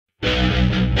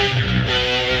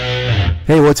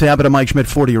Hey, what's happening, Mike Schmidt,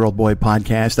 40-Year-Old Boy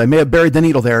podcast. I may have buried the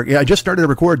needle there. Yeah, I just started to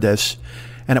record this,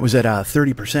 and it was at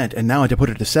 30%, and now I had to put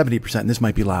it to 70%, and this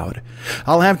might be loud.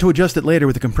 I'll have to adjust it later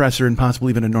with a compressor and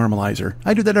possibly even a normalizer.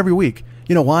 I do that every week.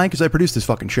 You know why? Because I produce this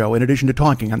fucking show, in addition to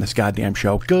talking on this goddamn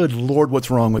show. Good Lord, what's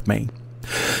wrong with me?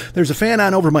 There's a fan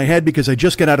on over my head because I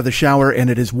just got out of the shower and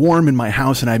it is warm in my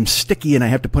house and I'm sticky and I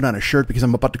have to put on a shirt because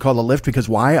I'm about to call a lift. Because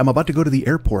why? I'm about to go to the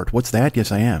airport. What's that?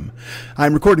 Yes, I am.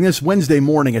 I'm recording this Wednesday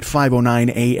morning at 5:09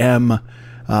 a.m.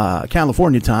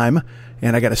 California time.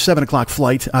 And I got a 7 o'clock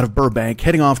flight out of Burbank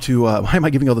heading off to, why am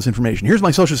I giving all this information? Here's my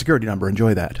social security number.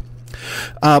 Enjoy that.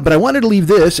 But I wanted to leave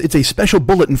this. It's a special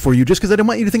bulletin for you just because I don't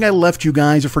want you to think I left you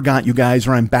guys or forgot you guys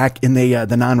or I'm back in the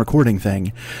non-recording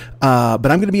thing. But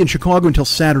I'm going to be in Chicago until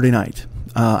Saturday night.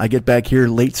 I get back here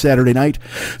late Saturday night.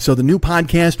 So the new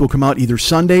podcast will come out either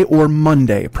Sunday or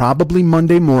Monday, probably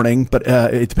Monday morning. But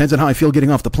it depends on how I feel getting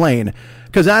off the plane.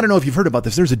 Because I don't know if you've heard about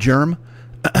this. There's a germ.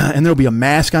 And there'll be a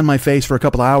mask on my face for a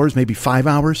couple of hours, maybe 5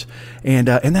 hours, and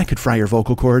that could fry your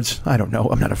vocal cords. I don't know.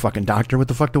 I'm not a fucking doctor. What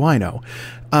the fuck do I know?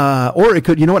 Or it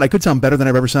could, you know what? I could sound better than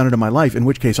I've ever sounded in my life, in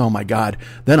which case, oh my God,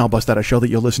 then I'll bust out a show that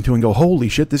you'll listen to and go, holy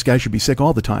shit, this guy should be sick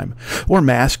all the time. Or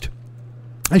masked.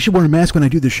 I should wear a mask when I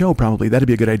do the show, probably. That'd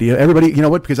be a good idea. Everybody, you know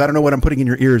what? Because I don't know what I'm putting in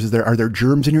your ears. Are there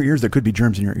germs in your ears? There could be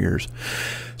germs in your ears.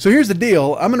 So here's the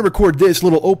deal. I'm going to record this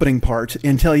little opening part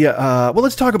and tell you, well,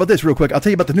 let's talk about this real quick. I'll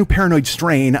tell you about the new paranoid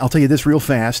strain. I'll tell you this real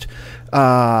fast.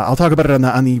 I'll talk about it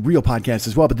on the real podcast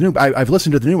as well. But I've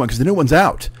listened to the new one because the new one's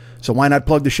out. So why not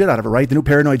plug the shit out of it, right? The new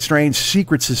Paranoid Strain,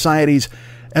 Secret Societies,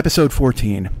 episode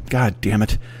 14. God damn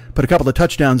it. Put a couple of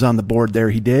touchdowns on the board there,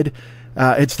 he did.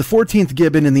 It's the 14th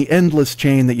gibbon in the endless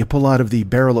chain that you pull out of the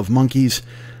barrel of monkeys.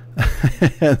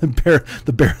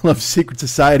 the barrel of secret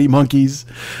society monkeys.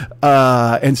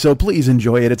 And so please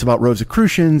enjoy it. It's about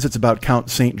Rosicrucians. It's about Count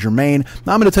Saint Germain.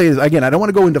 Now I'm going to tell you this, again, I don't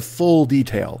want to go into full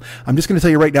detail. I'm just going to tell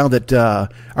you right now that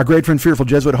our great friend Fearful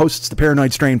Jesuit hosts the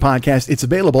Paranoid Strain podcast. It's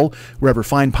available wherever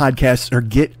fine podcasts are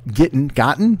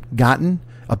gotten,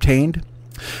 obtained.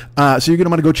 So you're going to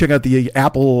want to go check out the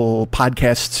Apple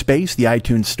podcast space, the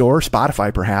iTunes store,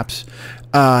 Spotify perhaps,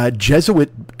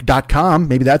 Jesuit.com.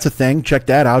 Maybe that's a thing. Check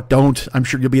that out. Don't. I'm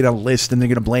sure you'll be on a list and they're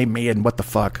going to blame me and what the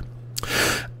fuck.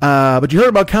 But you heard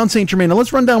about Count Saint Germain. Now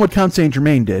let's run down what Count Saint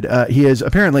Germain did. He is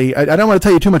apparently, I don't want to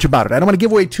tell you too much about it. I don't want to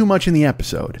give away too much in the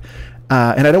episode.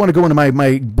 And I don't want to go into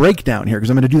my breakdown here because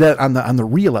I'm going to do that on the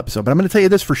real episode. But I'm going to tell you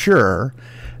this for sure.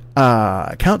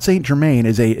 Count Saint Germain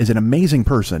is an amazing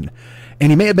person. And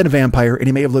he may have been a vampire, and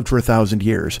he may have lived for 1,000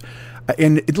 years.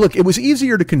 And look, it was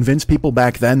easier to convince people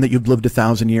back then that you'd lived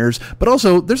 1,000 years. But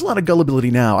also, there's a lot of gullibility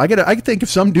now. I think if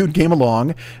some dude came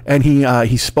along and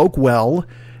he spoke well,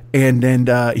 and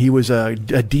he was a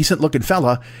decent-looking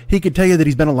fella, he could tell you that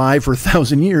he's been alive for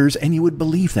 1,000 years, and you would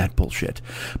believe that bullshit.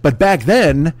 But back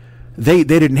then, they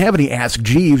didn't have any Ask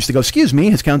Jeeves to go, excuse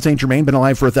me, has Count Saint Germain been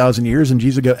alive for 1,000 years? And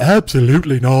Jeeves would go,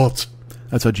 absolutely not.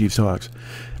 That's how Jeeves talks.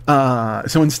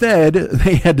 So instead,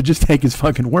 they had to just take his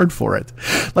fucking word for it.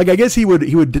 Like, I guess he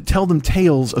would tell them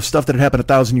tales of stuff that had happened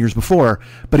 1,000 years before,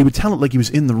 but he would tell it like he was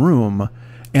in the room,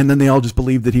 and then they all just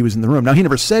believed that he was in the room. Now, he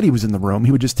never said he was in the room.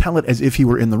 He would just tell it as if he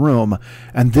were in the room,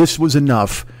 and this was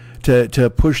enough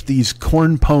to push these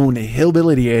cornpone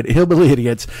hillbilly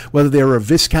idiots, whether they were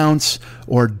viscounts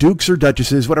or dukes or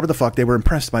duchesses, whatever the fuck, they were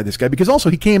impressed by this guy. Because also,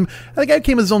 the guy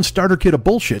came with his own starter kit of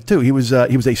bullshit, too. He was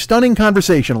a stunning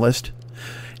conversationalist.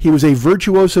 He was a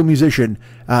virtuoso musician,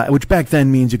 which back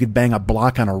then means you could bang a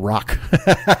block on a rock.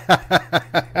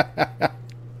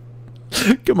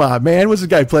 Come on, man. What's this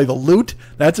guy play? The lute?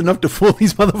 That's enough to fool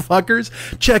these motherfuckers?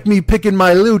 Check me picking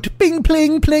my lute. Bing,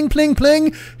 pling, pling, pling,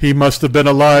 pling. He must have been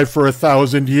alive for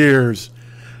 1,000 years.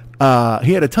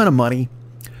 He had a ton of money.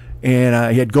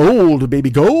 And he had gold, baby,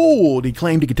 gold. He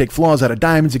claimed he could take flaws out of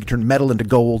diamonds. He could turn metal into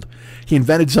gold. He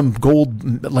invented some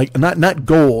gold, like, not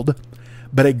gold,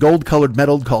 but a gold-colored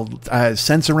metal called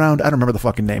Sensaround. I don't remember the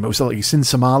fucking name. It was like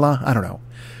Sinsamala. I don't know.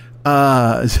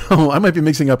 So I might be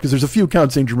mixing up because there's a few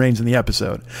Count Saint Germains in the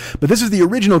episode. But this is the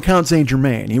original Count Saint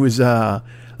Germain. He was, like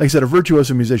I said, a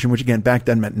virtuoso musician, which again, back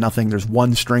then meant nothing. There's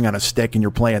one string on a stick and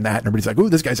you're playing that and everybody's like, ooh,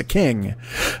 this guy's a king.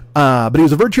 But he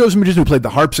was a virtuoso musician who played the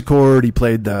harpsichord. He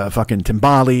played the fucking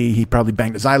timbali. He probably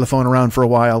banged the xylophone around for a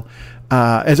while.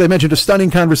 As I mentioned, a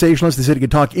stunning conversationalist. They said he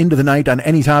could talk into the night on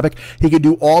any topic. He could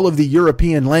do all of the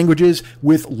European languages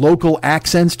with local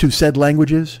accents to said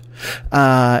languages.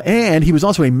 And he was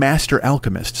also a master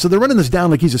alchemist. So they're running this down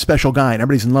like he's a special guy and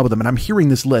everybody's in love with him. And I'm hearing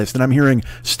this list and I'm hearing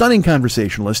stunning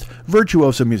conversationalist,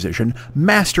 virtuoso musician,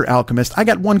 master alchemist. I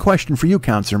got one question for you,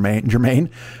 Count Germain.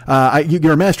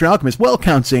 You're a master alchemist. Well,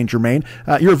 Count Saint Germain,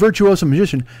 you're a virtuoso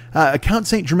musician. Count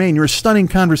Saint Germain, you're a stunning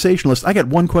conversationalist. I got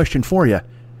one question for you.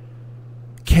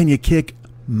 Can you kick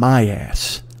my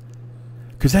ass?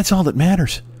 Because that's all that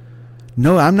matters.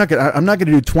 No, I'm not gonna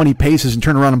do 20 paces and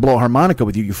turn around and blow a harmonica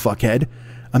with you, you fuckhead.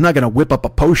 I'm not gonna whip up a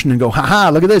potion and go, ha,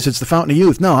 look at this, it's the Fountain of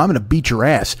Youth. No, I'm gonna beat your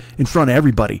ass in front of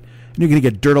everybody. And you're gonna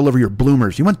get dirt all over your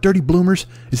bloomers. You want dirty bloomers?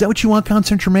 Is that what you want, Count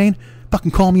Saint Germain?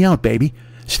 Fucking call me out, baby.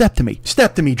 Step to me,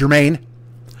 Germain.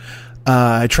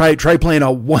 Try playing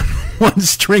a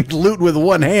one-stringed lute with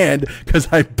one hand, because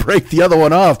I break the other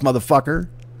one off, motherfucker.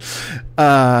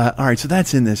 All right, so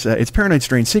that's in this. It's Paranoid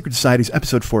Strain, Secret Societies,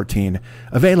 episode 14,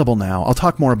 available now. I'll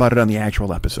talk more about it on the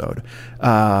actual episode.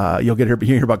 You'll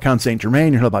hear about Count Saint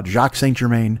Germain. You'll hear about Jacques Saint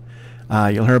Germain.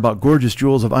 You'll hear about gorgeous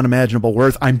jewels of unimaginable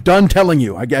worth. I'm done telling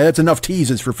you. That's enough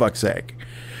teases, for fuck's sake.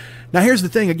 Now, here's the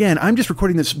thing. Again, I'm just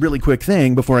recording this really quick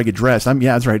thing before I get dressed.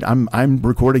 That's right. I'm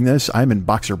recording this. I'm in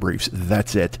boxer briefs.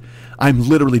 That's it. I'm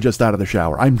literally just out of the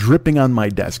shower. I'm dripping on my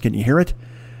desk. Can you hear it?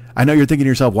 I know you're thinking to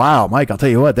yourself, wow, Mike, I'll tell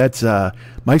you what, that's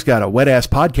Mike's got a wet-ass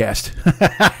podcast.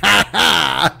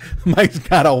 Mike's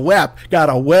got a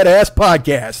wet-ass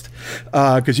podcast.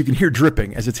 Because you can hear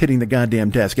dripping as it's hitting the goddamn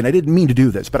desk. And I didn't mean to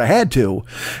do this, but I had to.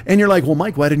 And you're like, well,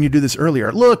 Mike, why didn't you do this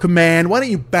earlier? Look, man, why don't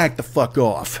you back the fuck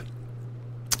off?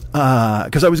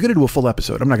 Because I was going to do a full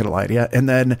episode. I'm not going to lie to you. And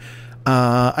then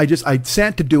I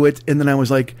sat to do it, and then I was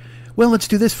like, well, let's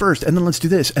do this first, and then let's do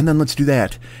this, and then let's do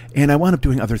that. And I wound up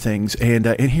doing other things, and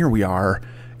here we are.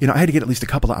 You know, I had to get at least a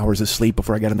couple of hours of sleep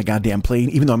before I got on the goddamn plane,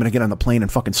 even though I'm going to get on the plane and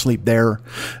fucking sleep there.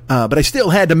 But I still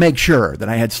had to make sure that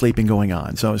I had sleeping going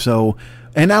on. So,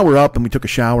 and now we're up, and we took a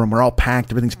shower, and we're all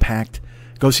packed. Everything's packed.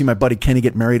 Go see my buddy Kenny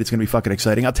get married. It's going to be fucking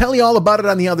exciting. I'll tell you all about it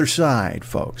on the other side,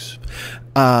 folks.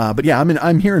 But yeah,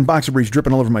 I'm here in boxer briefs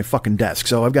dripping all over my fucking desk.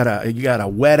 So you got a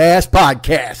wet ass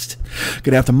podcast.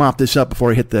 Gonna have to mop this up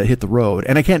before I hit the road.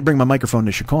 And I can't bring my microphone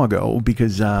to Chicago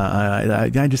because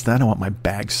I don't want my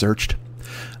bag searched.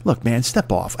 Look, man,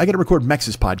 step off. I got to record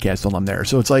Mex's podcast while I'm there.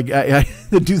 So it's like, I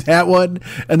do that one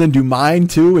and then do mine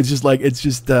too.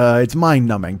 It's mind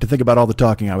numbing to think about all the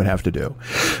talking I would have to do.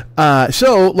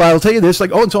 So I'll tell you this,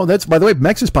 and so that's, by the way,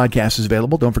 Mex's podcast is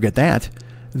available. Don't forget that.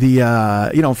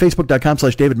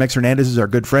 Facebook.com/David Mex Hernandez is our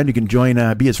good friend. You can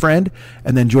join, be his friend,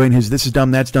 and then join his This Is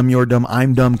Dumb, That's Dumb, You're Dumb,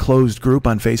 I'm Dumb closed group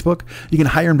on Facebook. You can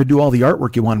hire him to do all the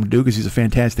artwork you want him to do because he's a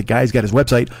fantastic guy. He's got his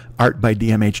website,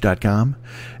 artbydmh.com.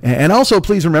 And also,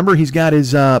 please remember, he's got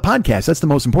his podcast. That's the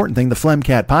most important thing, the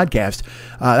Phlegm-Cat podcast.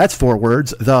 That's 4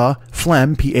 words, the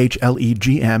Phlegm,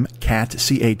 P-H-L-E-G-M, Cat,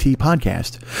 C-A-T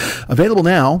podcast. Available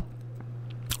now.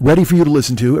 Ready for you to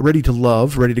listen to, ready to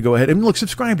love, ready to go ahead. And look,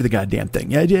 subscribe to the goddamn thing.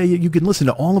 Yeah, you can listen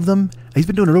to all of them. He's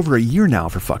been doing it over a year now,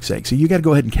 for fuck's sake. So you got to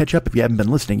go ahead and catch up if you haven't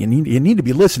been listening. You need to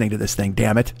be listening to this thing,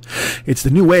 damn it. It's the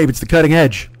new wave. It's the cutting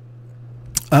edge.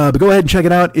 But go ahead and check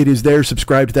it out. It is there.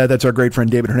 Subscribe to that. That's our great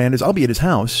friend David Hernandez. I'll be at his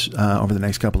house over the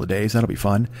next couple of days. That'll be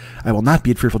fun. I will not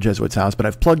be at Fearful Jesuit's house, but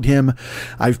I've plugged him.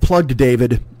 I've plugged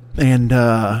David. And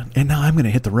now I'm going to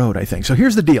hit the road, I think. So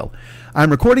here's the deal. I'm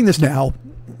recording this now.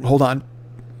 Hold on.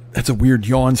 That's a weird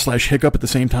yawn / hiccup at the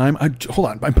same time. Hold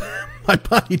on. My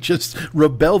body just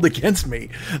rebelled against me.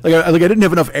 Like I didn't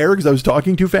have enough air because I was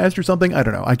talking too fast or something. I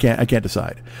don't know. I can't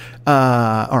decide.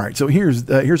 All right. So here's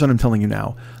what I'm telling you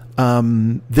now.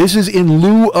 This is in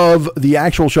lieu of the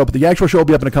actual show, but the actual show will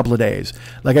be up in a couple of days.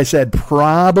 Like I said,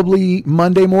 probably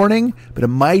Monday morning, but it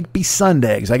might be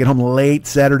Sunday because I get home late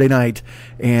Saturday night,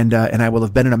 and I will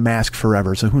have been in a mask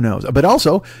forever. So who knows? But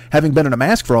also, having been in a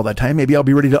mask for all that time, maybe I'll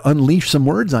be ready to unleash some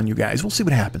words on you guys. We'll see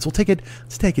what happens. Let's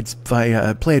take it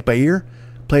by play it by ear,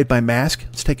 play it by mask.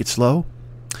 Let's take it slow.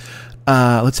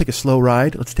 Let's take a slow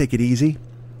ride. Let's take it easy.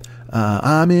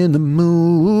 I'm in the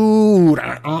mood.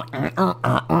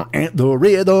 The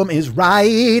rhythm is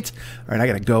right. All right, I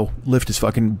gotta go. Lyft is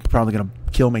fucking probably gonna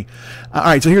kill me. All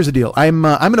right, so here's the deal. I'm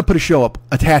gonna put a show up,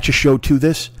 attach a show to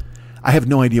this. I have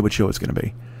no idea what show it's gonna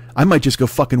be. I might just go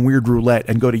fucking weird roulette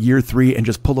and go to year 3 and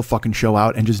just pull a fucking show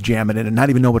out and just jam it in and not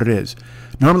even know what it is.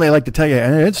 Normally I like to tell you,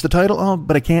 it's the title,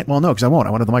 but I can't. Well, no, because I won't.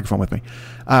 I won't have the microphone with me.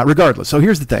 Regardless, so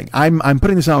here's the thing. I'm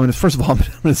putting this out, and first of all, I'm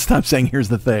going to stop saying here's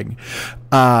the thing.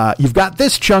 You've got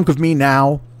this chunk of me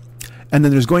now, and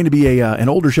then there's going to be an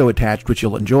older show attached, which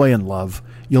you'll enjoy and love.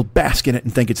 You'll bask in it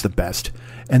and think it's the best.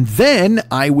 And then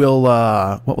I will,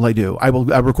 what will I do? I'll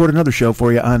record another show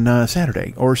for you on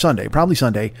Saturday or Sunday, probably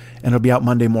Sunday, and it'll be out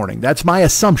Monday morning. That's my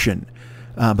assumption.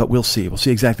 But we'll see. We'll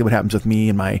see exactly what happens with me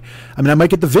and I might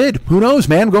get the vid. Who knows,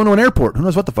 man? I'm going to an airport. Who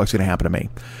knows what the fuck's going to happen to me?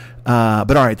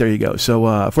 But all right, there you go. So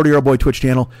 40-Year-Old Boy Twitch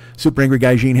channel, Super Angry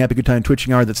Guy Gene, Happy Good Time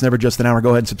Twitching Hour. That's never just an hour. Go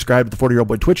ahead and subscribe to the 40-Year-Old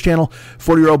Boy Twitch channel.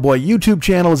 40-Year-Old Boy YouTube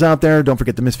channel is out there. Don't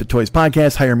forget the Misfit Toys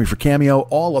podcast. Hire me for Cameo.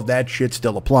 All of that shit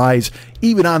still applies,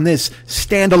 even on this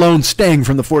standalone sting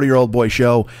from the 40-Year-Old Boy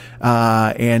show.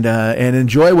 And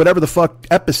enjoy whatever the fuck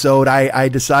episode I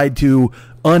decide to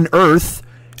unearth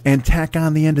and tack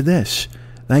on the end of this.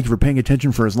 Thank you for paying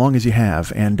attention for as long as you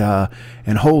have, and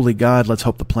holy God, let's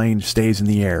hope the plane stays in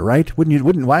the air, right?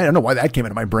 Wouldn't? Why? I don't know why that came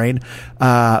into my brain.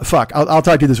 Fuck. I'll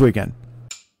talk to you this weekend.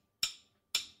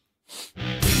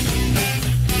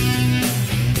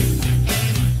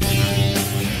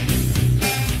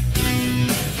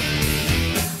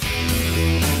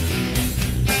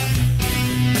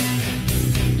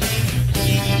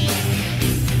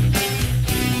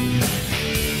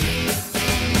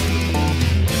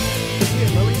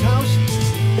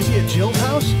 Jill's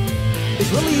house?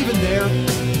 Is Lily even there?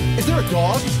 Is there a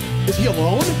dog? Is he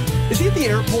alone? Is he at the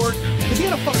airport? Is he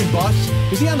on a fucking bus?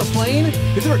 Is he on the plane?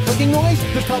 Is there a clicking noise?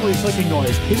 There's probably a clicking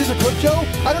noise. Is this a clip show?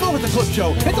 I don't know if it's a clip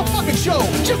show. It's a fucking show.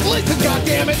 Just listen,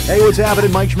 goddammit! Hey, what's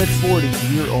happening? Mike Schmidt,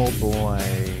 40-Year-Old Boy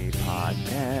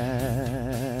podcast.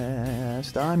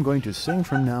 I'm going to sing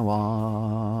from now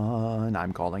on.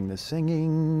 I'm calling this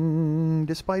singing,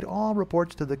 despite all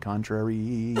reports to the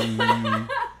contrary.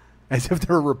 As if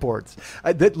there were reports.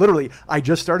 Literally, I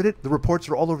just started it. The reports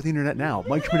are all over the internet now.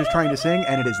 Mike Schmidt is trying to sing,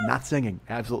 and it is not singing.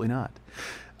 Absolutely not.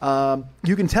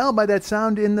 You can tell by that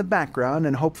sound in the background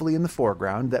and hopefully in the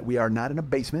foreground that we are not in a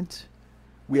basement.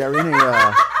 We are in a...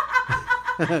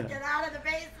 Get out of the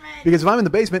basement. Because if I'm in the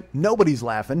basement, nobody's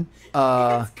laughing. It's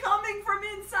coming from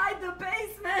inside the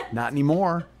basement. Not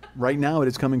anymore. Right now, it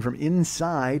is coming from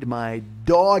inside my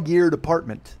dog-eared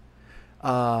apartment.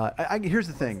 Here's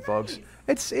the thing, folks.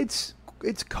 It's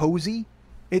cozy,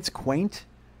 it's quaint,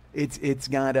 it's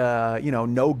got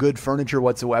no good furniture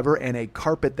whatsoever, and a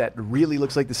carpet that really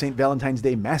looks like the St. Valentine's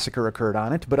Day massacre occurred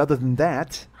on it. But other than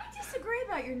that, I disagree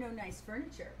about your no nice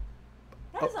furniture.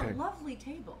 That is a lovely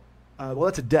table. Well,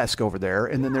 that's a desk over there,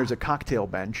 and then there's a cocktail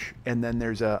bench, and then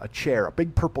there's a chair, a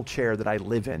big purple chair that I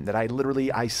live in. That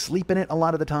I sleep in it a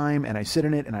lot of the time, and I sit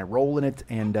in it, and I roll in it,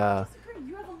 and.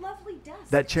 You have a lovely desk.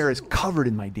 That chair is covered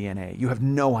in my DNA. You have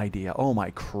no idea. Oh,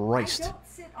 my Christ. I don't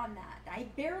sit on that. I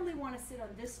barely want to sit on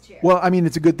this chair. Well, I mean,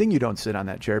 it's a good thing you don't sit on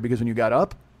that chair, because when you got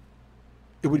up,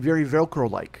 it would be very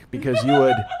Velcro-like, because you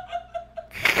would...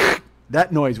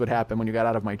 that noise would happen when you got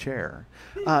out of my chair.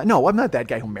 No, I'm not that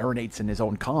guy who marinates in his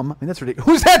own cum. I mean, that's ridiculous.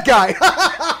 Who's that guy?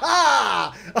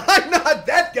 I'm not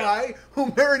that guy who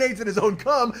marinates in his own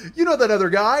cum. You know that other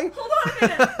guy. Hold on a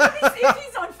minute. Let me see if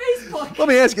he's on Facebook. Let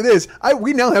me ask you this.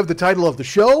 We now have the title of the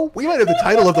show. We might have the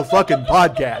title of the fucking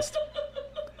podcast.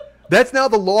 That's now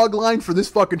the log line for this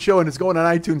fucking show, and it's going on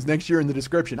iTunes next year in the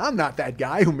description. I'm not that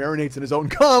guy who marinates in his own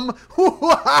cum.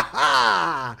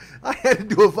 I had to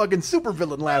do a fucking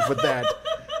supervillain laugh with that.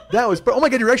 That was... Oh my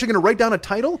God, you're actually going to write down a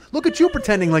title? Look at you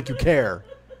pretending like you care.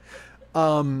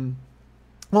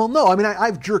 Well, no, I mean,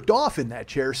 I've jerked off in that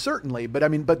chair, certainly,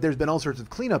 but there's been all sorts of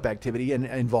cleanup activity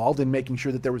involved in making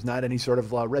sure that there was not any sort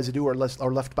of residue or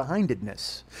left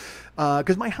behindedness.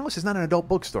 Because my house is not an adult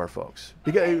bookstore, folks.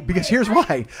 Because here's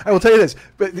why. I will tell you this.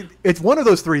 But it's one of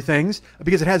those three things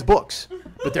because it has books.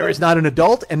 But there is not an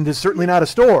adult, and there's certainly not a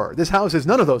store. This house is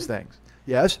none of those things.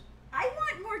 Yes? I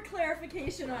want more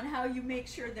clarification on how you make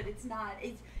sure that it's not.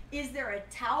 Is there a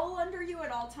towel under you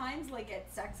at all times, like at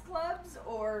sex clubs,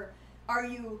 or... Are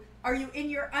you in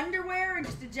your underwear and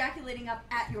just ejaculating up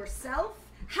at yourself?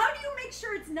 How do you make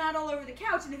sure it's not all over the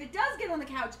couch? And if it does get on the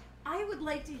couch, I would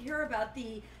like to hear about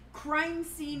the crime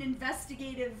scene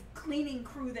investigative cleaning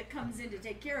crew that comes in to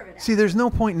take care of it. See, there's no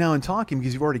point now in talking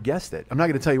because you've already guessed it. I'm not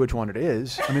going to tell you which one it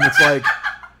is. I mean, it's like...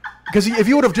 Because if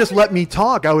you would have just let me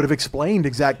talk, I would have explained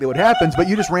exactly what happens, but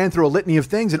you just ran through a litany of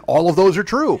things, and all of those are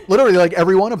true. Literally, like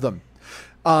every one of them.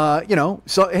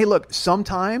 So, hey, look,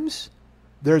 sometimes...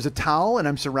 There's a towel, and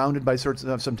I'm surrounded by sorts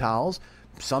of some towels.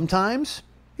 Sometimes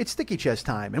it's sticky chest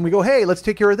time, and we go, hey, let's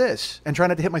take care of this, and try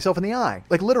not to hit myself in the eye.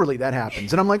 Like, literally, that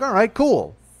happens. And I'm like, all right,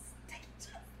 cool.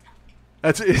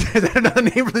 Is that another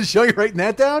name for the show? You're writing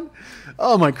that down?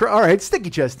 Oh, my God. All right,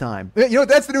 sticky chest time. You know what?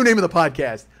 That's the new name of the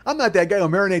podcast. I'm not that guy who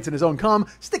marinates in his own cum.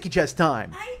 Sticky chest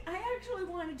time. I actually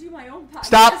want to do my own podcast.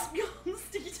 Stop.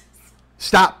 Sticky chest.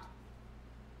 Stop.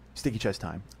 Sticky chest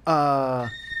time.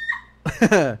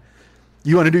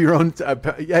 You want to do your own?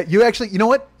 You actually, you know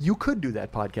what? You could do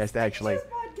that podcast. Actually, this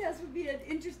podcast would be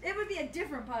it would be a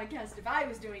different podcast if I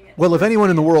was doing it. Well, if anyone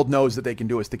in the world knows that they can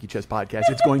do a sticky chest podcast,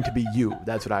 it's going to be you.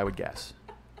 That's what I would guess.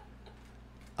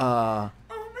 Oh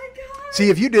my god. See,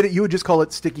 if you did it, you would just call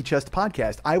it Sticky Chest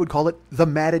Podcast. I would call it the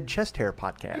Matted Chest Hair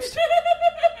Podcast.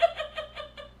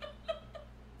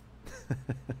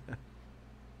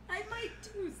 I might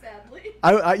too, sadly.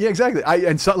 Yeah, exactly. Like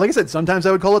I said, sometimes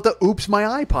I would call it the Oops My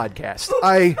Eye Podcast. Oops,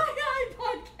 my eye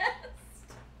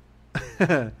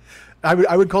podcast.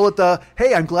 I would call it the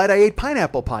Hey, I'm Glad I Ate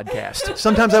Pineapple Podcast.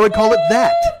 Sometimes I would call it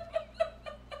that.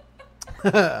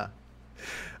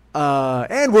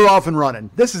 And we're off and running.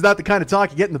 This is not the kind of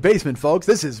talk you get in the basement, folks.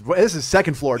 This is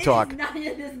second floor talk. It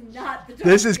is not the talk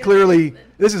This is you get in the clearly,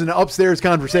 basement. this is an upstairs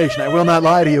conversation. I will not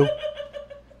lie to you.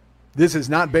 This is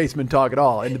not basement talk at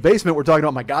all. In the basement, we're talking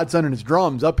about my godson and his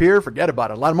drums. Up here, forget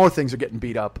about it. A lot more things are getting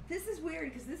beat up. This is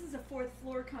weird because this is a fourth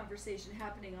floor conversation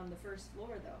happening on the first floor,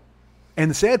 though.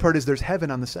 And the sad part is there's heaven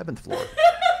on the 7th floor.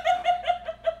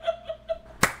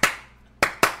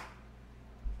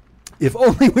 If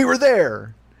only we were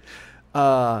there.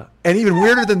 And even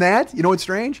weirder than that, you know what's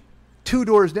strange? 2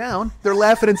 doors down, they're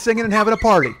laughing and singing and having a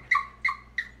party.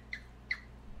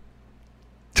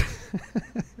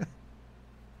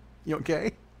 You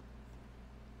okay?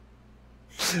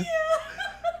 Yeah.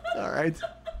 All right.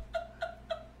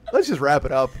 Let's just wrap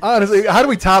it up. Honestly, how do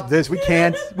we top this? We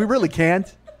can't. We really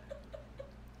can't.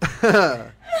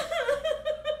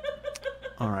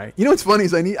 All right. You know what's funny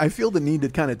is I feel the need to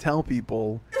kind of tell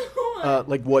people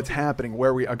like what's happening,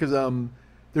 where we are, because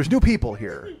there's new people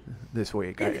here this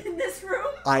week. In this room?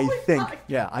 I Holy think, fuck.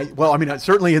 yeah. Well, I mean,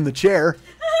 certainly in the chair.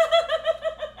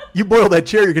 You boil that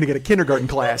chair, you're going to get a kindergarten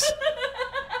class.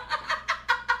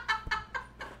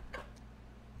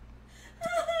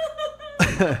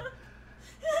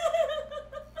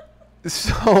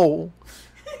 So,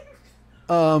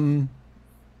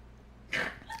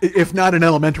 if not an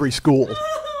elementary school.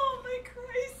 Oh my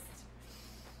Christ.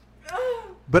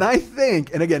 Oh. But I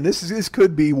think, and again, this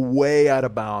could be way out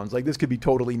of bounds. Like, this could be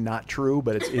totally not true,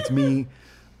 but it's me.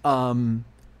 Before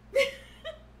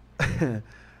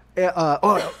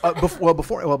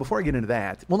I get into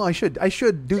that, well, no, I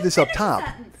should do this up top.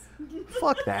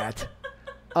 Fuck that.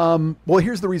 Well,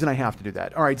 here's the reason I have to do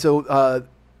that. All right, so,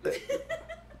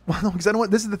 well, no, because I don't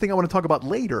want. This is the thing I want to talk about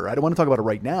later. I don't want to talk about it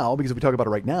right now, because if we talk about it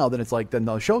right now, then it's like then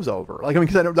the show's over. Like, I mean,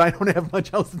 because I don't have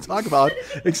much else to talk about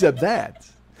except that.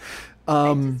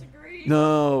 I disagree.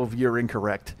 No, you're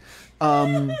incorrect.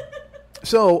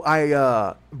 So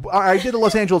I did a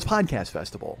Los Angeles Podcast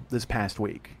Festival this past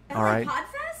week. All right.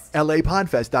 Podfest?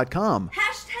 LAPodfest.com.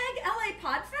 Hashtag LA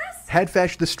Podfest?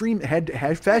 Hadfesh the stream.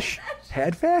 Hadfesh?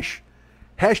 Hadfesh?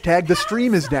 Hashtag the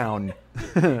stream is down.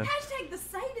 Hashtag the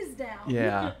site is down.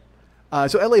 Yeah.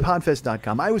 So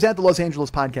LAPodfest.com. I was at the Los Angeles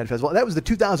Podcast Festival. That was the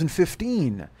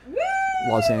 2015 Woo!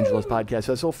 Los Angeles Podcast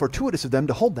Festival. Fortuitous of them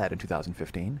to hold that in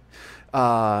 2015.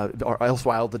 Or else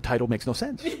while the title makes no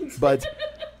sense. But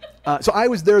so I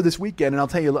was there this weekend, and I'll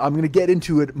tell you, I'm going to get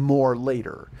into it more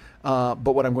later. But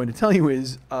what I'm going to tell you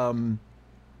is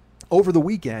over the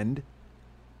weekend,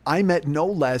 I met no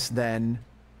less than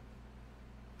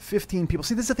 15 people.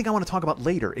 See, this is the thing I want to talk about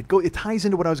later. It ties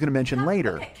into what I was going to mention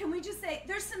later. Okay, can we just say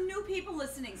there's some new people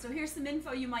listening, so here's some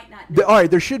info you might not know. All right,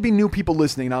 there should be new people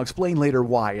listening, and I'll explain later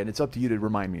why, and it's up to you to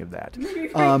remind me of that. Maybe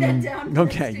write that down.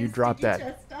 Okay, you drop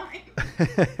that.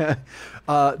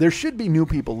 There should be new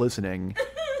people listening.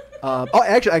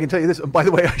 Actually, I can tell you this. By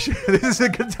the way, this is a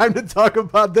good time to talk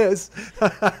about this.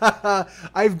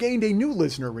 I've gained a new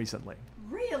listener recently.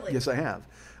 Really? Yes, I have.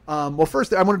 Well,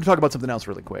 first, I wanted to talk about something else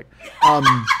really quick.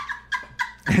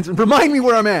 And remind me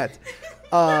where I'm at.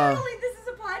 Literally, this is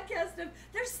a podcast of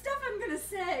there's stuff I'm going to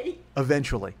say.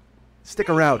 Eventually. Stick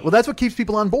around. Well, that's what keeps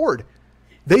people on board.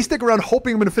 They stick around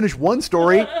hoping I'm going to finish one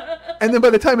story, and then by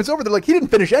the time it's over, they're like, he didn't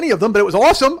finish any of them, but it was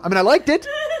awesome. I mean, I liked it.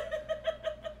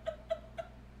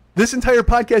 This entire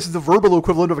podcast is the verbal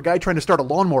equivalent of a guy trying to start a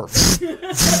lawnmower.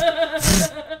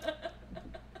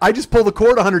 I just pull the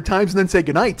cord 100 times and then say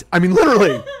goodnight. I mean,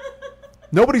 literally.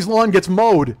 Nobody's lawn gets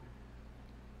mowed.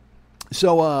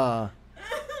 So,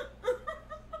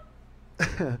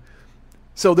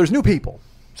 so there's new people.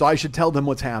 So I should tell them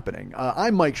what's happening.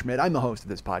 I'm Mike Schmidt. I'm the host of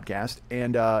this podcast,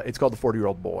 and it's called The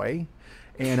 40-Year-Old Boy.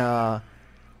 And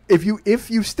if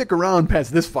you stick around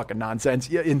past this fucking nonsense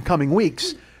in coming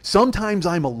weeks, sometimes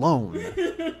I'm alone.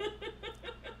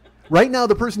 Right now,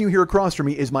 the person you hear across from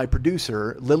me is my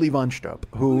producer, Lily Von Stupp,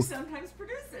 who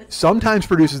sometimes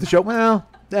produces the show. Well,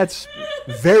 that's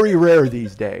very rare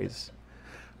these days.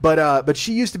 But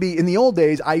she used to be, in the old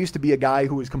days, I used to be a guy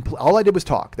who was all I did was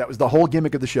talk. That was the whole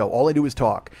gimmick of the show. All I do was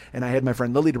talk. And I had my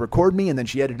friend Lily to record me, and then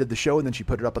she edited the show, and then she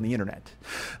put it up on the internet.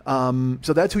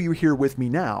 So that's who you hear with me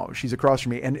now. She's across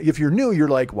from me. And if you're new, you're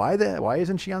like, why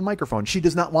isn't she on microphone? She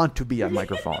does not want to be on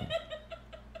microphone.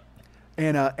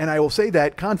 And I will say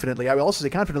that confidently. I will also say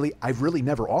confidently, I've really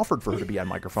never offered for her to be on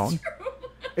microphone.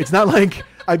 It's not like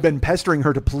I've been pestering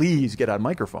her to please get on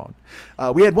microphone.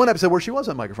 We had one episode where she was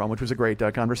on microphone, which was a great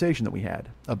conversation that we had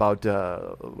about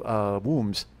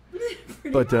wombs.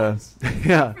 But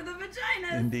yeah, For the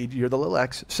vagina. indeed, you're the little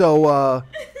X.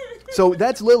 So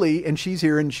that's Lily, and she's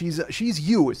here, and she's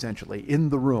you essentially in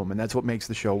the room, and that's what makes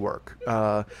the show work.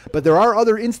 But there are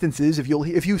other instances. If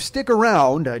you stick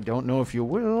around, I don't know if you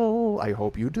will. I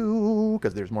hope you do,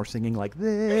 because there's more singing like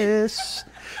this.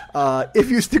 If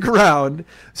you stick around,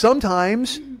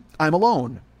 sometimes I'm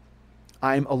alone.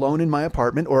 I'm alone in my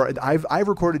apartment, or I've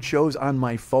recorded shows on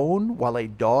my phone while a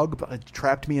dog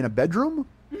trapped me in a bedroom.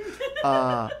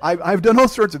 I've done all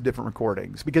sorts of different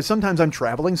recordings because sometimes I'm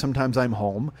traveling, sometimes I'm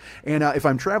home. And if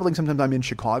I'm traveling, sometimes I'm in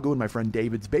Chicago in my friend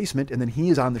David's basement, and then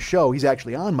he is on the show. He's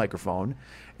actually on microphone,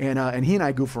 and he and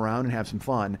I goof around and have some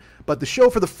fun. But the show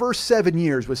for the first 7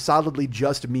 years was solidly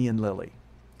just me and Lily.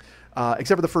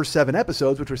 Except for the first 7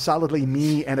 episodes, which were solidly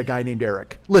me and a guy named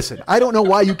Eric. Listen, I don't know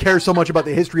why you care so much about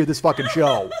the history of this fucking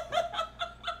show.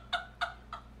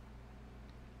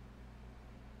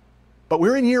 But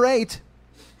we're in year 8.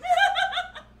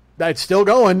 That's still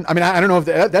going. I mean, I don't know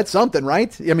if that's something,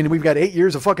 right? I mean, we've got 8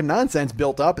 years of fucking nonsense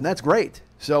built up, and that's great.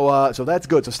 So that's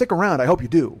good. So stick around. I hope you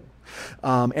do,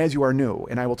 as you are new.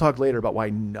 And I will talk later about why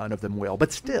none of them will.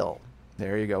 But still,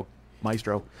 there you go,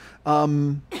 maestro.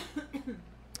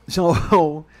 So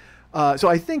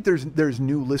I think there's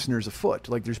new listeners afoot.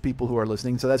 Like there's people who are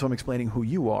listening. So that's why I'm explaining who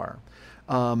you are.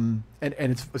 And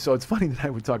it's funny that I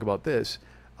would talk about this.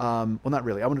 Well, not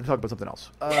really. I wanted to talk about something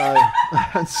else.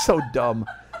 It's so dumb.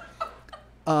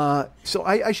 So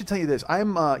I should tell you this.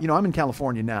 I'm in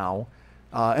California now,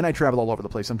 and I travel all over the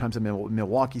place. Sometimes I'm in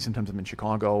Milwaukee, sometimes I'm in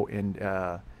Chicago, and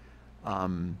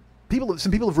some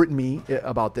people have written me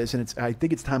about this, and I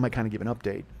think it's time I kind of give an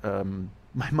update.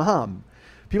 My mom,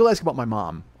 people ask about my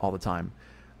mom all the time,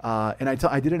 and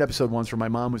I did an episode once where my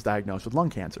mom was diagnosed with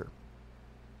lung cancer.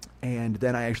 And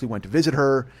then I actually went to visit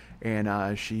her,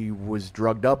 and she was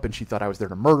drugged up, and she thought I was there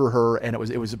to murder her. And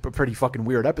it was a pretty fucking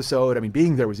weird episode. I mean,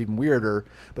 being there was even weirder,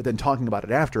 but then talking about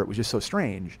it after, it was just so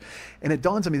strange. And it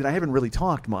dawns on me that I haven't really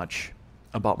talked much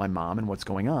about my mom and what's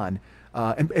going on.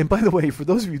 And by the way, for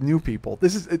those of you new people,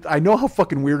 I know how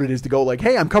fucking weird it is to go like,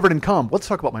 hey, I'm covered in cum. Let's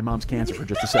talk about my mom's cancer for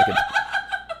just a second.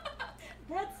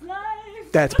 That's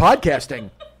life. That's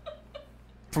podcasting,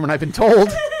 from what I've been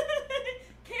told.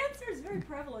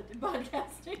 Prevalent in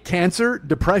podcasting. Cancer,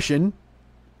 depression,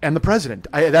 and the president.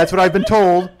 That's what I've been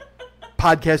told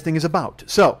podcasting is about.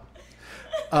 So,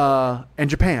 and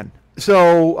Japan.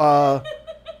 So,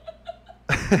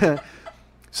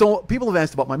 so people have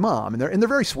asked about my mom, and they're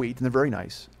very sweet and they're very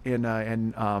nice. And I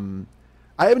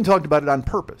haven't talked about it on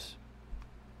purpose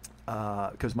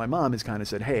because my mom has kind of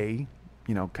said, hey,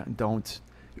 don't.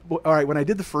 All right, when I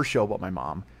did the first show about my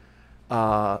mom,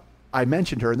 I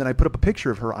mentioned her, and then I put up a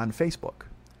picture of her on Facebook,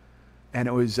 and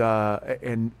it was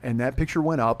and that picture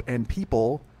went up, and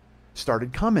people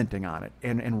started commenting on it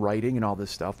and writing and all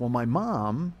this stuff. Well, my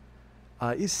mom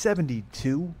is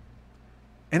 72,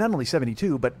 and not only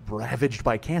 72, but ravaged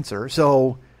by cancer.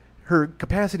 So her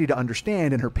capacity to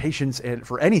understand and her patience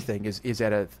for anything is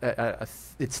at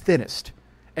its thinnest.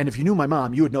 And if you knew my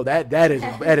mom, you would know that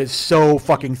is so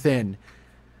fucking thin.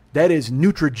 That is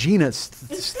Neutrogenous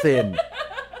thin.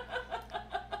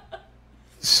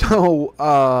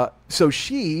 So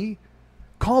she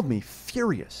called me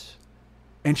furious,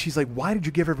 and she's like, why did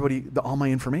you give everybody all my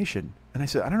information? And I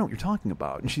said, I don't know what you're talking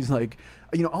about. And she's like,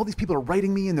 all these people are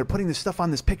writing me, and they're putting this stuff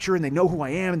on this picture, and they know who I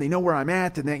am, and they know where I'm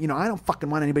at, and they, I don't fucking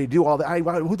want anybody to do all that.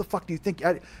 Who the fuck do you think?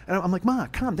 And I'm like, Ma,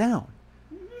 calm down.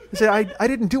 I said, I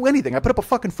didn't do anything. I put up a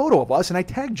fucking photo of us, and I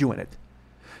tagged you in it.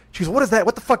 She goes, what is that?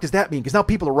 What the fuck does that mean? Because now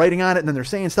people are writing on it, and then they're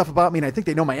saying stuff about me, and I think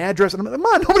they know my address. And I'm like,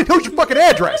 Ma, nobody knows your fucking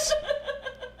address.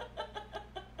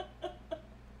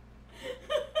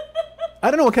 I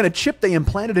don't know what kind of chip they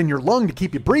implanted in your lung to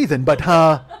keep you breathing, but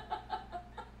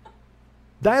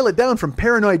dial it down from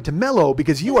paranoid to mellow,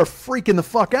 because you are freaking the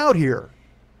fuck out here.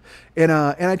 And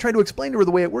I tried to explain to her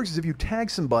the way it works is if you tag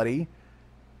somebody,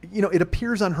 it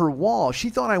appears on her wall. She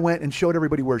thought I went and showed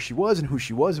everybody where she was and who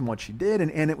she was and what she did,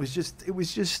 and it was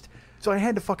just so I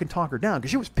had to fucking talk her down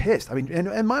because she was pissed. I mean,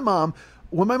 and my mom,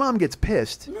 when my mom gets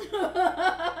pissed.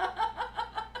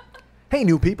 Hey,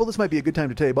 new people, this might be a good time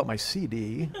to tell you about my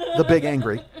CD, The Big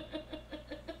Angry.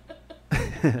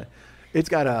 It's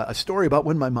got a story about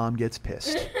when my mom gets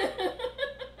pissed.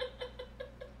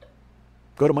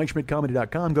 Go to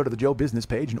MikeSchmidtComedy.com, go to the Joe Business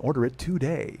page, and order it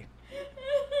today.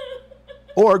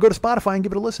 Or go to Spotify and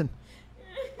give it a listen.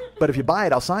 But if you buy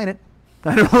it, I'll sign it.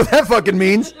 I don't know what that fucking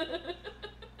means.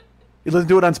 You listen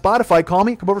to it on Spotify, call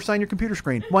me. Come over, sign your computer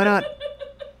screen. Why not?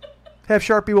 Have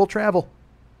Sharpie will travel.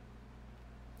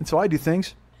 And so I do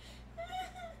things.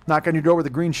 Knock on your door with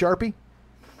a green Sharpie.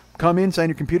 Come in, sign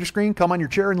your computer screen, come on your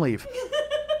chair and leave.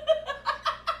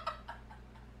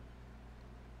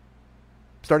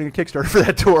 Starting a Kickstarter for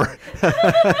that tour.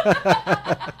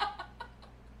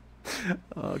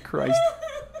 Oh, Christ.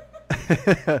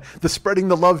 The Spreading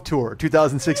the Love Tour,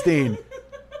 2016.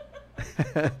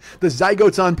 The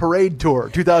Zygotes on Parade Tour,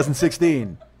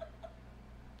 2016.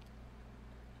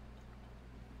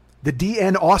 The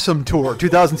DN Awesome Tour,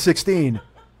 2016.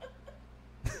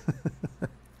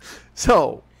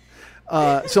 So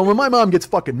when my mom gets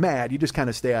fucking mad, you just kind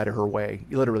of stay out of her way.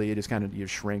 You literally, you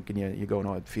shrink and you go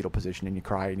into a fetal position and you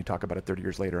cry and you talk about it 30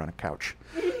 years later on a couch.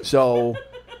 So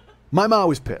my mom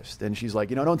was pissed and she's like,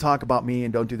 don't talk about me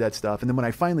and don't do that stuff. And then when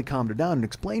I finally calmed her down and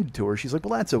explained it to her, she's like,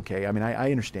 well, that's okay. I mean, I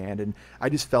understand. And I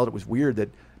just felt it was weird that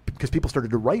because people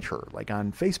started to write her like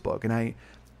on Facebook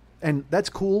and that's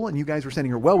cool. And you guys were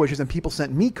sending her well wishes and people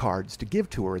sent me cards to give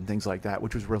to her and things like that,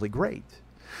 which was really great.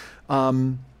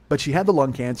 But she had the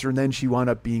lung cancer and then she wound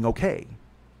up being okay.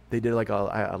 They did like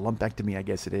a lumpectomy, I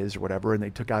guess it is, or whatever, and they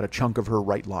took out a chunk of her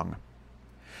right lung.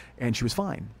 And she was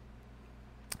fine.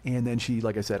 And then she,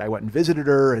 like I said, I went and visited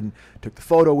her and took the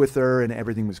photo with her and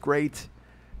everything was great.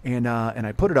 And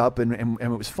I put it up and it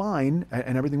was fine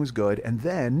and everything was good. And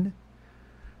then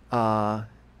the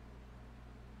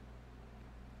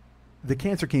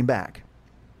cancer came back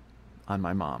on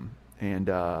my mom and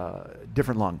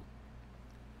different lung.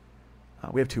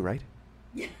 We have two, right?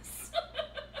 Yes.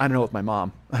 I don't know with my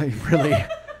mom.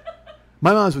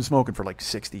 My mom's been smoking for like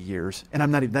 60 years.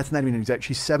 And that's not even exact.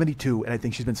 She's 72 and I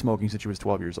think she's been smoking since she was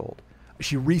 12 years old.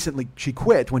 She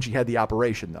quit when she had the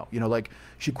operation though. Like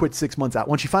she quit 6 months out.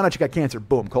 When she found out she got cancer,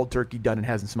 boom, cold turkey, done, and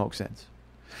hasn't smoked since.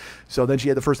 So then she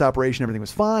had the first operation, everything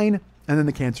was fine. And then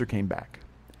the cancer came back.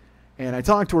 And I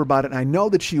talked to her about it and I know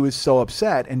that she was so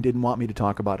upset and didn't want me to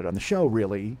talk about it on the show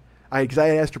really. Because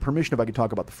I asked her permission if I could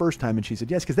talk about the first time, and she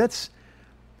said yes, because that's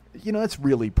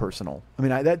really personal. I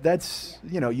mean, that's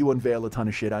you unveil a ton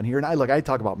of shit on here, and I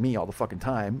talk about me all the fucking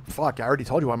time. Fuck, I already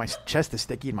told you why my chest is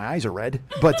sticky and my eyes are red,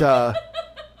 but I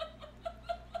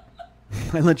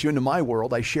let you into my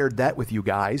world. I shared that with you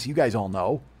guys. You guys all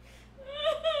know.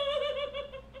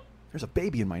 There's a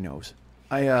baby in my nose.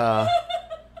 I'm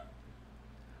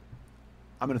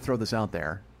going to throw this out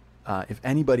there. If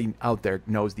anybody out there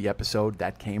knows the episode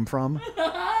that came from,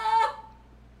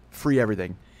 free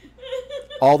everything.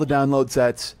 All the download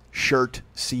sets, shirt,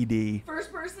 CD.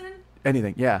 First person?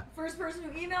 Anything, yeah. First person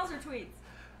who emails or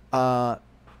tweets?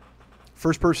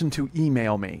 First person to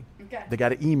email me. Okay. They got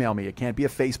to email me. It can't be a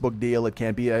Facebook deal. It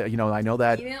can't be a, I know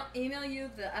that. Email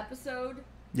you the episode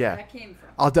that came from.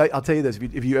 I'll tell you this.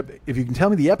 If you can tell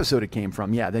me the episode it came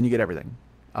from, then you get everything.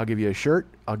 I'll give you a shirt.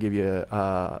 I'll give you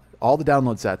all the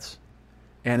download sets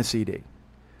and a CD.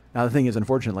 Now, the thing is,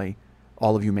 unfortunately,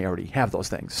 all of you may already have those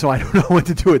things, so I don't know what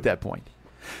to do at that point.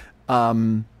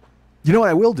 You know what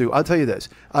I will do? I'll tell you this,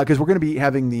 because we're going to be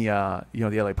having the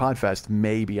the LA Podfest.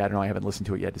 Maybe, I don't know. I haven't listened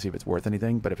to it yet to see if it's worth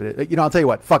anything. But if it, I'll tell you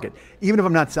what. Fuck it. Even if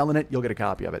I'm not selling it, you'll get a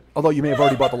copy of it. Although you may have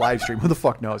already bought the live stream. Who the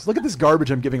fuck knows? Look at this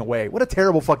garbage I'm giving away. What a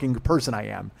terrible fucking person I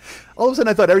am. All of a sudden,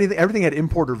 I thought everything had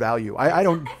importer value. I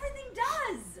don't. Everything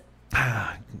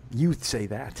does. You say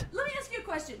that. Let me ask you a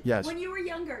question. Yes. When you were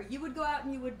younger, you would go out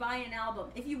and you would buy an album.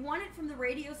 If you won it from the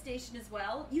radio station as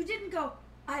well, you didn't go,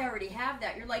 I already have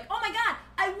that. You're like, oh my God,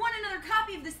 I want another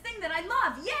copy of this thing that I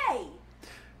love. Yay!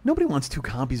 Nobody wants 2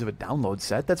 copies of a download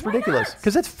set. That's Why ridiculous. not?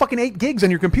 Because that's fucking 8 gigs on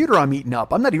your computer I'm eating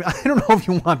up. I don't know if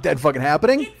you want that fucking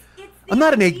happening. I'm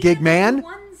not an 8 gig man. You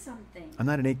won something I'm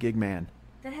not an 8 gig man.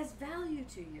 that has value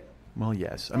to you. Well,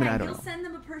 yes. I mean, I don't You'll know. send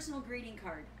them a personal greeting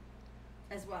card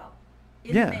as well.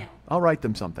 In the mail. I'll write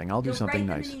them something. I'll do You'll something write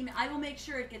them nice. an email. I will make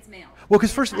sure it gets mailed. Well,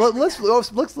 because first, Time for let's that.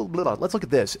 look at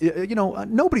this.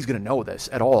 Nobody's going to know this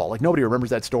at all. Like, nobody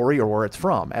remembers that story or where it's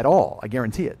from at all. I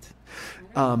guarantee it.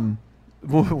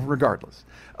 Regardless.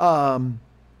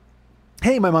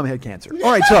 Hey, my mom had cancer.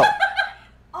 All right, so.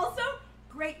 Also,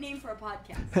 great name for a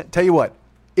podcast. Tell you what,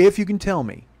 if you can tell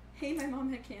me. Hey, my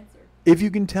mom had cancer. If you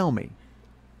can tell me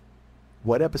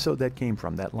what episode that came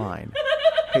from, that line.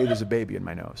 Hey, there's a baby in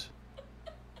my nose.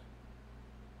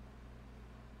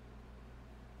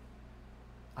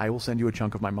 I will send you a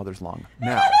chunk of my mother's lung.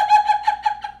 Now.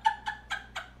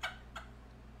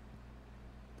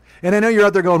 And I know you're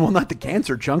out there going, well, not the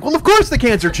cancer chunk. Well, of course the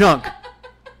cancer chunk. I'm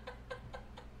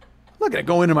not going to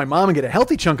go into my mom and get a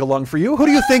healthy chunk of lung for you. Who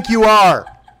do you think you are?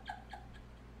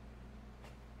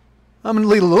 I'm going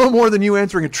to leave a little more than you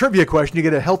answering a trivia question to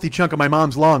get a healthy chunk of my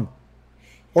mom's lung.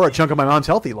 Or a chunk of my mom's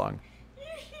healthy lung.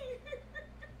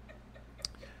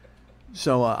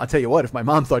 So I'll tell you what, if my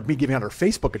mom thought me giving out her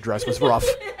Facebook address was rough.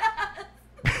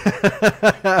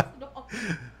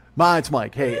 Ma, it's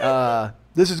Mike. Hey,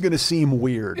 this is going to seem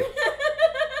weird.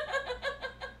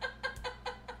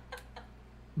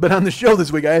 But on the show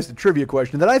this week, I asked a trivia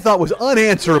question that I thought was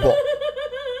unanswerable.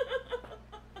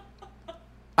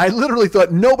 I literally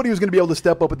thought nobody was going to be able to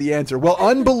step up with the answer. Well,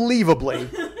 unbelievably,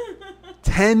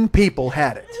 10 people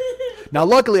had it. Now,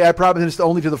 luckily, I promised this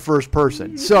only to the first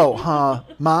person. So,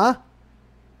 Ma?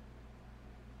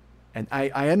 And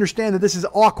I understand that this is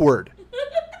awkward.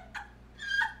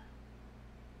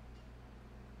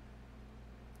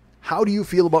 How do you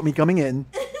feel about me coming in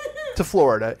to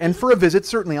Florida? And for a visit,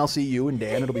 certainly I'll see you and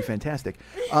Dan. It'll be fantastic.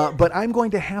 But I'm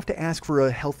going to have to ask for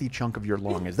a healthy chunk of your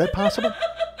lung. Is that possible?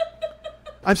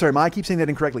 I'm sorry, Ma, I keep saying that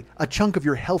incorrectly. A chunk of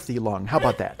your healthy lung. How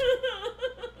about that?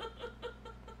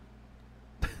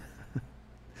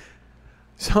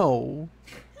 So,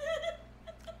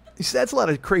 that's a lot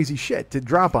of crazy shit to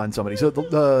drop on somebody. So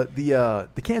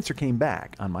the cancer came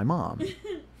back on my mom.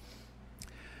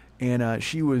 And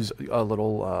she was a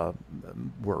little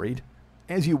worried,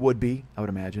 as you would be, I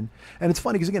would imagine. And it's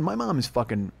funny because, again, my mom is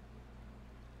fucking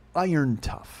iron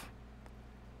tough.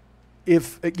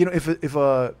 If you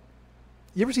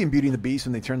ever see in Beauty and the Beast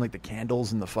when they turn like the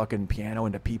candles and the fucking piano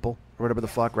into people or whatever the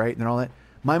fuck, right? And all that.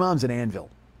 My mom's an anvil.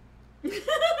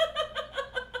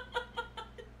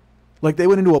 Like they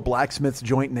went into a blacksmith's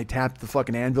joint and they tapped the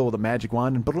fucking anvil with a magic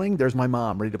wand and bling, there's my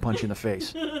mom ready to punch you in the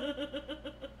face.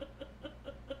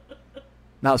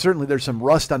 Now, certainly there's some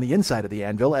rust on the inside of the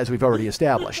anvil, as we've already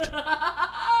established.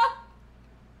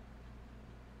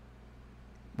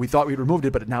 We thought we'd removed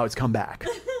it, but now it's come back.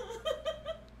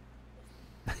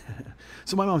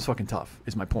 So my mom's fucking tough,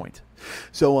 is my point.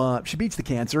 So she beats the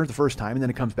cancer the first time, and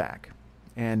then it comes back.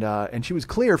 And she was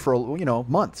clear for,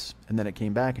 months. And then it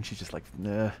came back, and she's just like,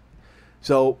 nah.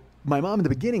 So my mom in the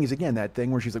beginning is, again, that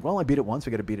thing where she's like, well, I beat it once,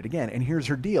 we got to beat it again. And here's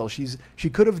her deal. She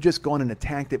could have just gone and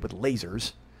attacked it with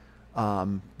lasers.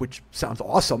 Which sounds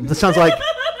awesome. That sounds like,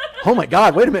 oh my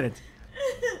God, wait a minute.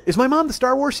 Is my mom the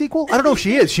Star Wars sequel? I don't know if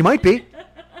she is. She might be.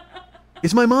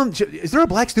 Is there a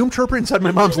black stormtrooper inside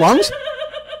my mom's lungs?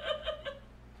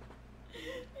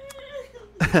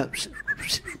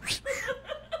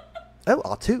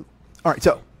 Oh, too. All right,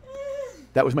 so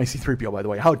that was my C3PO, by the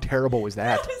way. How terrible was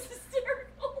that? That was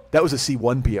hysterical. That was a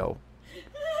C1PO.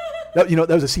 That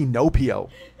was a C no PO.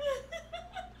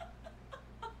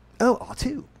 Oh,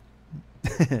 too.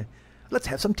 Let's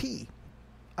have some tea.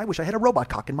 I wish I had a robot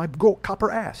cock in my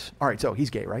copper ass. All right, so he's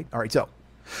gay, right? All right, so.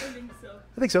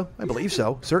 I think so. I believe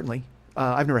so, certainly.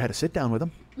 I've never had a sit down with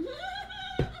him.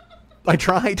 I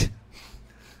tried.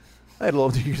 I had a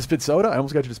little. Did you spit soda? I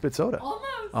almost got you to spit soda. Almost.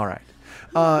 All right.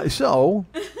 So,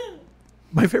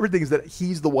 my favorite thing is that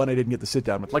he's the one I didn't get to sit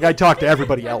down with. Like, I talked to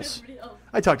everybody else.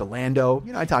 I talked to Lando.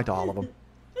 I talked to all of them.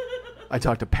 I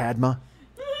talked to Padma.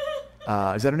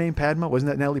 Is that her name, Padma? Wasn't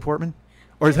that Natalie Portman?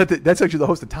 Or is that's actually the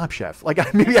host of Top Chef?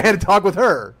 Like, maybe I had to talk with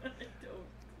her.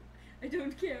 I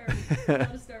don't care. I'm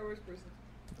not a Star Wars person.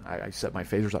 I set my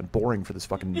phasers on boring for this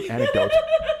fucking anecdote.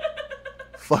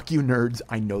 Fuck you, nerds.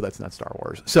 I know that's not Star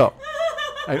Wars. So,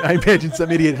 I imagine some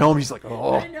idiot at home. He's like,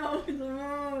 oh. I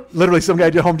know. Literally, some guy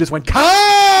at home just went,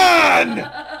 Khan!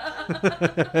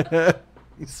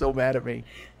 He's so mad at me.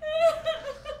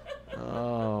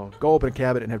 Oh, go open a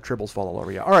cabinet and have tribbles fall all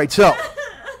over you. All right, so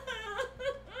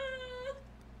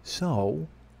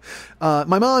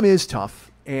my mom is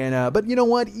tough, and but you know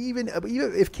what? Even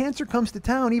if cancer comes to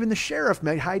town, even the sheriff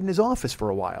might hide in his office for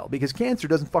a while because cancer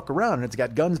doesn't fuck around and it's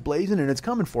got guns blazing and it's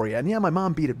coming for you. And yeah, my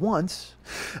mom beat it once,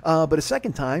 but a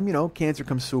second time, cancer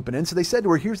comes swooping in. So they said to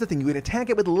her, "Here's the thing: you can attack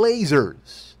it with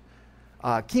lasers,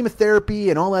 chemotherapy,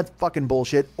 and all that fucking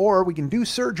bullshit, or we can do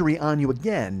surgery on you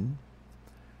again."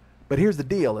 But here's the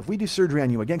deal. If we do surgery on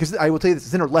you again, because I will tell you this,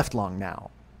 it's in her left lung now.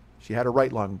 She had her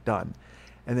right lung done.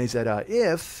 And they said,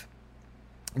 if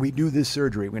we do this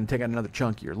surgery, we're going to take out another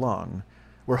chunk of your lung.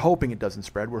 We're hoping it doesn't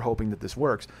spread. We're hoping that this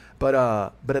works. But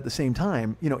at the same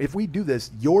time, if we do this,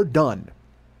 you're done.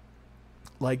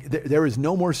 Like, there is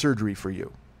no more surgery for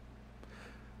you.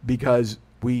 Because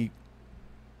we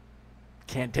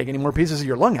can't take any more pieces of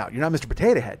your lung out. You're not Mr.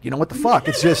 Potato Head. What the fuck?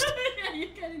 It's just...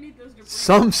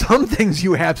 Some things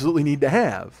you absolutely need to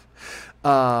have.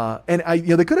 And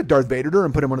they could have Darth Vadered her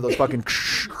and put him one of those fucking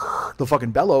the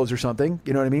fucking bellows or something.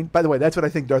 You know what I mean? By the way, that's what I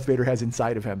think Darth Vader has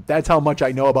inside of him. That's how much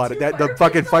I know about it. That the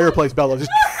fucking fireplace bellows.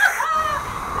 Just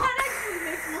That actually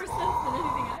makes more sense than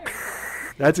anything I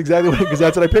heard. That's exactly what, because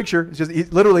that's what I picture. It's just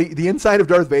literally the inside of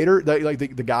Darth Vader,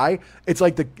 the guy. It's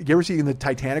like you ever see in the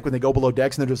Titanic when they go below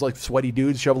decks and they're just like sweaty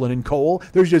dudes shoveling in coal?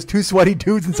 There's just two sweaty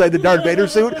dudes inside the Darth Vader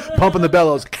suit pumping the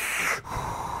bellows.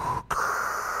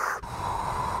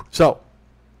 So,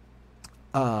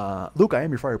 Luke, I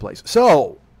am your fireplace.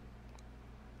 So,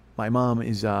 my mom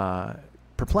is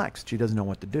perplexed. She doesn't know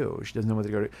what to do. She doesn't know what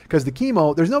to go to. Because the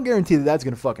chemo, there's no guarantee that that's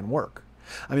going to fucking work.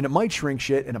 I mean, it might shrink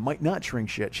shit and it might not shrink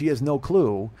shit. She has no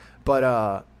clue.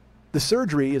 But the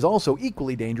surgery is also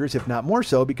equally dangerous, if not more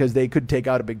so, because they could take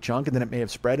out a big chunk and then it may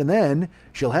have spread. And then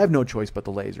she'll have no choice but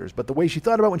the lasers. But the way she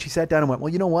thought about it when she sat down and went,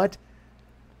 well, you know what?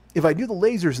 If I do the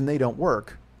lasers and they don't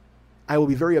work, I will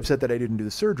be very upset that I didn't do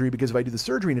the surgery, because if I do the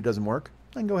surgery and it doesn't work,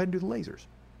 I can go ahead and do the lasers.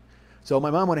 So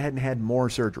my mom went ahead and had more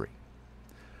surgery.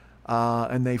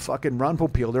 And they fucking Ron Poe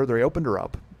peeled her. They opened her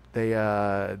up.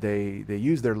 They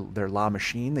used their law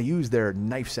machine. They used their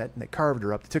knife set and they carved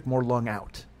her up. They took more lung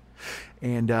out.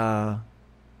 And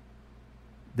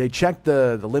they checked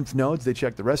the lymph nodes. They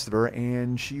checked the rest of her,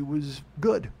 and she was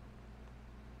good.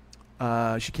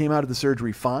 She came out of the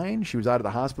surgery fine. She was out of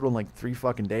the hospital in like 3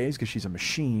 fucking days because she's a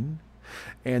machine.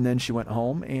 And then she went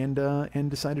home and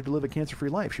decided to live a cancer-free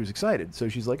life. She was excited. So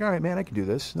she's like, all right, man, I can do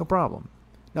this. No problem.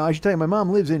 Now, I should tell you, my mom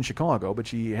lives in Chicago, but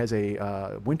she has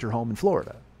a winter home in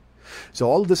Florida. So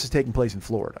all of this is taking place in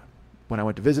Florida. When I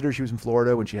went to visit her, she was in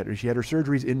Florida. When she had her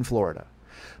surgeries in Florida.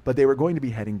 But they were going to be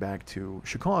heading back to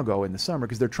Chicago in the summer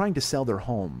because they're trying to sell their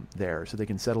home there so they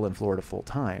can settle in Florida full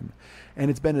time.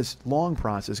 And it's been this long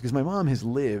process because my mom has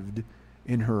lived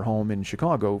in her home in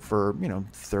Chicago for,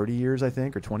 30 years, I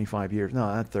think, or 25 years. No,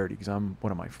 not 30, because I'm,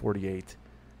 48?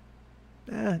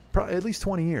 Probably at least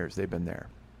 20 years they've been there.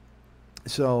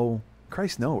 So,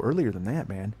 Christ, no, earlier than that,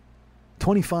 man.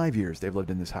 25 years they've lived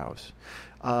in this house.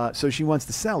 So she wants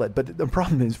to sell it. But the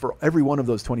problem is, for every one of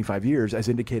those 25 years, as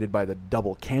indicated by the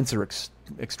double cancer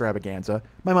extravaganza,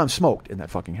 my mom smoked in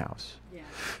that fucking house. Yeah.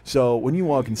 So when you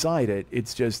walk inside it,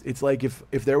 it's like if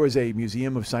there was a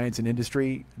Museum of Science and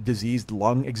Industry diseased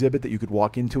lung exhibit that you could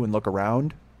walk into and look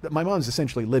around. My mom's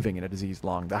essentially living in a diseased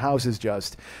lung. The house is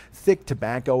just thick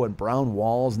tobacco and brown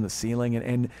walls in the ceiling,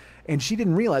 and she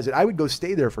didn't realize it. I would go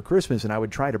stay there for Christmas, and I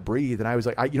would try to breathe, and I was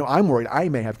like, I'm worried I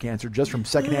may have cancer just from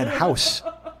secondhand house.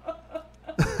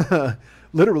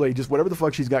 Literally, just whatever the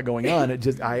fuck she's got going on.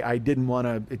 I didn't want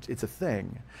to. It's a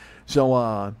thing.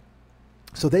 So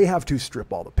they have to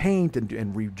strip all the paint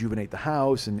and rejuvenate the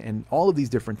house and all of these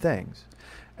different things,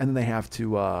 and then they have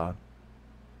to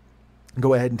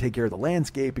go ahead and take care of the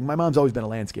landscaping. My mom's always been a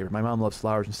landscaper. My mom loves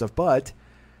flowers and stuff, but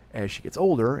as she gets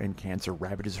older and cancer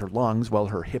ravages her lungs, well,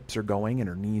 her hips are going and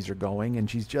her knees are going,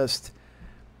 and she's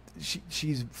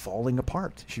falling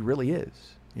apart. She really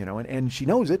is, and she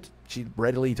knows it. She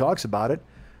readily talks about it,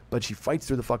 but she fights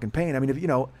through the fucking pain. I mean,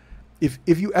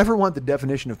 if you ever want the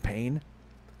definition of pain,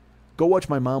 go watch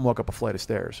my mom walk up a flight of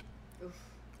stairs. Oof.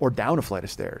 Or down a flight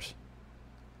of stairs.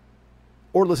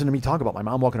 Or listen to me talk about my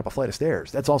mom walking up a flight of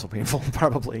stairs. That's also painful,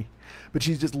 probably. But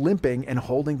she's just limping and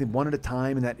holding them one at a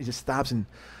time, and that it just stops and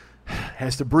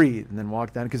has to breathe and then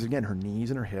walk down because, again, her knees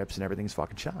and her hips and everything's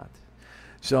fucking shot.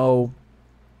 So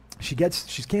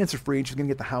she's cancer-free, and she's going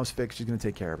to get the house fixed. She's going to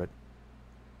take care of it.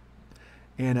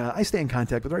 And I stay in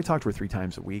contact with her. I talk to her 3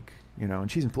 times a week, and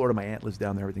she's in Florida. My aunt lives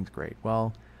down there. Everything's great.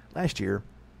 Well, last year,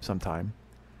 sometime,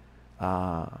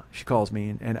 she calls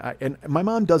me, and my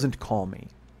mom doesn't call me.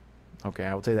 Okay,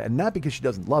 I will say that. And not because she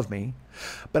doesn't love me,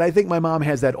 but I think my mom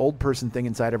has that old person thing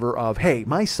inside of her of, hey,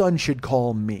 my son should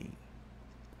call me.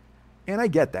 And I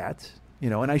get that,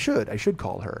 and I should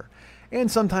call her. And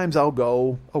sometimes I'll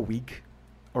go a week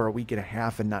or a week and a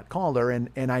half and not call her,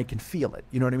 and I can feel it.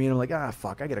 You know what I mean? I'm like,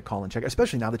 fuck, I got to call and check,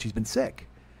 especially now that she's been sick.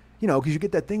 Because you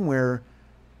get that thing where,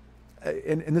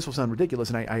 and this will sound ridiculous,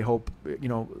 and I hope,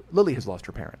 Lily has lost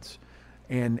her parents.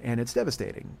 And it's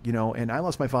devastating, and I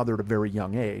lost my father at a very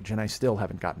young age, and I still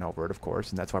haven't gotten over it, of course,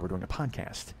 and that's why we're doing a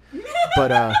podcast.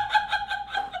 But,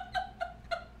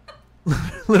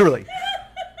 literally,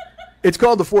 it's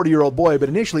called The 40-Year-Old Boy, but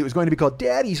initially it was going to be called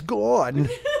Daddy's Gone.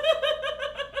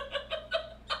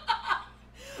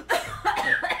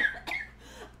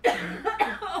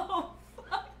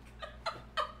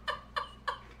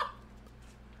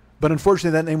 But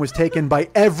unfortunately, that name was taken by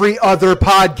every other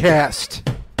podcast.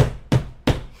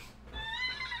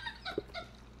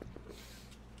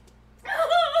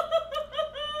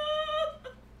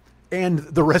 And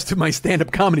the rest of my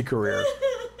stand-up comedy career.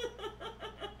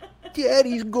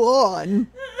 Daddy's gone.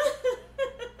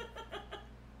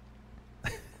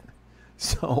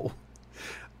 So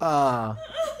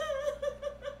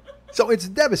it's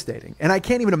devastating. And I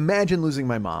can't even imagine losing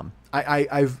my mom.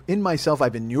 I've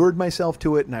inured myself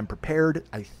to it, and I'm prepared,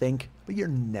 I think, but you're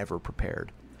never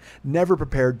prepared. Never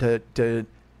prepared to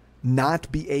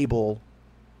not be able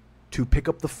to pick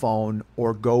up the phone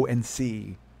or go and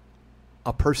see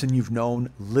a person you've known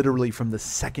literally from the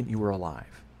second you were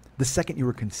alive, the second you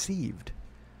were conceived.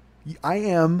 I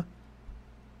am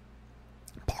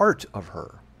part of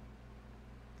her.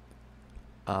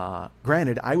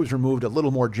 Granted, I was removed a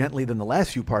little more gently than the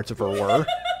last few parts of her were.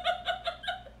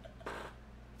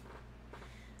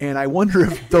 And I wonder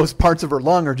if those parts of her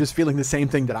lung are just feeling the same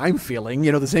thing that I'm feeling,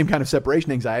 the same kind of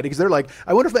separation anxiety. Because they're like,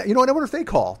 I wonder if they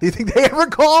call. Do you think they ever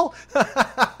call?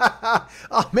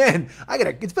 Oh man,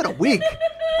 it's been a week.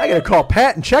 I gotta call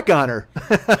Pat and check on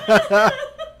her.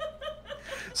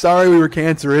 Sorry we were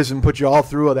cancerous and put you all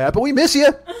through all that, but we miss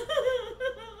you.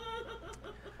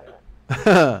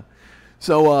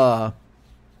 So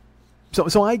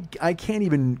I can't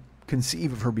even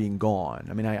conceive of her being gone.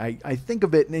 I mean, I think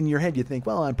of it, and in your head you think,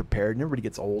 well, I'm prepared, and everybody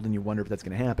gets old, and you wonder if that's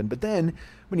going to happen. But then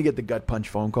when you get the gut punch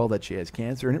phone call that she has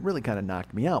cancer, and it really kind of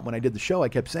knocked me out. When I did the show, I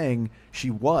kept saying she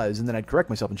was, and then I'd correct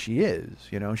myself, and she is,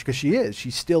 because she is.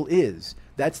 She still is.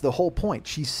 That's the whole point.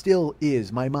 She still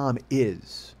is. My mom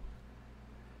is.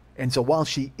 And so while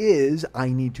she is, I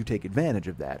need to take advantage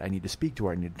of that. I need to speak to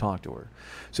her. I need to talk to her.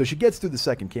 So she gets through the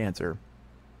second cancer.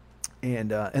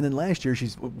 And then last year,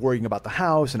 she's worrying about the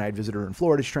house, and I had visited her in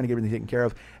Florida. She's trying to get everything taken care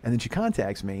of. And then she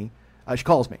contacts me. She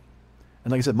calls me.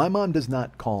 And like I said, my mom does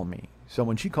not call me. So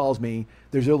when she calls me,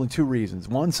 there's only two reasons.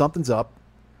 One, something's up.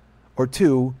 Or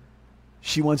two,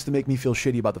 she wants to make me feel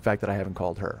shitty about the fact that I haven't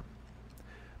called her.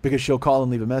 Because she'll call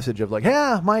and leave a message of like,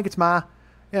 yeah, Mike, it's Ma.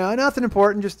 Nothing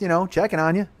important, just, checking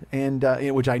on you. And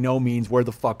which I know means, where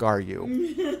the fuck are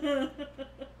you?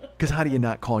 Because how do you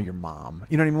not call your mom?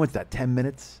 You know what I mean? What's that, 10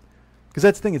 minutes? Because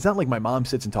that's the thing. It's not like my mom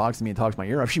sits and talks to me and talks my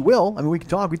ear off. She will. I mean, we can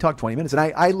talk. We talk 20 minutes. And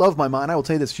I love my mom. I will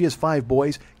tell you this. She has 5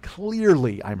 boys.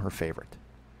 Clearly, I'm her favorite.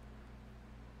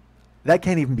 That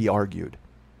can't even be argued.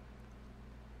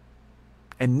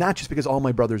 And not just because all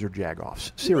my brothers are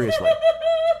jagoffs. Seriously.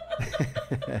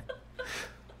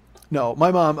 No,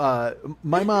 my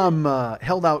mom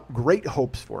held out great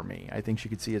hopes for me. I think she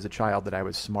could see as a child that I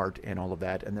was smart and all of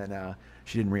that. And then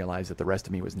she didn't realize that the rest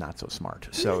of me was not so smart.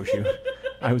 So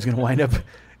I was going to wind up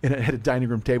at a dining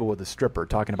room table with a stripper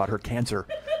talking about her cancer.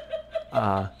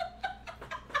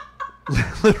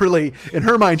 Literally, in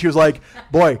her mind, she was like,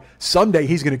 boy, someday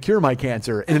he's going to cure my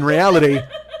cancer. And in reality,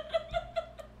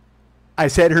 I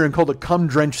sat here and told a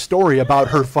cum-drenched story about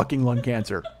her fucking lung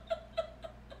cancer.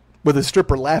 With a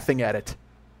stripper laughing at it.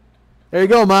 There you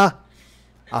go, Ma.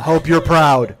 I hope you're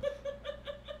proud.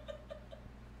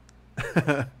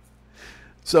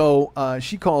 So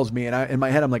she calls me, and in my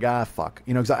head I'm like, fuck.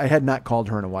 Because I had not called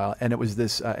her in a while. And it was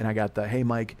this, and I got the, hey,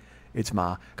 Mike, it's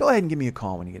Ma. Go ahead and give me a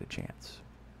call when you get a chance.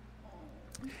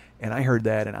 And I heard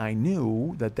that, and I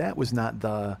knew that that was not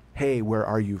the, hey, where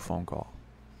are you phone call.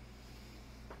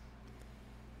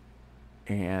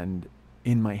 And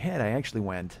in my head, I actually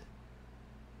went,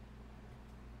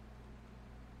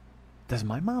 does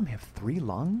my mom have 3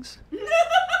 lungs?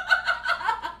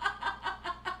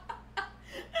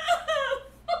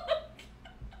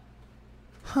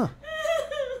 Huh.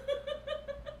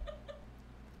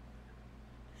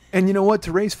 And you know what?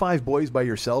 To raise 5 boys by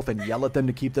yourself and yell at them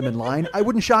to keep them in line, I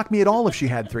wouldn't shock me at all if she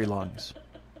had 3 lungs.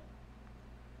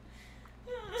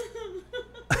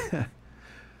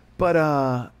 But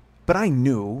I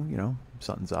knew,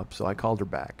 something's up, so I called her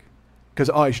back. Because,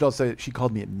 I should also say, she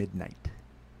called me at midnight,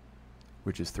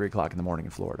 which is 3 o'clock in the morning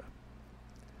in Florida.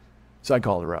 So I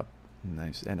called her up.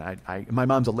 And my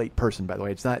mom's a late person, by the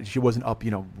way. It's not, she wasn't up,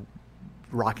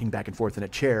 rocking back and forth in a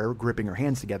chair, gripping her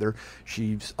hands together.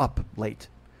 She's up late.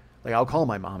 Like, I'll call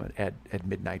my mom at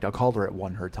midnight. I'll call her at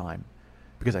 1 her time.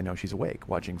 Because I know she's awake,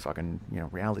 watching fucking,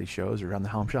 reality shows or on the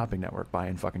Home Shopping Network,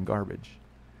 buying fucking garbage.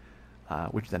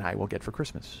 Which then I will get for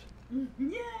Christmas.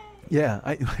 Yay! Yeah,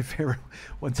 my favorite,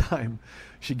 one time,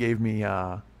 she gave me,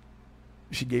 I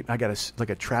got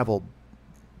a travel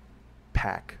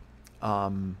pack.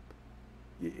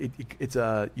 It's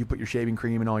you put your shaving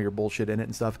cream and all your bullshit in it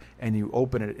and stuff, and you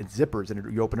open it, it's zippers,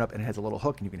 and you open it up, and it has a little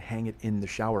hook, and you can hang it in the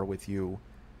shower with you,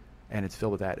 and it's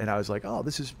filled with that. And I was like, oh,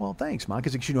 this is, well, thanks, Mom,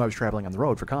 because she knew I was traveling on the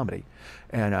road for comedy.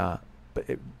 And,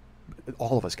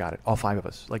 all of us got it, all 5 of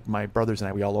us. Like, my brothers and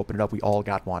I, we all opened it up, we all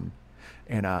got one.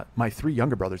 And my 3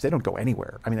 younger brothers, they don't go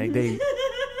anywhere. I mean, they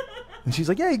and she's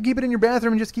like, yeah, you keep it in your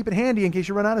bathroom and just keep it handy in case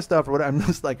you run out of stuff or whatever. I'm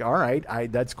just like, all right,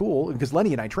 that's cool. Because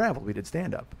Lenny and I traveled, we did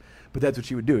stand-up. But that's what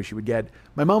she would do.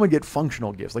 My mom would get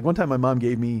functional gifts. Like, one time my mom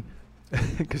gave me,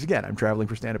 because again, I'm traveling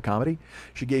for stand-up comedy,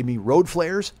 she gave me road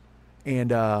flares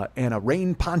and a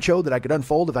rain poncho that I could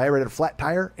unfold if I ever had a flat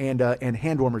tire, and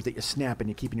hand warmers that you snap and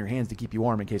you keep in your hands to keep you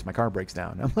warm in case my car breaks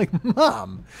down. I'm like,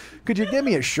 Mom, could you give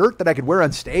me a shirt that I could wear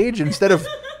on stage instead of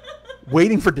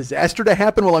waiting for disaster to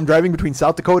happen while I'm driving between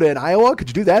South Dakota and Iowa? Could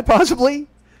you do that possibly?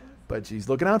 But she's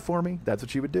looking out for me. That's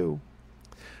what she would do.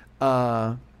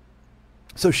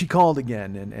 So she called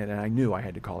again, and I knew I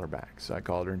had to call her back. So I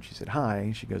called her, and she said,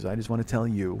 hi. She goes, I just want to tell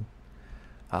you,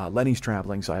 Lenny's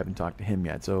traveling, so I haven't talked to him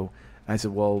yet. So I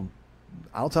said, well,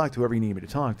 I'll talk to whoever you need me to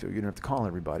talk to. You don't have to call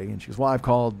everybody. And she goes, well, I've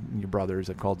called your brothers.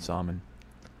 I've called some. And,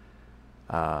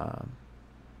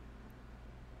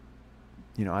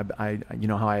 you know, I you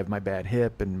know how I have my bad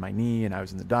hip and my knee, and I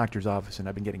was in the doctor's office, and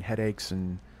I've been getting headaches.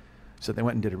 And so they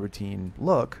went and did a routine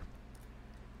look.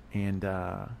 And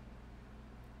I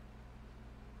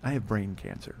have brain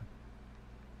cancer.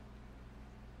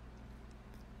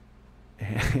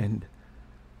 And,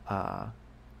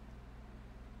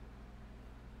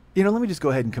 you know, let me just go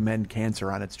ahead and commend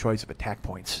cancer on its choice of attack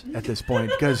points at this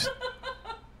point, because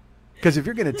if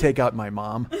you're going to take out my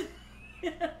mom,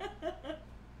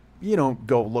 you don't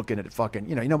go looking at fucking,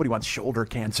 you know, nobody wants shoulder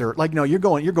cancer. Like, no, you're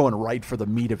going right for the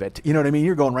meat of it. You know what I mean?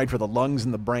 You're going right for the lungs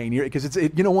and the brain. Because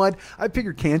you know what? I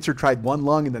figured cancer tried one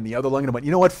lung and then the other lung, and I went,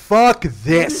 you know what? Fuck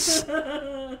this.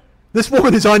 This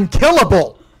woman is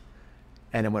unkillable.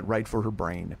 And it went right for her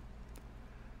brain.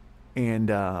 And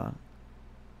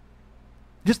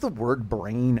just the word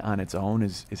brain on its own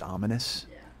is ominous.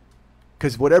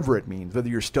 Because whatever it means, whether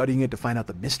you're studying it to find out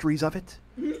the mysteries of it,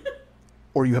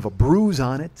 or you have a bruise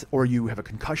on it, or you have a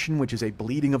concussion, which is a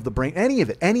bleeding of the brain, any of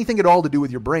it, anything at all to do with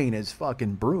your brain is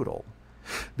fucking brutal.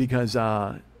 Because,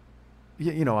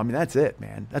 you know, I mean, that's it,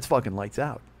 man. That's fucking lights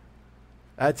out.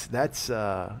 That's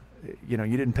you know,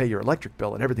 you didn't pay your electric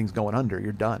bill and everything's going under.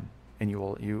 You're done. And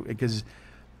because,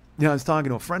 you know, I was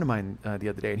talking to a friend of mine the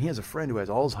other day, and he has a friend who has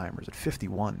Alzheimer's at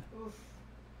 51. Oof.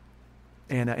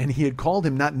 And he had called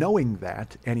him not knowing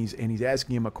that, and he's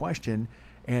asking him a question.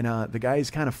 And the guy is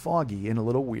kind of foggy and a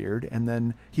little weird. And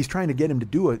then he's trying to get him to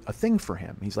do a thing for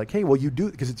him. He's like, hey, well, you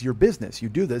do, because it's your business. You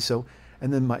do this. So,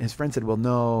 and then his friend said, well,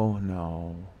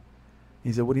 no.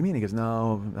 He said, what do you mean? He goes,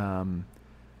 no,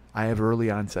 I have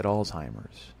early onset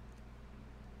Alzheimer's.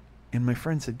 And my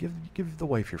friend said, give the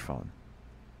wife your phone.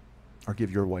 Or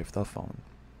give your wife the phone.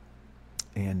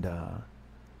 And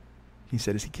he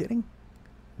said, is he kidding?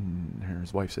 And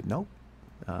his wife said, nope.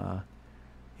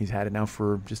 He's had it now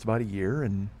for just about a year,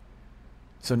 and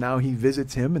so now he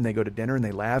visits him, and they go to dinner, and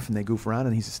they laugh, and they goof around,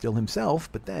 and he's still himself.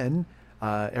 But then,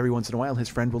 every once in a while, his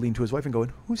friend will lean to his wife and go,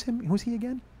 who's him? Who's he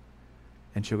again?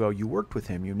 And she'll go, you worked with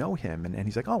him, you know him. And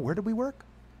he's like, oh, where did we work?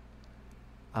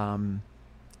 You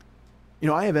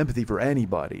know, I have empathy for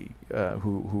anybody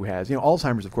who has, you know,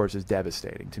 Alzheimer's, of course, is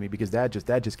devastating to me, because that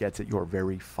just gets at your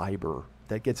very fiber.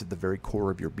 That gets at the very core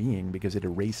of your being, because it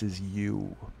erases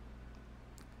you.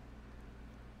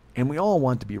 And we all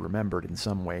want to be remembered in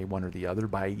some way, one or the other,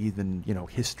 by even, you know,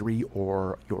 history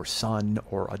or your son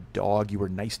or a dog you were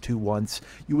nice to once.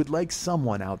 You would like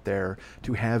someone out there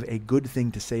to have a good thing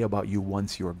to say about you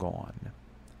once you're gone.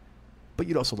 But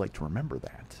you'd also like to remember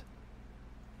that.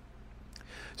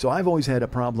 So I've always had a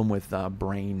problem with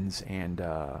brains and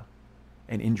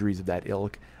injuries of that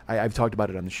ilk. I've talked about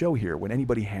it on the show here. When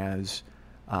anybody has,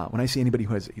 when I see anybody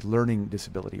who has a learning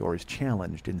disability or is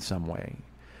challenged in some way,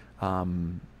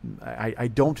 I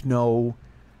don't know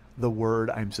the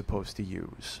word I'm supposed to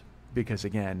use, because,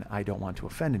 again, I don't want to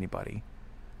offend anybody.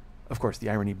 Of course, the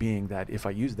irony being that if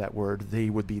I use that word, they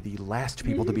would be the last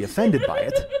people to be offended by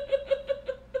it.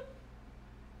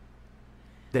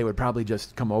 They would probably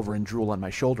just come over and drool on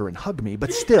my shoulder and hug me,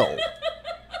 but still.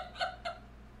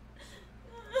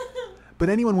 But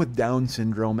anyone with Down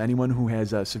syndrome, anyone who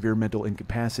has severe mental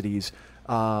incapacities,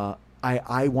 I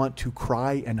want to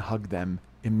cry and hug them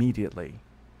immediately,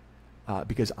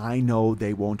 because I know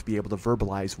they won't be able to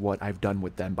verbalize what I've done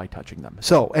with them by touching them.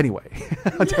 So anyway,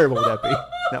 how terrible would that be?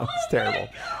 No, it's terrible.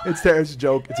 It's a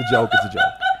joke. It's a joke. It's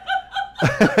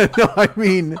a joke. No, I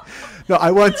mean, no.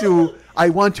 I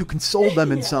want to console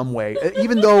them in some way,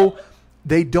 even though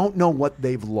they don't know what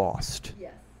they've lost.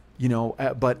 Yes. You know,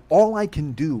 but all I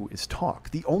can do is talk.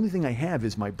 The only thing I have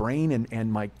is my brain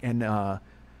and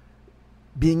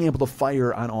being able to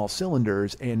fire on all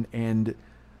cylinders and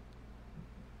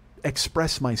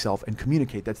express myself and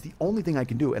communicate. That's the only thing I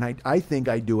can do. And I think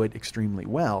I do it extremely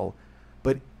well.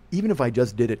 But even if I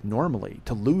just did it normally,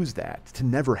 to lose that, to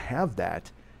never have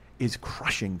that, is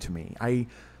crushing to me.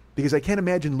 Because I can't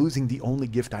imagine losing the only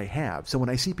gift I have. So when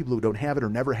I see people who don't have it or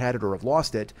never had it or have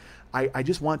lost it, I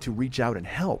just want to reach out and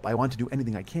help. I want to do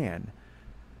anything I can.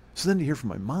 So then to hear from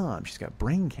my mom, she's got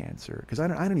brain cancer, because I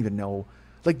don't even know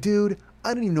Like, dude,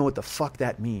 I don't even know what the fuck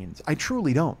that means. I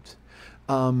truly don't.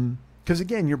 Because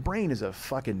again, your brain is a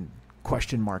fucking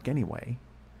question mark anyway.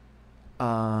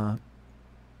 And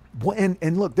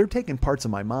look, they're taking parts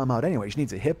of my mom out anyway. She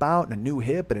needs a hip out and a new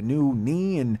hip and a new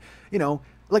knee. And, you know,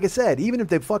 like I said, even if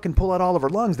they fucking pull out all of her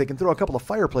lungs, they can throw a couple of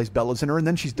fireplace bellows in her and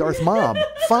then she's Darth Mom.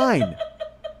 Fine.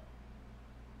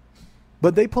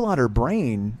 But they pull out her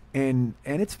brain and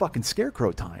it's fucking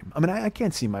scarecrow time. I mean, I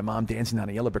can't see my mom dancing down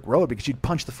a yellow brick road because she'd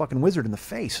punch the fucking wizard in the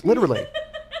face, literally.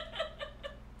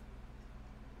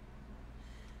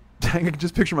 I can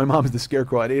just picture my mom as the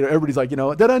scarecrow. And everybody's like, you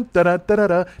know, da-dun, da-da,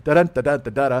 da-da, da-dun, da-da,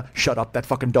 da-da, shut up, that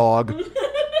fucking dog.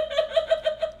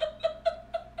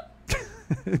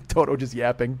 Toto just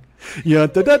yapping. Yeah,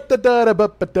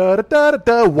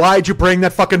 da-da-da-da-da-da-da-da-da. Why'd you bring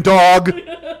that fucking dog?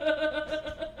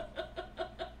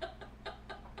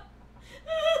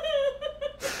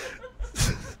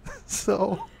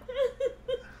 So,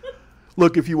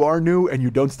 look, if you are new and you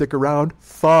don't stick around,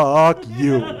 fuck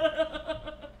you.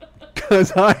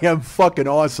 Because I am fucking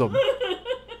awesome.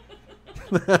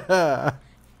 You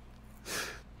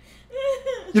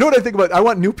know what I think about? I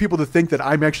want new people to think that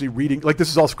I'm actually reading, like this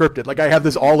is all scripted. Like I have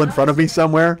this all in front of me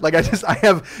somewhere. Like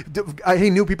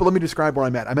hey, new people, let me describe where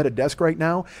I'm at. I'm at a desk right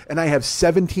now, and I have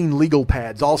 17 legal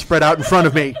pads all spread out in front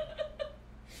of me.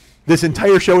 This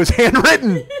entire show is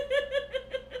handwritten.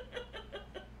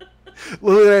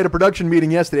 Literally, I had a production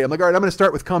meeting yesterday. I'm like, all right, I'm going to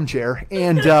start with cum chair.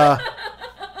 And we're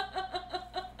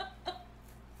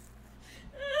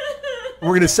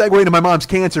going to segue into my mom's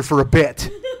cancer for a bit.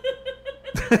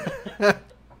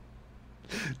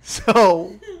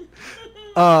 So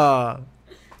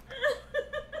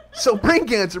brain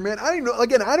cancer, man. I don't know.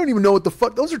 Again, I don't even know what the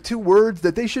fuck. Those are two words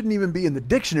that they shouldn't even be in the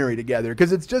dictionary together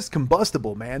because it's just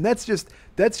combustible, man. That's just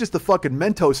the fucking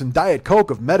Mentos and Diet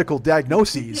Coke of medical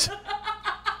diagnoses.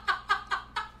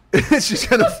 It's just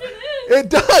gonna. It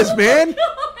does, man.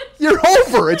 You're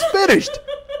over. It's finished.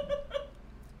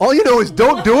 All you know is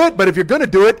don't do it. But if you're gonna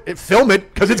do it, film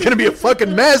it because it's gonna be a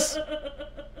fucking mess.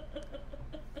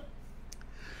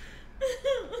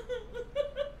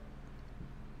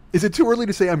 Is it too early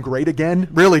to say I'm great again?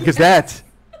 Really? Because that's.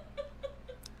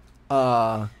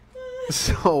 So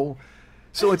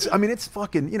it's. I mean, it's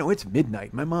fucking. You know, it's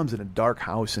midnight. My mom's in a dark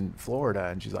house in Florida,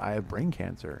 and she's like, I have brain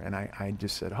cancer, and I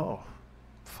just said, oh.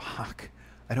 Fuck,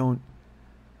 I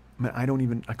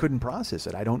couldn't process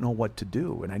it. I don't know what to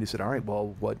do. And I just said, all right,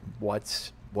 well,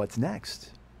 what's next?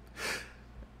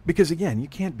 Because again, you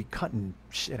can't be cutting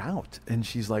shit out. And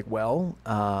she's like, well,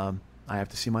 I have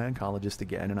to see my oncologist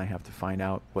again and I have to find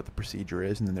out what the procedure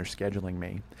is. And then they're scheduling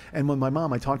me. And when my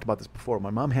mom, I talked about this before,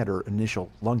 my mom had her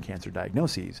initial lung cancer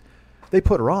diagnoses. They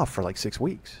put her off for like 6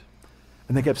 weeks.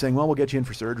 And they kept saying, well, we'll get you in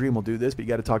for surgery and we'll do this, but you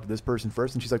got to talk to this person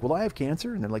first. And she's like, well, I have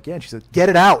cancer. And they're like, yeah. And she said, get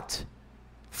it out.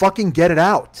 Fucking get it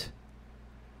out.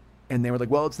 And they were like,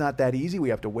 well, it's not that easy. We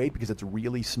have to wait because it's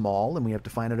really small and we have to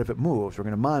find out if it moves. We're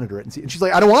going to monitor it and see. And she's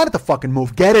like, I don't want it to fucking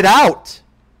move. Get it out.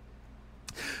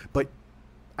 But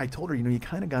I told her, you know, you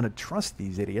kind of got to trust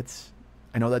these idiots.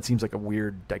 I know that seems like a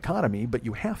weird dichotomy, but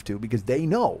you have to because they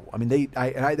know. I mean,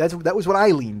 that was what I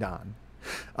leaned on.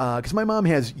 Because my mom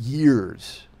has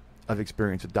years of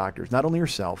experience with doctors, not only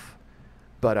herself,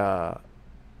 but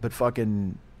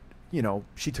fucking, you know,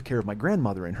 she took care of my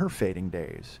grandmother in her fading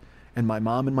days. And my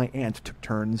mom and my aunt took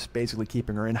turns basically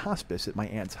keeping her in hospice at my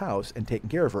aunt's house and taking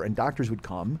care of her. And doctors would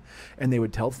come and they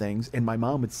would tell things. And my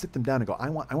mom would sit them down and go, I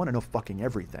want to know fucking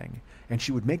everything. And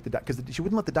she would make because she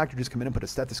wouldn't let the doctor just come in and put a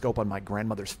stethoscope on my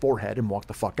grandmother's forehead and walk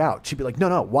the fuck out. She'd be like,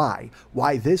 no, why?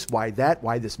 Why this? Why that?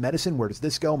 Why this medicine? Where does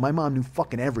this go? My mom knew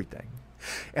fucking everything.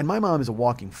 And my mom is a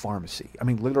walking pharmacy. I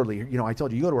mean, literally, you know, I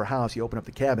told you, you go to her house, you open up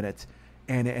the cabinet,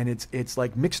 and it's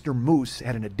like Mr. Moose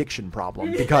had an addiction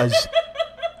problem because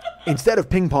instead of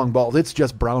ping pong balls, it's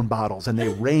just brown bottles, and they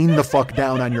rain the fuck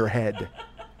down on your head.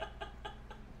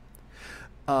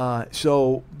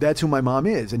 So that's who my mom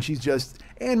is, and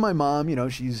and my mom, you know,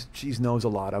 she's knows a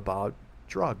lot about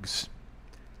drugs.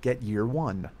 Get year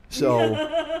one. So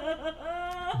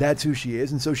that's who she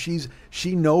is. And so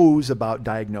she knows about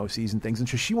diagnoses and things. And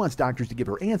so she wants doctors to give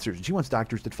her answers. And she wants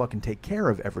doctors to fucking take care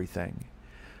of everything.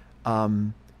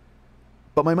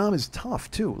 But my mom is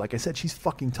tough too. Like I said, she's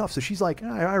fucking tough. So she's like,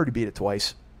 I already beat it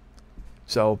twice.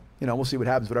 So, you know, we'll see what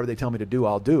happens. Whatever they tell me to do,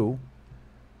 I'll do.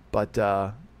 But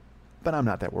I'm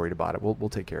not that worried about it. We'll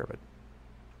take care of it.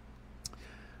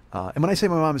 And when I say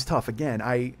my mom is tough, again,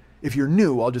 if you're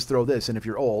new, I'll just throw this. And if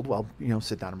you're old, well, you know,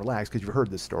 sit down and relax because you've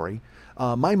heard this story.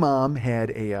 My mom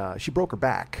had she broke her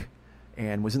back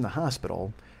and was in the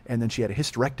hospital. And then she had a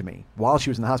hysterectomy while she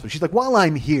was in the hospital. She's like, while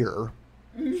I'm here,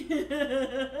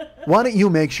 Why don't you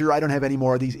make sure I don't have any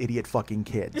more of these idiot fucking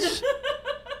kids?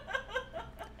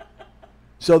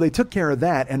 So they took care of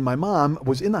that, and my mom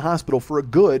was in the hospital for a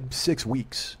good 6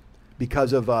 weeks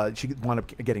because of she wound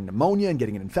up getting pneumonia and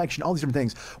getting an infection, all these different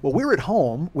things. Well, we're at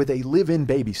home with a live-in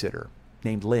babysitter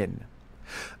named Lynn.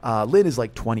 Lynn is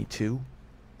like 22.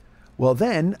 Well,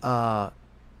 then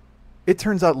it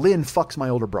turns out Lynn fucks my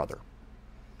older brother.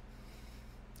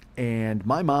 And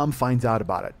my mom finds out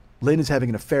about it. Lynn is having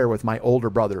an affair with my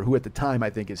older brother, who at the time I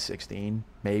think is 16,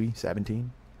 maybe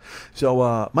 17.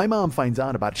 So my mom finds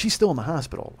out about it. She's still in the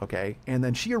hospital, okay? And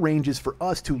then she arranges for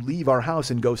us to leave our house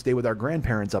and go stay with our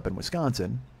grandparents up in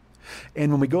Wisconsin.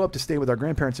 And when we go up to stay with our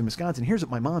grandparents in Wisconsin, here's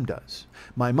what my mom does.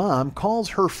 My mom calls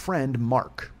her friend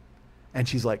Mark. And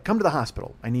she's like, come to the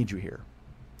hospital. I need you here.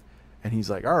 And he's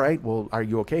like, all right, well, are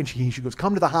you okay? And she goes,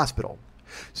 come to the hospital.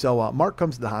 So Mark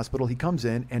comes to the hospital. He comes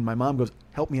in, and my mom goes,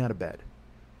 help me out of bed.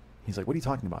 He's like, what are you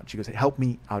talking about? She goes, help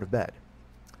me out of bed.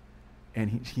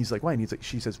 And he's like, why? And he's like,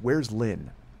 she says, where's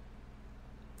Lynn?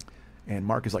 And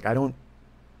Mark is like, I don't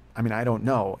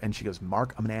know. And she goes,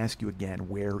 Mark, I'm going to ask you again,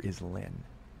 where is Lynn?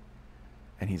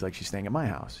 And he's like, she's staying at my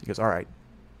house. He goes, all right,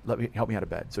 help me out of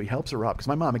bed. So he helps her up. Because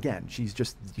my mom, again, she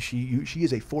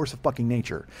is a force of fucking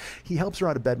nature. He helps her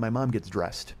out of bed. My mom gets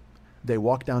dressed. They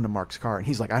walk down to Mark's car, and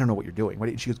he's like, I don't know what you're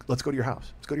doing. She goes, let's go to your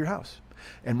house. Let's go to your house.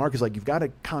 And Mark is like, you've got to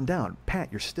calm down. Pat,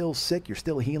 you're still sick. You're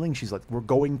still healing. She's like, we're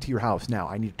going to your house now.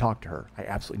 I need to talk to her. I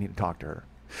absolutely need to talk to her.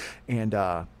 And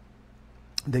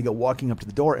they go walking up to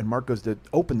the door, and Mark goes to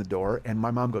open the door, and my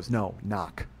mom goes, no,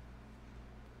 knock.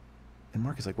 And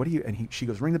Mark is like, what are you? And she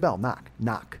goes, ring the bell, knock,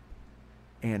 knock.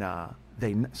 And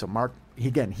so Mark, he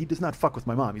does not fuck with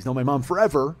my mom. He's known my mom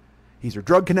forever. He's her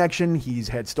drug connection. He's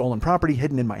had stolen property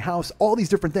hidden in my house, all these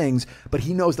different things. But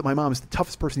he knows that my mom is the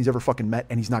toughest person he's ever fucking met,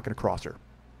 and he's not going to cross her.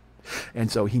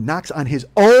 And so he knocks on his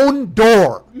own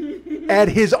door at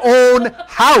his own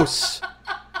house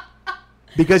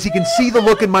because he can see the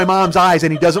look in my mom's eyes,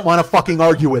 and he doesn't want to fucking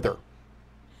argue with her.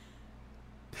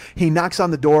 He knocks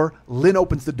on the door. Lynn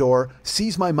opens the door,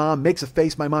 sees my mom, makes a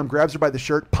face. My mom grabs her by the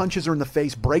shirt, punches her in the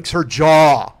face, breaks her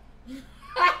jaw.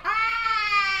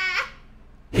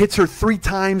 Hits her 3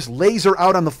 times, lays her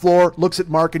out on the floor, looks at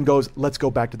Mark and goes, let's go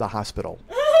back to the hospital.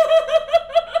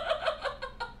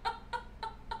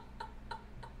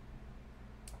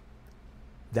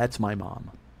 That's my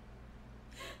mom.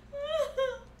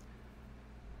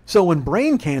 So when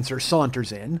brain cancer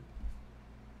saunters in,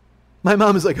 my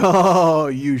mom is like, oh,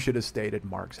 you should have stayed at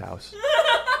Mark's house.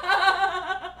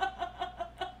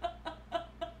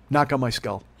 Knock on my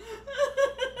skull.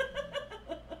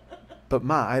 But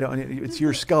Ma, it's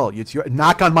your skull.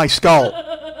 Knock on my skull.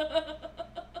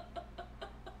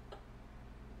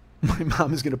 My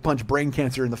mom is going to punch brain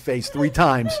cancer in the face 3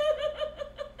 times.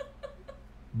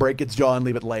 Break its jaw and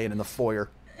leave it laying in the foyer.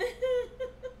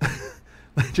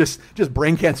 just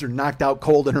brain cancer knocked out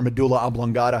cold in her medulla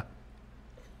oblongata.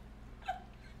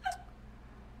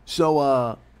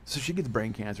 So she gets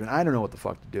brain cancer, and I don't know what the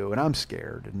fuck to do, and I'm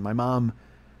scared. And my mom,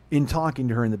 in talking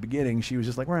to her in the beginning, she was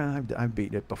just like, well, I've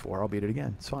beaten it before. I'll beat it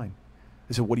again. It's fine.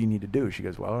 I said, what do you need to do? She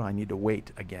goes, well, I need to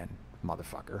wait again,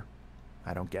 motherfucker.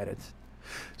 I don't get it.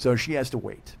 So she has to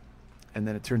wait. And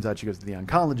then it turns out she goes to the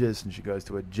oncologist, and she goes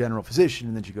to a general physician,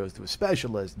 and then she goes to a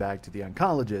specialist, back to the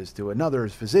oncologist, to another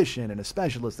physician, and a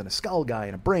specialist, and a skull guy,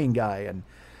 and a brain guy.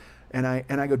 And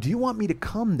I go, do you want me to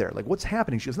come there? Like, what's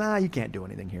happening? She goes, nah, you can't do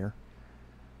anything here.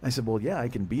 I said, well, yeah, I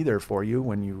can be there for you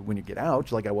when you get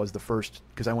out, like I was the first,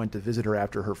 because I went to visit her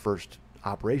after her first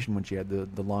operation when she had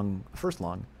the first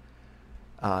lung.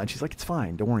 And she's like, it's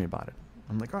fine. Don't worry about it.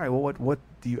 I'm like, all right, well, what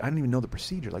do you, I don't even know the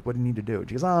procedure. Like, what do you need to do?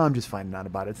 She goes, oh, I'm just finding out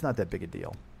about it. It's not that big a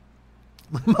deal.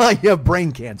 You have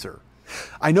brain cancer.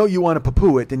 I know you want to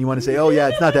poo-poo it, and you want to say, oh, yeah,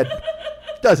 it's not that,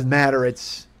 it doesn't matter.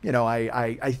 It's,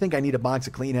 I think I need a box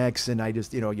of Kleenex, and I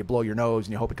just, you blow your nose,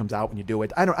 and you hope it comes out when you do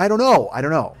it. I don't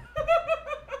know.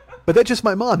 But that's just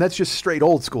my mom. That's just straight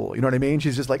old school. You know what I mean?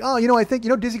 She's just like, oh, I think,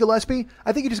 Dizzy Gillespie?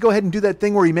 I think you just go ahead and do that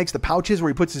thing where he makes the pouches, where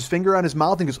he puts his finger on his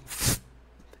mouth and goes, pfft,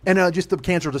 and just the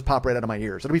cancer will just pop right out of my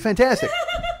ears. It'll be fantastic.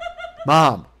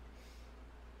 Mom,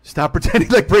 stop pretending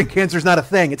like brain cancer is not a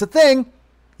thing. It's a thing.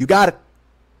 You got it.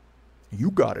 You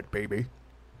got it, baby.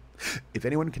 If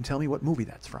anyone can tell me what movie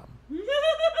that's from.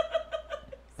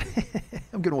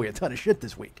 I'm giving away a ton of shit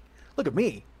this week. Look at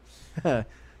me.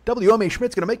 W.A.P.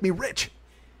 Schmidt's going to make me rich.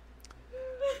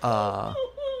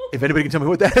 If anybody can tell me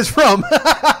what that is from.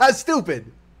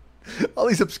 Stupid. All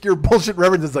these obscure bullshit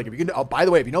references, like, if you can, oh, by the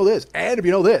way, if you know this, and if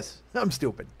you know this, I'm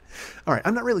stupid. All right,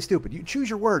 I'm not really stupid. You choose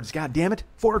your words, God damn it.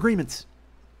 4 agreements.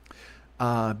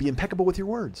 Be impeccable with your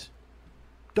words.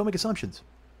 Don't make assumptions.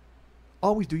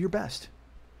 Always do your best.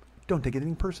 Don't take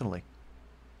anything personally.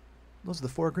 Those are the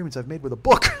 4 agreements I've made with a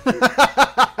book.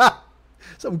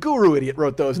 Some guru idiot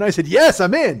wrote those, and I said, yes,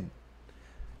 I'm in.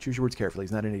 Choose your words carefully.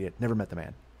 He's not an idiot. Never met the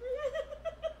man.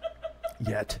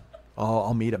 Yet. Oh,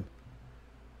 I'll meet him.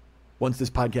 Once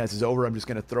this podcast is over, I'm just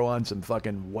going to throw on some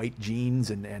fucking white jeans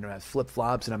and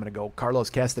flip-flops, and I'm going to go Carlos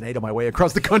Castaneda my way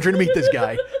across the country to meet this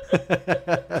guy.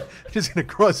 Just going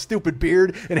to grow a stupid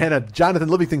beard and have a Jonathan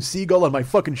Livingston seagull on my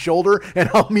fucking shoulder, and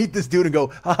I'll meet this dude and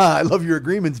go, haha, I love your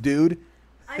agreements, dude.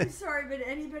 I'm sorry, but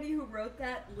anybody who wrote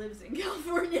that lives in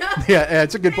California. Yeah,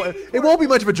 it's a good point. It won't be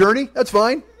much of a journey. That's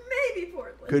fine. Maybe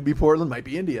Portland. Could be Portland. Might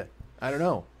be India. I don't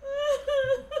know.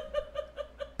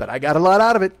 But I got a lot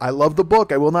out of it. I love the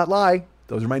book. I will not lie.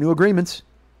 Those are my new agreements.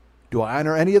 Do I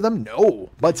honor any of them? No.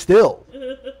 But still.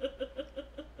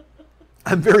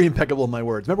 I'm very impeccable in my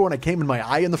words. Remember when I came in my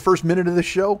eye in the first minute of this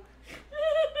show?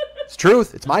 It's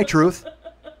truth. It's my truth.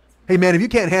 Hey, man, if you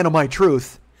can't handle my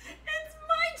truth. It's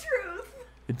my truth.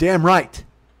 You're damn right.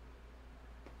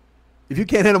 If you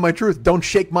can't handle my truth, don't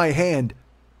shake my hand.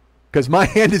 Because my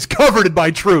hand is covered in my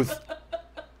truth.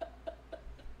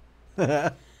 Oh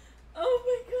my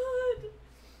God.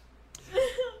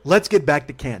 Let's get back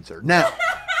to cancer. Now.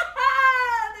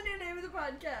 The new name of the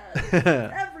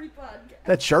podcast. Every podcast.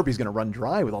 That Sharpie's going to run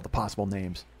dry with all the possible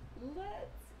names. Let's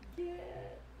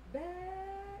get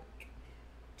back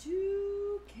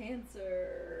to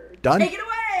cancer. Done? Take it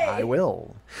away. I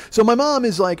will. So my mom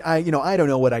is like, I don't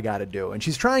know what I got to do. And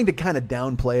she's trying to kind of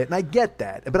downplay it. And I get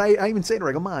that. But I even say to her,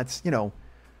 I go, Ma, it's,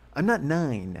 I'm not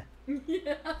 9.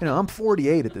 Yeah. I'm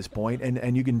 48 at this point,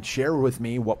 and you can share with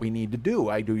me what we need to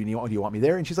do. Do you want me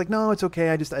there? And she's like, no, it's okay.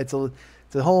 It's a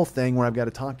whole thing where I've got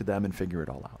to talk to them and figure it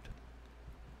all out.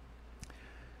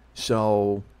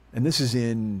 So, and this is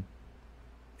in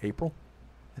April,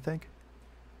 I think.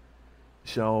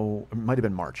 So it might have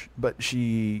been March, but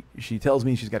she tells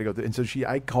me she's got to go through, and so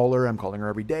I call her. I'm calling her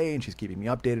every day, and she's keeping me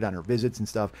updated on her visits and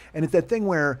stuff. And it's that thing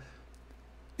where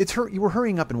you were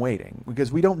hurrying up and waiting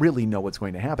because we don't really know what's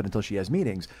going to happen until she has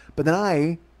meetings. But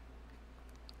then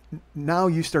now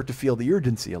you start to feel the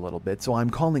urgency a little bit. So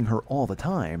I'm calling her all the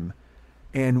time,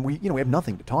 and we have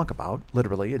nothing to talk about.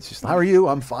 Literally, it's just, how are you?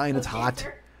 I'm fine. It's hot.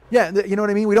 Yeah. You know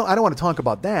what I mean? I don't want to talk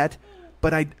about that,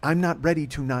 but I'm not ready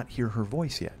to not hear her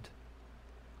voice yet.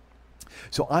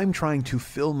 So I'm trying to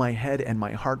fill my head and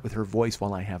my heart with her voice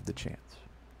while I have the chance,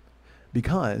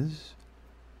 because,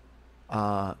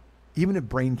 even if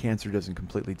brain cancer doesn't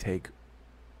completely take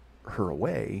her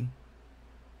away,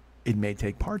 it may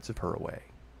take parts of her away.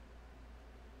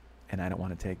 And I don't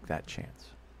want to take that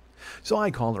chance. So I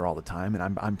call her all the time,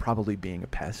 and I'm probably being a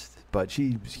pest, but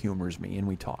she humors me and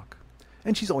we talk.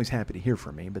 And she's always happy to hear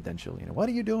from me, but then she'll, what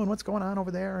are you doing? What's going on over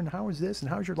there? And how is this? And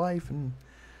how's your life? And,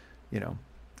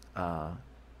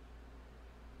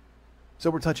 so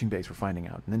we're touching base, we're finding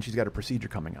out. And then she's got a procedure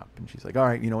coming up. And she's like, all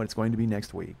right, it's going to be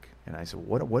next week. And I said,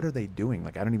 what are they doing?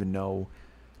 Like, I don't even know.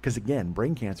 Because, again,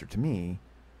 brain cancer to me,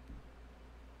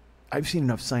 I've seen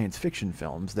enough science fiction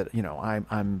films that,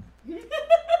 I'm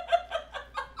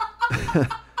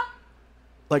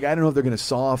like, I don't know if they're going to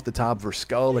saw off the top of her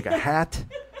skull like a hat.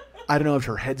 I don't know if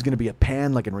her head's going to be a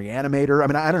pan like in Reanimator. I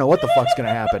mean, I don't know what the fuck's going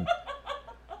to happen.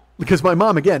 Because my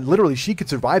mom, again, literally, she could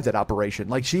survive that operation.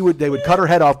 Like, they would cut her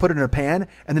head off, put it in a pan,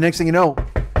 and the next thing you know,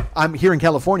 I'm here in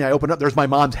California. I open up, there's my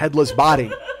mom's headless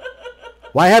body.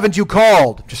 Why haven't you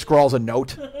called? Just scrawls a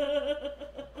note.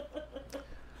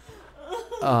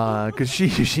 Because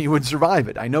she would survive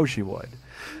it. I know she would.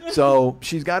 So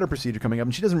she's got a procedure coming up,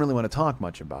 and she doesn't really want to talk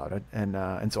much about it.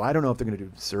 And so I don't know if they're going to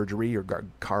do surgery or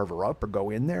carve her up or go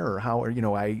in there or how,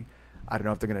 I don't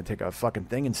know if they're going to take a fucking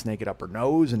thing and snake it up her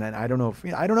nose. And then I don't know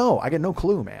I don't know. I got no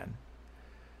clue, man.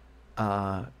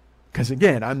 Because,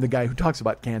 again, I'm the guy who talks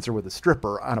about cancer with a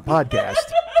stripper on a podcast.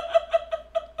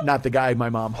 Not the guy my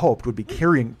mom hoped would be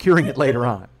curing it later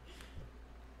on.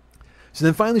 So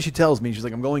then finally she tells me, she's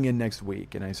like, I'm going in next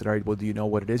week. And I said, all right, well, do you know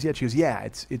what it is yet? She goes, yeah,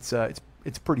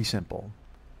 it's pretty simple.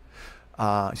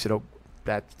 I said, oh,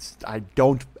 I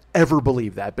don't ever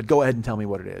believe that, but go ahead and tell me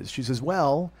what it is. She says,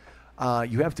 well,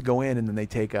 you have to go in and then they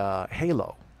take a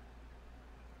halo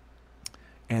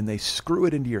and they screw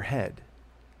it into your head.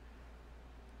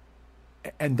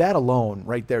 And that alone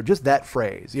right there, just that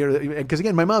phrase, because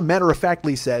again, my mom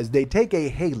matter-of-factly says they take a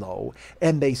halo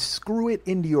and they screw it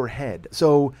into your head.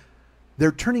 So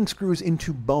they're turning screws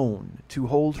into bone to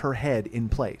hold her head in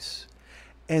place.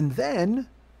 And then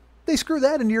they screw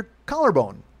that into your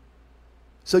collarbone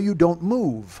so you don't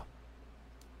move.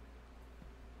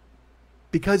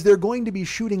 Because they're going to be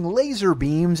shooting laser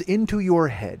beams into your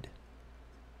head.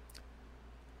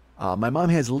 My mom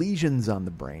has lesions on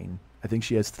the brain. I think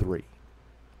she has 3.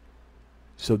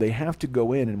 So they have to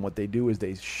go in, and what they do is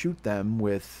they shoot them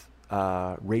with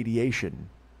radiation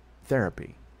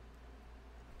therapy.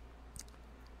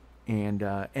 And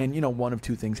one of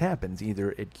two things happens.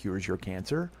 Either it cures your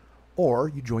cancer, or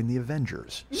you join the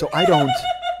Avengers. So I don't...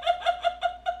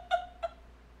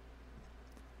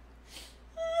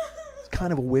 It's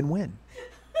kind of a win-win.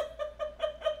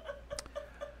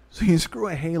 So you screw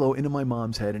a halo into my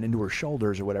mom's head and into her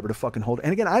shoulders or whatever to fucking hold.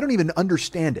 And again, I don't even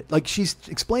understand it. Like, she's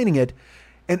explaining it,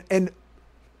 and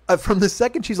from the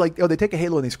second she's like, oh, they take a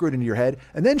halo and they screw it into your head,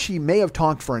 and then she may have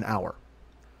talked for an hour.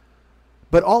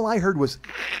 But all I heard was...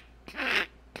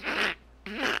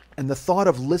 And the thought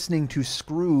of listening to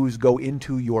screws go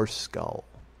into your skull.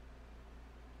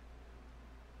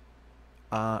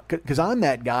 Because I'm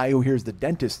that guy who hears the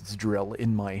dentist's drill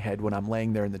in my head when I'm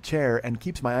laying there in the chair and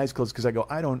keeps my eyes closed because I go,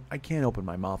 I can't open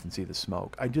my mouth and see the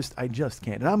smoke. I just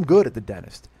can't. And I'm good at the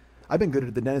dentist. I've been good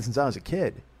at the dentist since I was a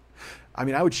kid. I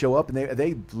mean, I would show up and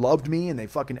they loved me and they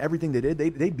fucking, everything they did,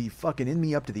 they'd be fucking in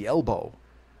me up to the elbow.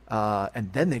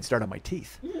 And then they'd start on my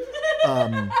teeth.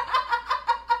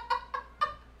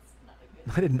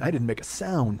 I didn't make a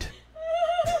sound.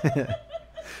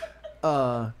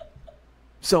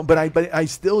 But I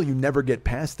still, you never get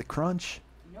past the crunch.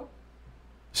 Nope.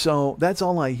 So that's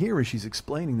all I hear is she's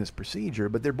explaining this procedure,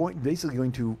 but they're basically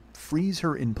going to freeze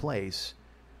her in place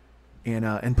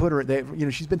and put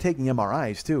her, she's been taking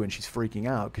MRIs too, and she's freaking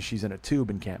out because she's in a tube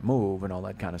and can't move and all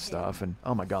that kind of stuff. And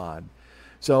oh my God.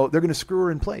 So they're going to screw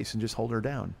her in place and just hold her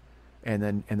down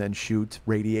and then shoot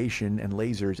radiation and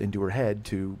lasers into her head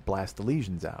to blast the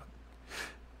lesions out.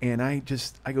 And I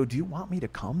go, do you want me to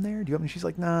come there? Do you want me? She's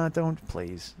like, nah, don't,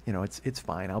 please. It's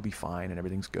fine. I'll be fine and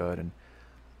everything's good.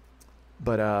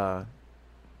 But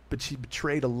she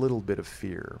betrayed a little bit of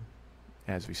fear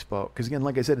as we spoke. Because again,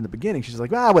 like I said in the beginning, she's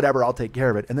like, whatever, I'll take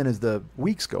care of it. And then as the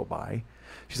weeks go by,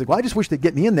 she's like, well, I just wish they'd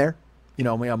get me in there. My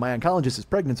oncologist is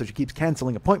pregnant, so she keeps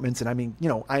canceling appointments. And I mean,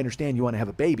 I understand you want to have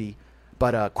a baby,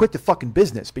 but quit the fucking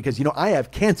business because, I have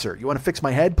cancer. You want to fix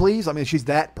my head, please? I mean, she's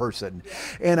that person.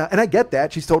 Yeah. And I get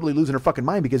that. She's totally losing her fucking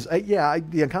mind because, the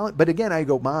oncologist. But again, I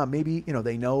go, Mom, maybe,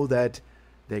 they know that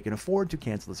they can afford to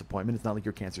cancel this appointment. It's not like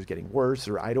your cancer is getting worse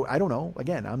or I don't know.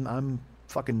 Again, I'm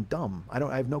fucking dumb. I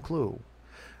have no clue.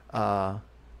 I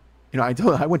went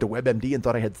to WebMD and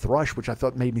thought I had thrush, which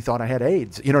made me thought I had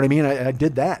AIDS. You know what I mean? I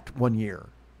did that one year.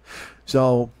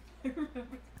 So...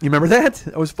 You remember that?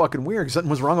 That was fucking weird because something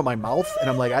was wrong with my mouth. And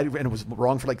I'm like, and it was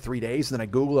wrong for like 3 days. And then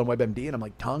I Googled on WebMD and I'm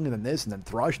like, tongue and then this and then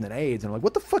thrush and then AIDS. And I'm like,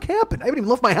 what the fuck happened? I haven't even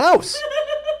left my house.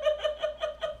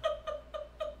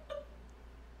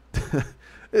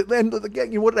 And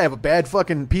again, what did I have? A bad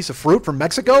fucking piece of fruit from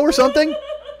Mexico or something?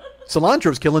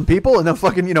 Cilantro's killing people. And then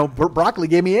fucking, broccoli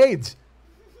gave me AIDS.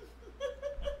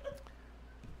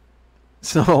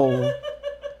 So...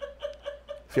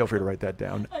 Feel free to write that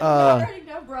down. I already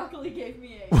know broccoli gave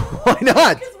me AIDS. Why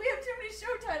not? Because we have too many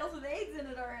show titles with AIDS in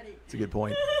it already. That's a good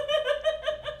point.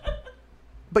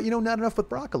 But not enough with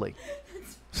broccoli.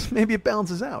 Maybe it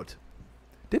balances out.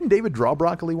 Didn't David draw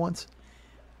broccoli once?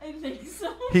 I think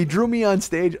so. He drew me on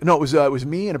stage. No, it was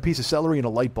me and a piece of celery and a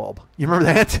light bulb. You remember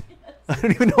that? Yes. I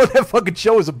don't even know what that fucking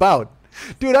show was about.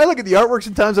 Dude, I look at the artwork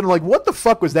sometimes and I'm like, what the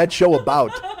fuck was that show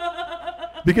about?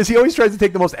 Because he always tries to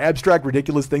take the most abstract,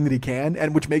 ridiculous thing that he can,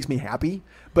 and which makes me happy.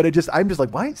 But I'm just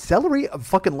like, why? Celery, a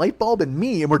fucking light bulb, and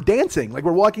me, and we're dancing. Like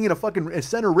we're walking in a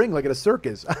center ring like at a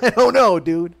circus. I don't know,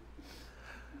 dude.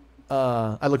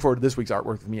 I look forward to this week's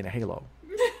artwork with me in a halo.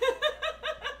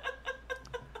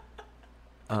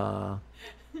 What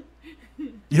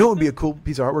would be a cool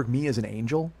piece of artwork? Me as an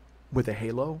angel with a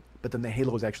halo, but then the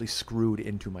halo is actually screwed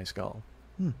into my skull.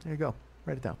 There you go.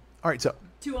 Write it down. All right, so.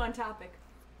 Too on topic.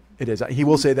 It is. He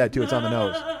will say that too. It's on the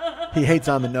nose. He hates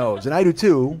on the nose, and I do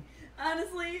too.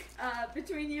 Honestly,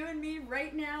 between you and me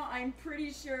right now, I'm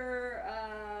pretty sure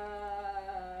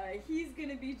he's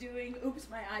gonna be doing "Oops,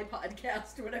 My Eye"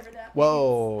 podcast, whatever that.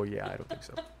 Whoa, yeah, I don't think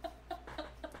so.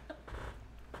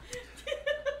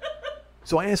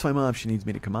 So I asked my mom if she needs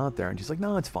me to come out there, and she's like,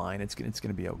 "No, it's fine. It's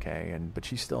gonna be okay." But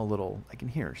she's still a little. I can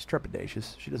hear her. She's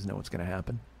trepidatious. She doesn't know what's gonna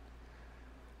happen.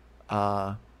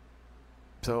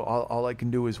 So all I can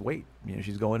do is wait.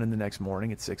 She's going in the next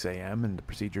morning at 6 a.m. and the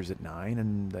procedure's at 9,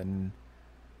 and then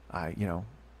I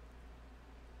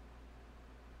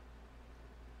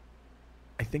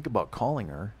think about calling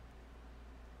her,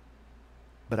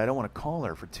 but I don't want to call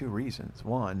her for 2 reasons.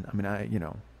 One, I mean,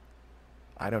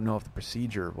 I don't know if the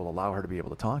procedure will allow her to be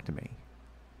able to talk to me.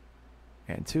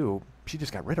 And 2, she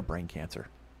just got rid of brain cancer.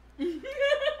 I'm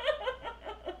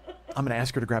going to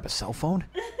ask her to grab a cell phone.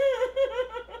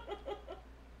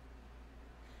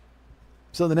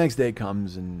 So the next day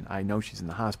comes, and I know she's in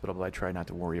the hospital, but I try not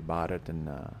to worry about it. And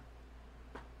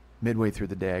midway through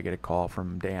the day, I get a call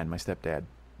from Dan, my stepdad.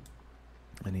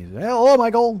 And he says, hello,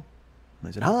 Michael. And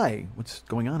I said, hi, what's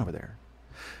going on over there?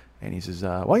 And he says,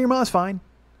 well, your mom's fine.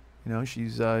 You know,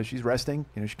 she's resting.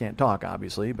 You know, she can't talk,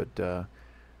 obviously, but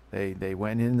they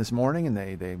went in this morning, and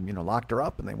they locked her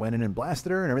up, and they went in and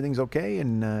blasted her, and everything's okay,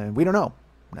 and we don't know.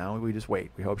 Now we just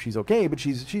wait. We hope she's okay, but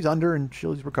she's under, and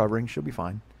she's recovering. She'll be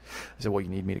fine. I said, well, you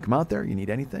need me to come out there? You need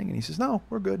anything? And he says, no,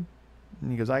 we're good.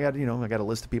 And he goes, I got a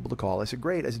list of people to call. I said,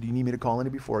 great. I said, do you need me to call any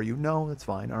before you? No, that's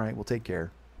fine. All right, we'll take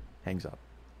care. Hangs up.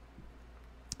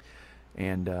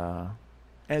 And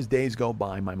as days go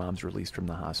by, my mom's released from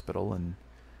the hospital, and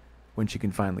when she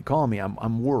can finally call me,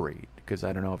 I'm worried because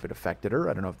I don't know if it affected her.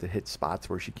 I don't know if it hit spots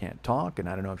where she can't talk, and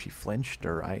I don't know if she flinched,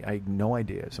 or I have no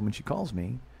idea. So when she calls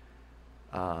me,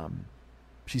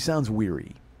 she sounds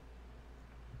weary.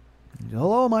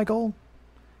 Hello, Michael.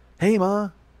 Hey, Ma.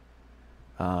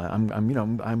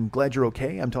 I'm glad you're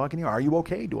okay. I'm talking to you. Are you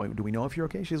okay? Do we know if you're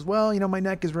okay? She says, well, my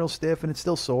neck is real stiff and it's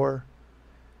still sore.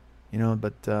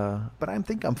 But I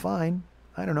think I'm fine.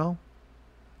 I don't know.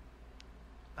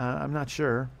 I'm not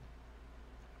sure.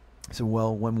 I said,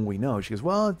 well, when will we know? She goes,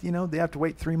 well, they have to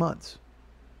wait 3 months.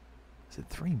 I said,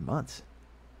 3 months?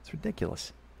 It's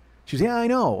ridiculous. She goes, yeah, I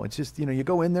know. It's just, you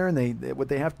go in there, and what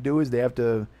they have to do is they have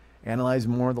to analyze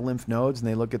more of the lymph nodes, and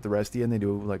they look at the rest of you, and they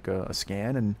do like a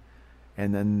scan,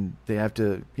 and then they have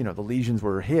to, the lesions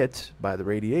were hit by the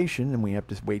radiation, and we have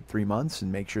to wait 3 months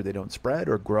and make sure they don't spread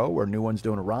or grow or new ones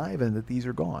don't arrive, and that these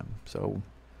are gone. So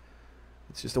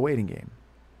it's just a waiting game.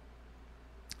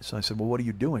 So I said, well, what are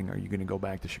you doing? Are you going to go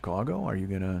back to Chicago? Are you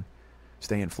going to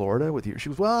stay in Florida with you? She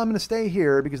goes, well, I'm going to stay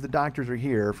here because the doctors are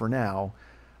here for now.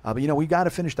 But, we got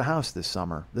to finish the house this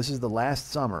summer. This is the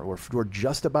last summer. We're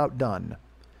just about done.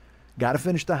 Got to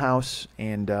finish the house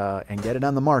and get it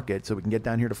on the market so we can get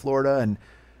down here to Florida. And,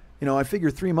 I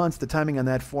figure 3 months, the timing on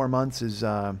that 4 months is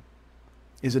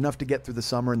enough to get through the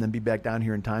summer and then be back down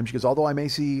here in time. She goes, although I may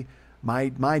see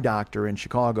my doctor in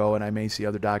Chicago and I may see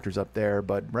other doctors up there,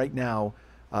 but right now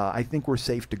I think we're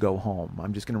safe to go home.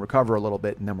 I'm just going to recover a little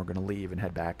bit, and then we're going to leave and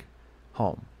head back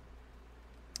home.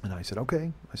 And I said,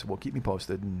 okay. I said, well, keep me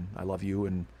posted, and I love you,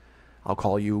 and I'll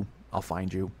call you. I'll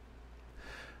find you.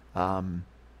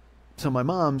 So my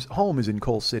mom's home is in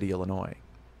Coal City, Illinois.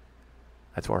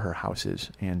 That's where her house is.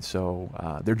 And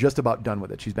so they're just about done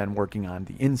with it. She's been working on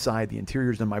the inside, the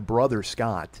interiors, and my brother,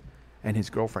 Scott, and his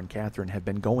girlfriend, Catherine, have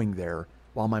been going there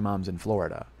while my mom's in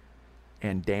Florida.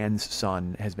 And Dan's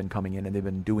son has been coming in, and they've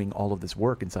been doing all of this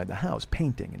work inside the house,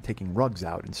 painting and taking rugs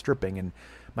out and stripping. And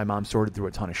my mom sorted through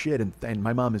a ton of shit. And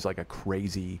my mom is like a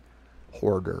crazy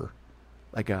hoarder.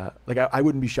 I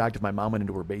wouldn't be shocked if my mom went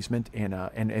into her basement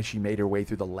and as she made her way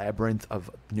through the labyrinth of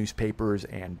newspapers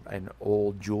and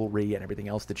old jewelry and everything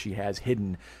else that she has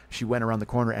hidden, she went around the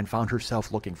corner and found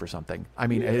herself looking for something. I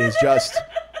mean, it is just...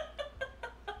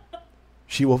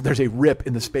 There's a rip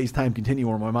in the space-time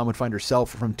continuum where my mom would find herself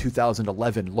from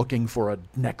 2011 looking for a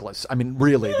necklace. I mean,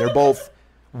 really, they're both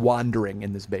wandering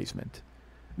in this basement.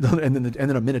 And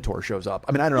then a Minotaur shows up.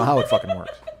 I mean, I don't know how it fucking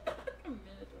works.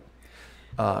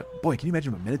 Boy, can you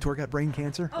imagine if a Minotaur got brain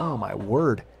cancer? Oh, my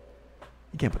word.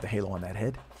 You can't put the halo on that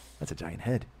head. That's a giant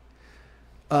head.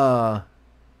 That's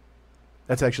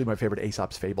actually my favorite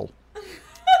Aesop's fable.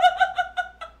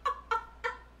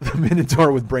 The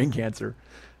Minotaur with brain cancer.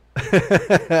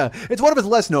 It's one of his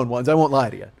less known ones, I won't lie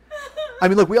to you. I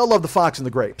mean, look, we all love the fox and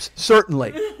the grapes,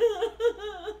 certainly.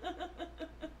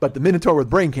 But the Minotaur with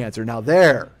brain cancer, now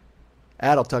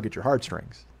that'll tug at your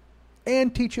heartstrings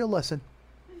and teach you a lesson.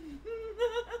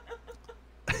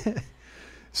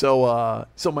 So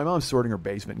my mom's sorting her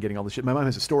basement and getting all the shit. My mom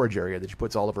has a storage area that she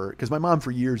puts all of her, because my mom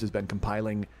for years has been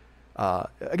compiling,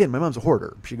 again, my mom's a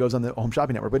hoarder. She goes on the Home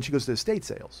Shopping Network, but she goes to estate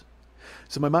sales.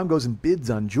 So my mom goes and bids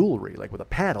on jewelry, like with a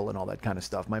paddle and all that kind of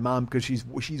stuff. My mom, because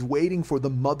she's waiting for the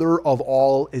mother of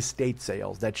all estate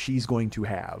sales that she's going to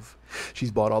have.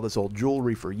 She's bought all this old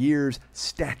jewelry for years,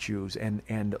 statues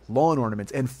and lawn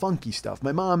ornaments and funky stuff.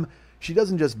 My mom, she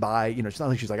doesn't just buy, it's not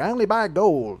like she's like, I only buy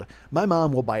gold. My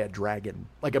mom will buy a dragon.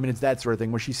 Like, I mean, it's that sort of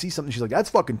thing where she sees something, she's like, that's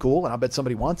fucking cool, and I bet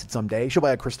somebody wants it someday. She'll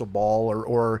buy a crystal ball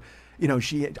or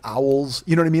she owls,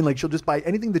 you know what I mean? Like, she'll just buy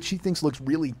anything that she thinks looks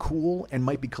really cool and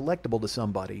might be collectible to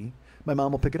somebody. My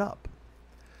mom will pick it up.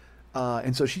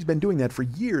 And so she's been doing that for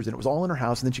years, and it was all in her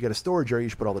house. And then she got a storage area.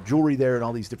 She put all the jewelry there and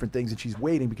all these different things. And she's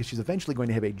waiting because she's eventually going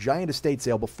to have a giant estate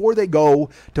sale before they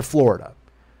go to Florida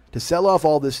to sell off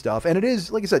all this stuff. And it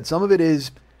is, like I said, some of it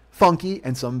is funky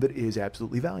and some of it is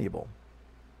absolutely valuable.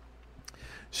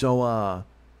 So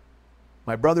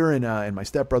my brother and my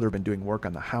stepbrother have been doing work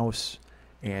on the house.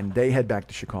 And they head back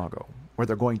to Chicago, or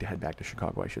they're going to head back to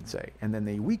Chicago, I should say. And then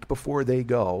the week before they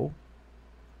go,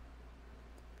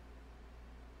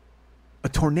 a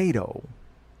tornado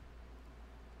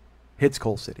hits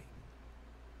Coal City.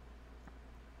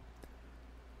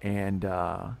 And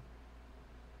I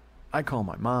call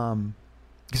my mom,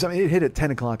 because I mean, it hit at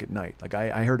 10 o'clock at night. Like,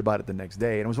 I heard about it the next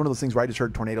day, and it was one of those things where I just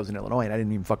heard tornadoes in Illinois, and I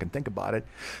didn't even fucking think about it.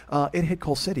 It hit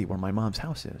Coal City, where my mom's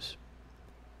house is.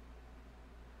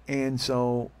 And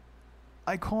so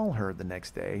I call her the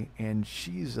next day, and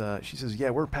she says,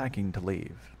 yeah, we're packing to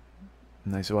leave.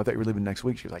 And I said, well, I thought you were leaving next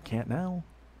week. She goes, I can't now.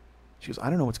 She goes, I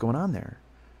don't know what's going on there.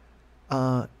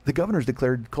 The governor's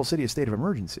declared Coal City a state of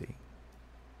emergency.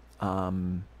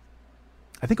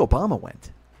 I think Obama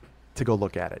went to go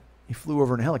look at it. He flew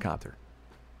over in a helicopter.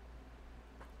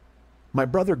 My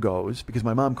brother goes because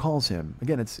my mom calls him.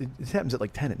 Again, it happens at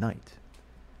like 10 at night.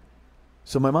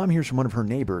 So my mom hears from one of her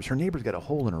neighbors. Her neighbor's got a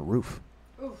hole in her roof.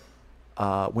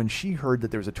 When she heard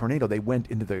that there was a tornado, they went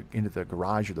into the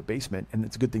garage or the basement, and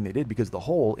it's a good thing they did because the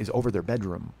hole is over their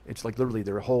bedroom. It's like literally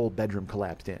their whole bedroom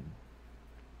collapsed in.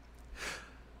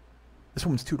 This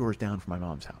woman's 2 doors down from my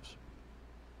mom's house.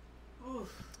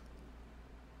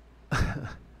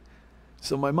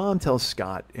 So my mom tells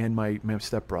Scott and my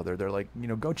stepbrother, they're like,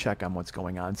 go check on what's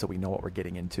going on so we know what we're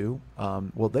getting into.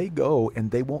 Well, they go, and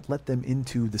they won't let them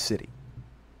into the city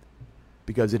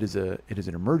because it is an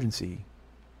emergency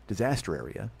disaster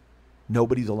area.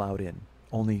 Nobody's allowed in,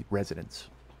 only residents.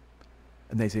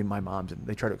 And they say, my mom's, and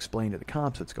they try to explain to the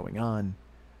cops what's going on.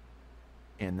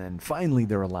 And then finally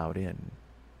they're allowed in.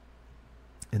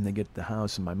 And they get to the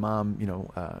house, and my mom,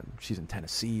 she's in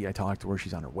Tennessee. I talked to her.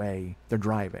 She's on her way. They're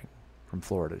driving from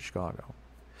Florida to Chicago.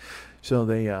 So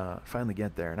they finally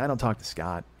get there. And I don't talk to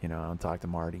Scott. I don't talk to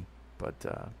Marty. But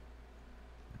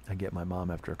I get my mom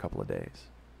after a couple of days.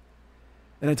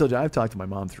 And I told you, I've talked to my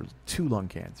mom through 2 lung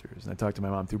cancers. And I talked to my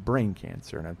mom through brain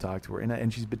cancer. And I've talked to her.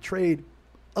 And she's betrayed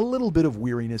a little bit of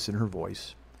weariness in her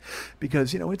voice.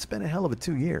 Because, it's been a hell of a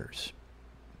 2 years.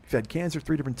 You've had cancer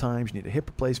 3 different times. You need a hip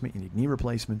replacement. You need knee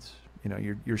replacements.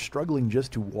 You're struggling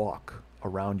just to walk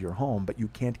around your home, but you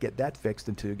can't get that fixed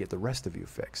until you get the rest of you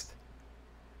fixed.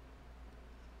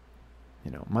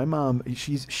 My mom,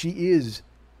 she is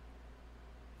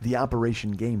the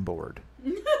Operation Game Board.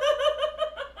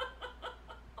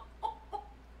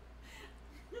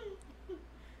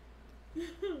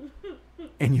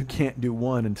 And you can't do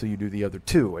one until you do the other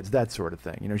 2. It's that sort of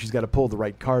thing. She's got to pull the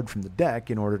right card from the deck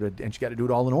and she's got to do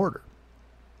it all in order.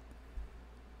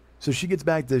 So she gets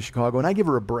back to Chicago, and I give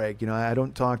her a break. I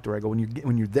don't talk to her. I go,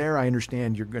 when you're there, I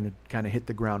understand you're going to kind of hit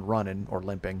the ground running or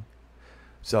limping.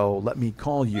 So let me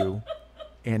call you,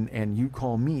 and you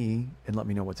call me and let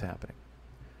me know what's happening.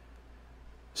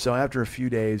 So after a few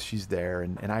days, she's there,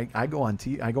 and I go on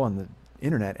the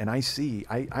internet, and I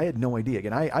had no idea.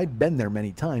 Again, I'd been there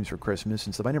many times for Christmas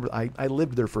and stuff. I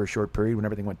lived there for a short period when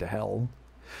everything went to hell,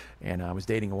 and I was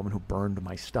dating a woman who burned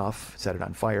my stuff, set it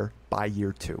on fire by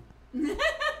year 2.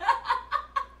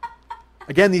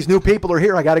 Again, these new people are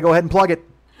here. I got to go ahead and plug it.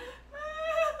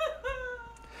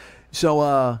 So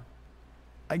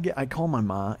I call my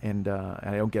ma, and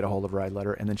I don't get a hold of her. I let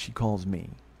her, and then she calls me.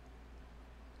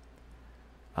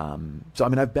 So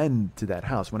I've been to that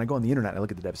house. When I go on the internet, I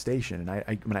look at the devastation,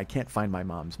 and I can't find my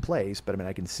mom's place, but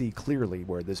I can see clearly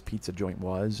where this pizza joint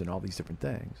was and all these different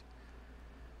things.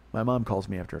 My mom calls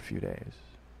me after a few days,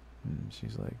 and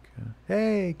she's like,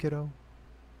 "Hey, kiddo."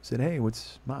 I said, "Hey,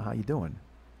 Ma, how you doing?"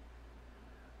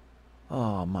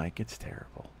 "Oh, Mike, it's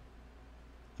terrible.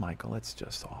 Michael, it's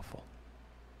just awful."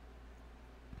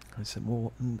 I said,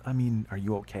 "Well, are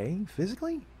you okay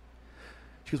physically?"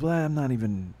 She goes, "Well, I'm not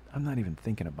even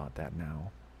thinking about that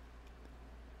now.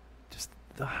 Just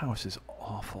the house is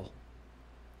awful."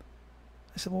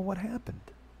 I said, "Well, what happened?"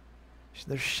 She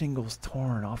said, "There's shingles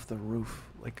torn off the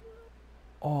roof, like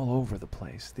all over the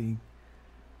place. The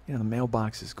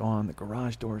mailbox is gone. The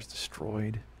garage door is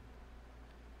destroyed.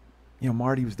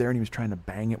 Marty was there, and he was trying to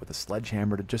bang it with a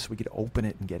sledgehammer just so we could open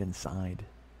it and get inside.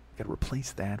 We got to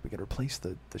replace that. We got to replace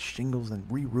the shingles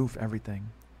and re-roof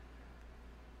everything.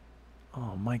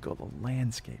 Oh, Michael, the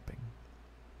landscaping."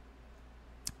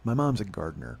 My mom's a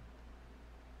gardener.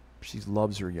 She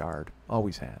loves her yard,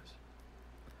 always has.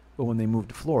 But when they moved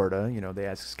to Florida, they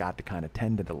asked Scott to kind of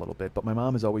tend it a little bit. But my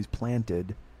mom has always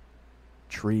planted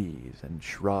trees and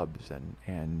shrubs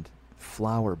and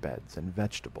flower beds and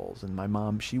vegetables. And my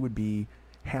mom, she would be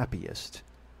happiest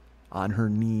on her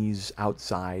knees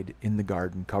outside in the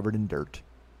garden, covered in dirt,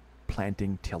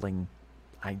 planting, tilling,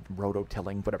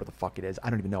 rototilling, whatever the fuck it is. I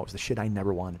don't even know. It's the shit I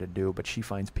never wanted to do, but she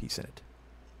finds peace in it.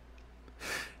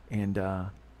 And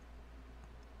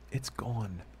it's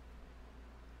gone.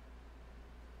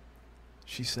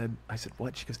 I said,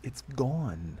 what? She goes, it's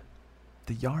gone.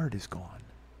 The yard is gone.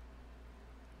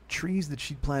 Trees that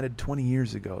she'd planted 20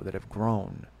 years ago that have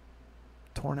grown,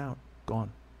 torn out,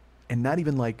 gone. And not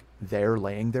even like they're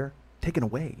laying there, taken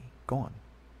away, gone.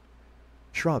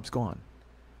 Shrubs, gone.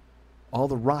 All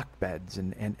the rock beds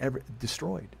and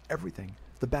destroyed, everything.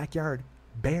 The backyard,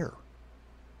 bare.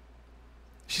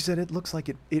 She said, it looks like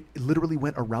it literally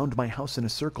went around my house in a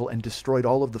circle and destroyed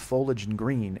all of the foliage and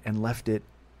green and left it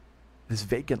this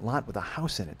vacant lot with a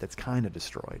house in it that's kind of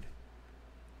destroyed.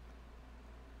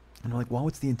 And I'm like, well,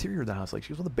 what's the interior of the house like? She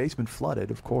goes, well, the basement flooded,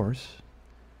 of course.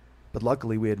 But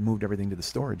luckily, we had moved everything to the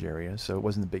storage area, so it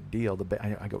wasn't a big deal.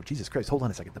 I go, Jesus Christ, hold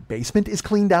on a second. The basement is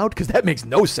cleaned out? Because that makes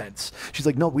no sense. She's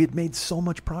like, no, we had made so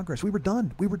much progress. We were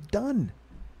done. We were done.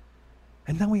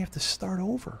 And now we have to start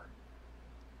over.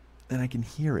 And I can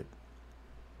hear it.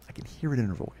 I can hear it in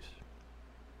her voice.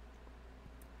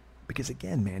 Because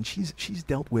again, man, she's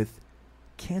dealt with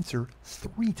cancer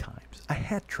 3 times. A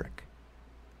hat trick.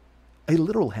 A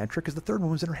literal hat trick, because the third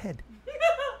one was in her head.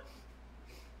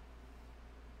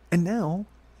 And now,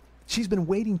 she's been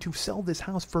waiting to sell this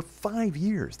house for 5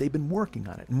 years. They've been working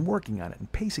on it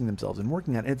and pacing themselves and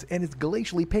working on it. And it's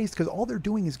glacially paced because all they're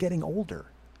doing is getting older.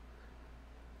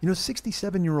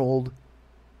 67-year-old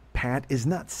Pat is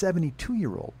not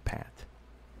 72-year-old Pat.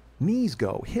 Knees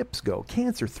go, hips go,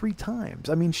 cancer 3 times.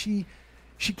 I mean, she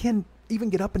can't even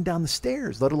get up and down the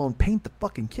stairs, let alone paint the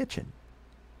fucking kitchen.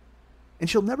 And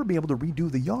she'll never be able to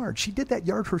redo the yard. She did that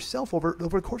yard herself over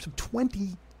the course of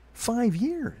 25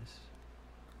 years.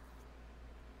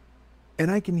 And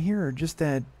I can hear her just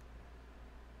that,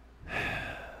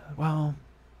 well,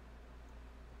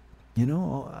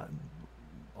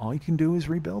 all you can do is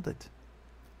rebuild it.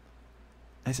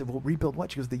 I said, well, rebuild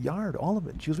what? She goes, the yard, all of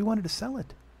it. She goes, we wanted to sell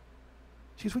it.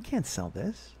 She goes, we can't sell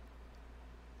this.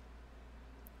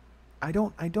 I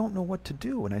don't know what to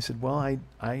do. And I said, well,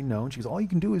 I know. And she goes, all you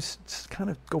can do is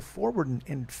kind of go forward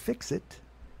and fix it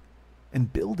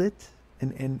and build it.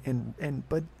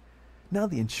 But now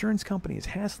the insurance company is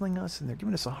hassling us and they're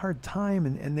giving us a hard time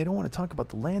and they don't want to talk about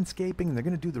the landscaping and they're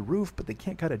going to do the roof, but they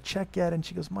can't cut a check yet. And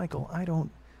she goes, Michael, I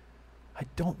don't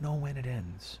know when it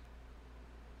ends.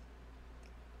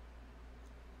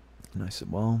 And I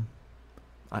said, well,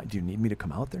 do you need me to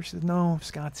come out there? She said, no,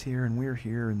 Scott's here and we're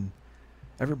here and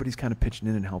everybody's kind of pitching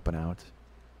in and helping out.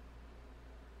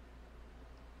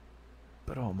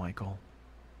 But oh, Michael,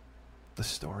 the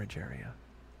storage area.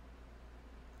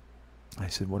 I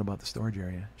said, what about the storage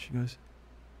area? She goes,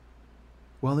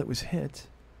 well, it was hit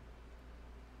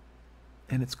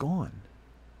and it's gone.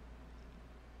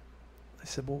 I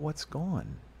said, well, what's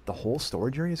gone? The whole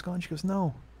storage area is gone? She goes,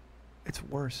 no, it's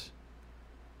worse.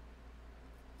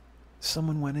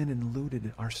 Someone went in and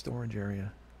looted our storage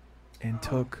area and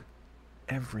took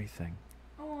everything.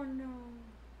 Oh no.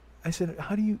 I said,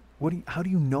 how do you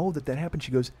know that happened?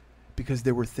 She goes, because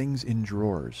there were things in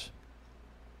drawers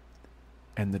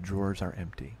and the drawers are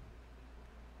empty.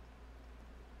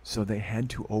 So they had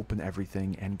to open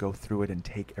everything and go through it and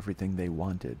take everything they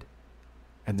wanted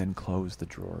and then close the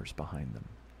drawers behind them.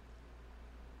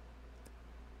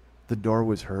 The door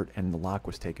was hurt and the lock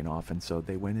was taken off, and so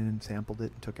they went in and sampled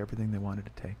it and took everything they wanted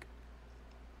to take.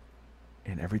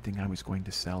 And everything I was going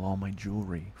to sell, all my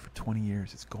jewelry for 20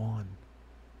 years, it's gone.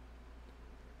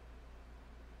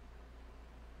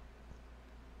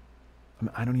 I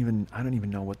mean, I don't even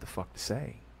know what the fuck to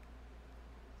say.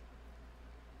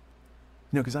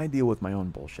 Because I deal with my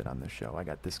own bullshit on this show. I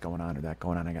got this going on or that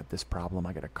going on. I got this problem.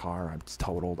 I got a car. It's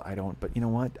totaled. But you know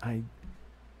what? I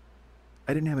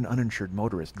didn't have an uninsured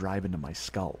motorist drive into my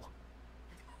skull.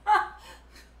 I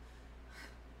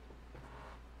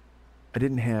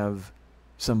didn't have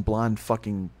some blonde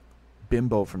fucking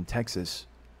bimbo from Texas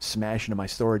smash into my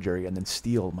storage area and then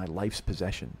steal my life's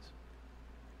possessions.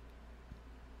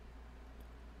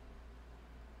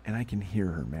 And I can hear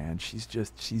her, man. She's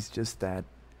just that.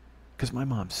 Because my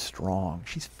mom's strong.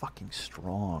 She's fucking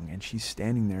strong. And she's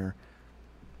standing there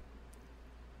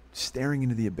staring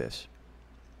into the abyss.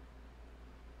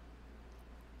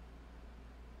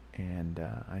 And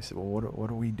I said, well,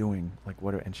 what are we doing?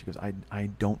 And she goes, I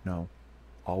don't know.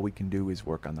 All we can do is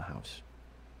work on the house.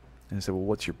 And I said, well,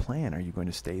 what's your plan? Are you going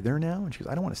to stay there now? And she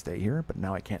goes, I don't want to stay here, but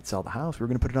now I can't sell the house. We're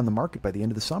going to put it on the market by the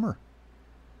end of the summer.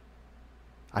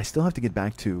 I still have to get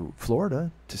back to Florida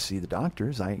to see the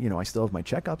doctors. I still have my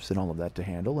checkups and all of that to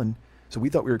handle. And so we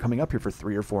thought we were coming up here for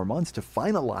 3 or 4 months to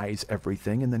finalize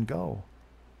everything and then go.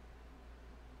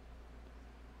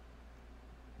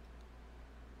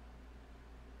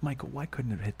 Michael, why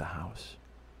couldn't it hit the house?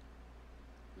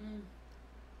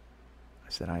 I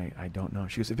said, I don't know.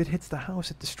 She goes, if it hits the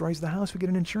house, it destroys the house, we get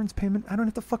an insurance payment, I don't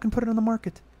have to fucking put it on the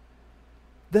market.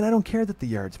 Then I don't care that the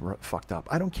yard's fucked up.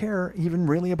 I don't care even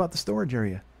really about the storage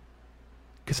area.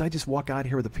 Because I just walk out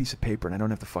here with a piece of paper and I don't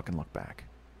have to fucking look back.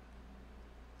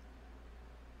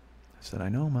 I said, I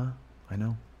know, Ma. I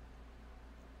know.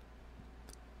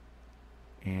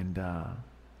 And,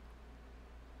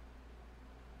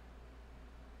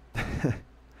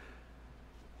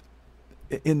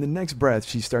 in the next breath,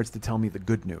 she starts to tell me the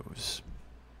good news,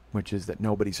 which is that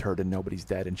nobody's hurt and nobody's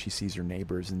dead, and she sees her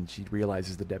neighbors, and she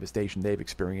realizes the devastation they've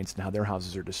experienced and how their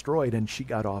houses are destroyed, and she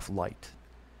got off light,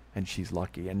 and she's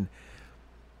lucky. And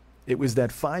it was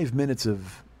that 5 minutes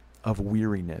of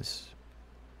weariness,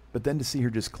 but then to see her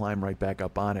just climb right back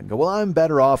up on it and go, well, I'm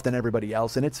better off than everybody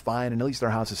else, and it's fine, and at least our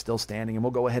house is still standing, and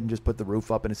we'll go ahead and just put the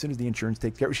roof up, and as soon as the insurance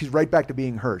takes care of it, she's right back to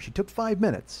being her. She took 5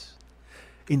 minutes.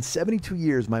 In 72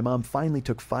 years, my mom finally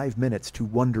took 5 minutes to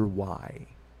wonder why.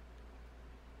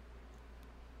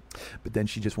 But then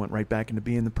she just went right back into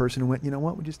being the person who went, you know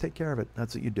what, we just take care of it.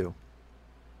 That's what you do.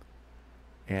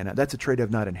 And that's a trait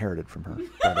I've not inherited from her,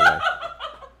 by the way.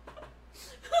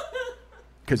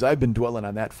 Because I've been dwelling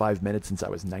on that 5 minutes since I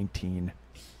was 19.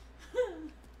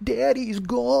 Daddy's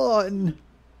gone.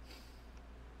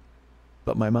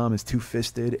 But my mom is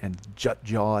two-fisted and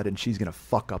jut-jawed, and she's going to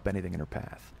fuck up anything in her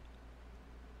path.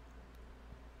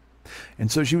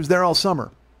 And so she was there all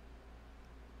summer,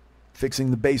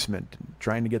 fixing the basement, and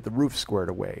trying to get the roof squared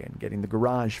away, and getting the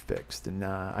garage fixed. And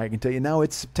I can tell you now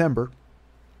it's September,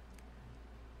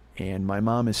 and my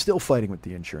mom is still fighting with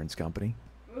the insurance company.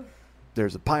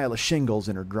 There's a pile of shingles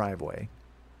in her driveway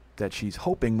that she's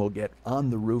hoping will get on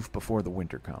the roof before the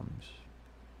winter comes.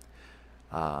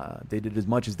 They did as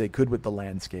much as they could with the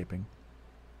landscaping.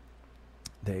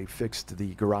 They fixed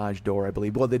the garage door, I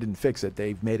believe. Well, they didn't fix it.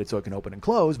 They've made it so it can open and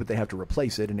close, but they have to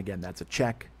replace it. And again, that's a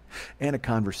check and a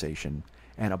conversation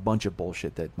and a bunch of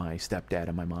bullshit that my stepdad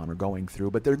and my mom are going through.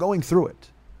 But they're going through it.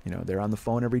 You know, they're on the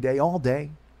phone every day, all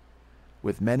day,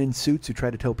 with men in suits who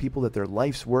try to tell people that their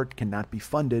life's work cannot be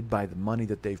funded by the money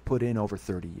that they've put in over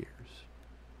 30 years.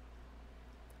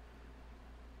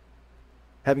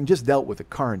 Having just dealt with a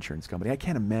car insurance company, I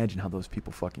can't imagine how those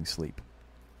people fucking sleep.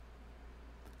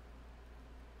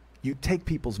 You take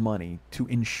people's money to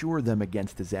insure them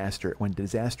against disaster. When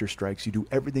disaster strikes, you do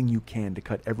everything you can to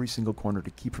cut every single corner to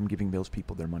keep from giving those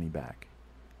people their money back.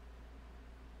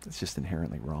 It's just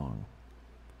inherently wrong.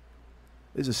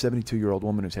 This is a 72-year-old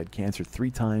woman who's had cancer 3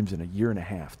 times in a year and a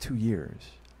half, 2 years.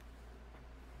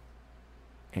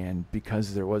 And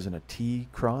because there wasn't a T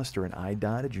crossed or an I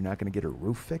dotted, you're not going to get her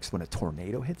roof fixed when a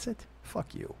tornado hits it?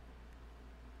 Fuck you.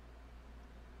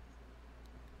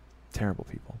 Terrible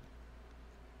people.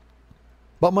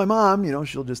 But my mom, you know,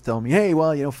 she'll just tell me, hey,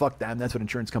 well, you know, fuck them. That's what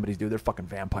insurance companies do. They're fucking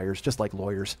vampires, just like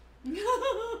lawyers.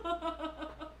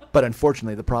 But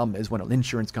unfortunately, the problem is when an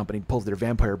insurance company pulls their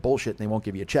vampire bullshit and they won't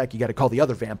give you a check, you got to call the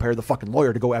other vampire, the fucking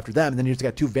lawyer, to go after them. And then you just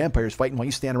got 2 vampires fighting while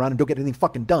you stand around and don't get anything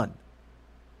fucking done.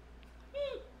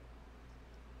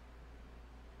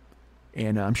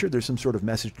 And I'm sure there's some sort of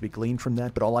message to be gleaned from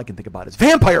that, but all I can think about is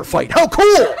vampire fight. How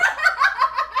cool!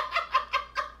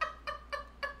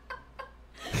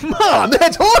 Mom,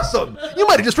 that's awesome! You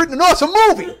might have just written an awesome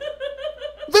movie!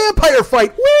 Vampire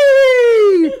fight!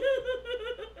 Whee!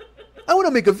 I want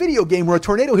to make a video game where a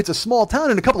tornado hits a small town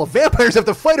and a couple of vampires have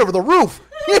to fight over the roof!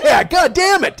 Yeah, god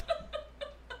damn it!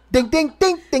 Ding, ding,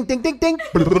 ding, ding, ding, ding, ding!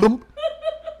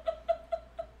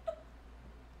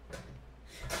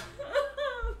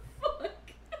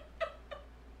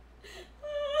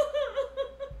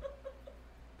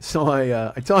 So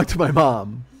I talked to my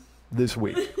mom this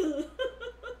week.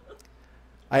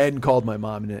 I hadn't called my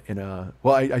mom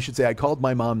I should say I called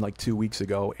my mom like 2 weeks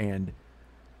ago, and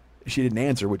she didn't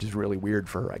answer, which is really weird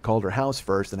for her. I called her house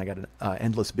first, and I got an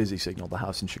endless busy signal, the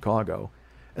house in Chicago.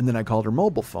 And then I called her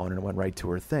mobile phone, and it went right to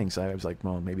her thing. So I was like,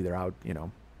 well, maybe they're out, you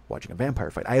know, watching a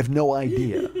vampire fight. I have no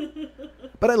idea.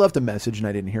 But I left a message, and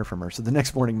I didn't hear from her. So the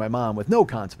next morning, my mom, with no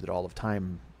concept at all of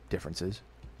time differences,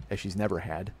 as she's never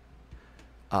had,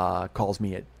 calls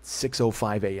me at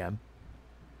 6:05 a.m.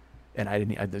 And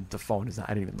the phone is not,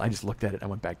 I just looked at it and I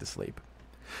went back to sleep.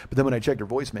 But then when I checked her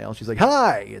voicemail, she's like,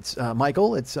 hi, it's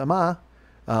Michael, it's Ma.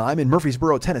 I'm in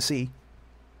Murfreesboro, Tennessee.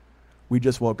 We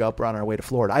just woke up, we're on our way to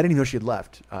Florida. I didn't even know she had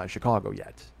left Chicago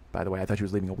yet. By the way, I thought she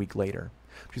was leaving a week later.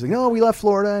 She's like, no, we left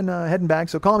Florida and heading back,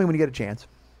 so call me when you get a chance.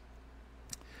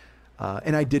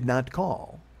 And I did not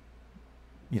call,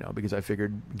 you know, because I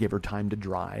figured give her time to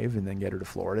drive and then get her to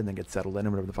Florida and then get settled in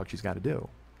and whatever the fuck she's got to do.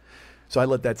 So I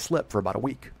let that slip for about a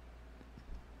week.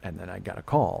 And then I got a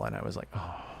call, and I was like,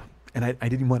 oh. And I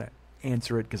didn't want to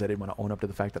answer it because I didn't want to own up to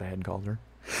the fact that I hadn't called her.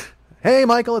 Hey,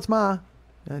 Michael, it's Ma.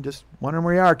 Just wondering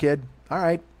where you are, kid. All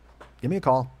right, give me a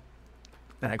call.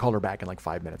 And I called her back in like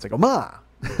 5 minutes. I go, Ma,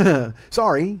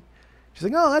 sorry. She's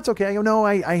like, oh, that's okay. I go, no,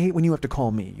 I hate when you have to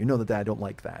call me. You know that I don't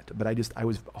like that. But I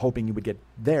was hoping you would get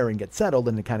there and get settled,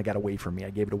 and it kind of got away from me. I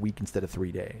gave it a week instead of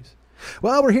 3 days.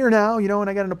 Well, we're here now, and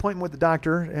I got an appointment with the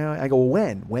doctor. I go, well,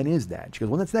 when? When is that? She goes,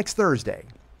 well, that's next Thursday.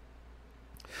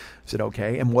 I said,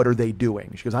 okay, and what are they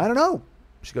doing? She goes, I don't know.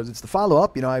 She goes, it's the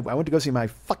follow-up. I went to go see my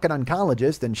fucking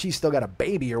oncologist, and she's still got a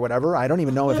baby or whatever. I don't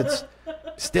even know if it's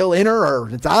still in her or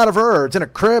it's out of her or it's in a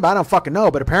crib. I don't fucking know.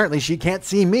 But apparently she can't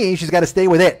see me. She's got to stay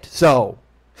with it. So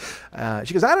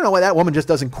she goes, I don't know why that woman just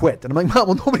doesn't quit. And I'm like, Mom,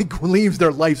 well, nobody leaves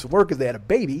their life's work because they had a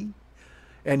baby.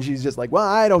 And she's just like, well,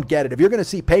 I don't get it. If you're going to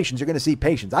see patients, you're going to see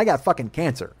patients. I got fucking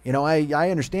cancer. I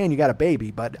understand you got a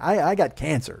baby, but I got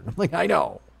cancer. I'm like, I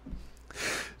know.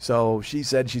 So she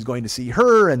said she's going to see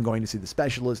her and going to see the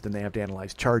specialist, and they have to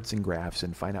analyze charts and graphs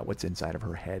and find out what's inside of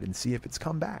her head and see if it's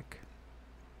come back.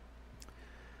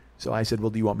 So I said, well,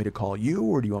 do you want me to call you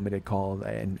or do you want me to call?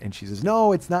 And she says,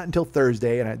 no, it's not until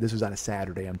Thursday. And this was on a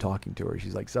Saturday. I'm talking to her.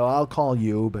 She's like, so I'll call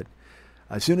you, but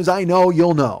as soon as I know,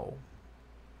 you'll know.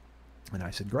 And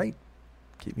I said, great.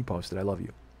 Keep me posted. I love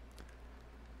you.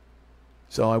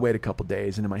 So I wait a couple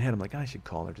days, and in my head, I'm like, I should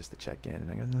call her just to check in. And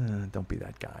I go, nah, don't be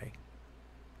that guy.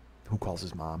 Who calls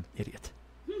his mom? Idiot.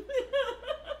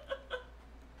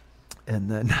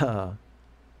 And then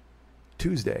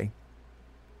Tuesday,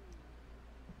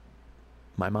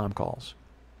 my mom calls.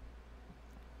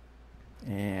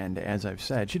 And as I've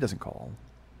said, she doesn't call.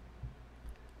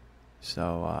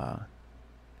 So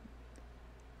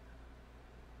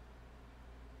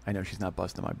I know she's not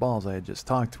busting my balls. I had just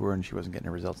talked to her, and she wasn't getting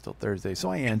her results till Thursday.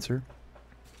 So I answer.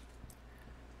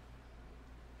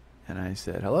 And I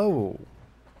said, hello.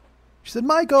 She said,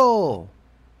 Michael.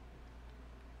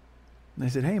 And I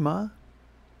said, hey, Ma.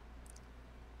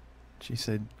 She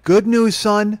said, good news,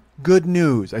 son. Good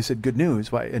news. I said, good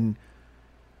news? Why? And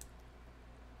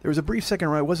there was a brief second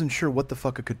where I wasn't sure what the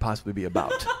fuck it could possibly be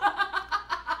about.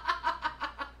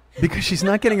 Because she's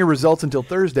not getting her results until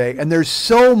Thursday, and there's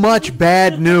so much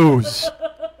bad news.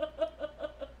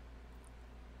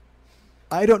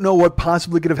 I don't know what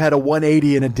possibly could have had a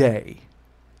 180 in a day.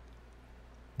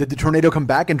 Did the tornado come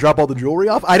back and drop all the jewelry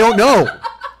off? I don't know.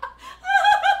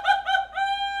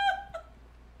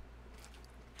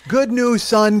 Good news,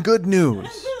 son. Good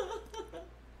news.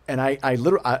 And I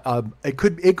literally, it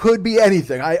could be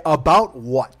anything. About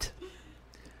what?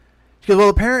 She goes, well,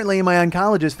 apparently my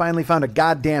oncologist finally found a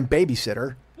goddamn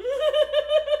babysitter.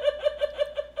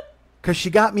 Because she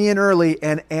got me in early,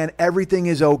 and everything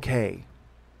is okay.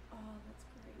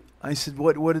 I said,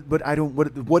 what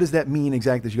does that mean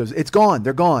exactly? She goes, it's gone.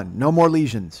 They're gone. No more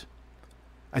lesions.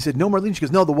 I said, no more lesions. She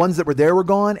goes, no, the ones that were there were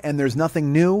gone, and there's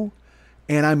nothing new.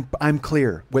 And I'm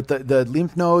clear with the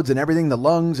lymph nodes and everything, the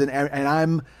lungs, and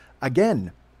I'm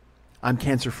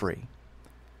cancer free.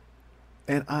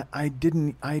 And I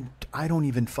don't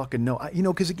even fucking know.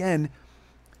 Because again,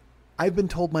 I've been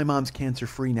told my mom's cancer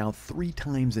free now 3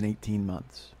 times in 18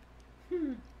 months.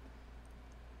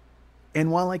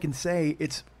 And while I can say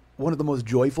it's one of the most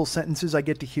joyful sentences I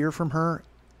get to hear from her,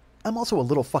 I'm also a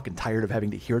little fucking tired of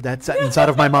having to hear that sentence out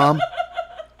of my mom.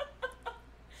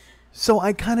 So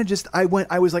I kind of I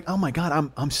was like, oh my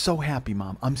God, I'm so happy,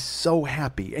 Mom. I'm so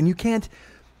happy. And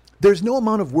there's no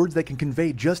amount of words that can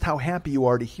convey just how happy you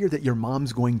are to hear that your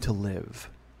mom's going to live.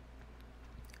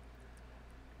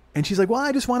 And she's like, well,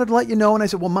 I just wanted to let you know. And I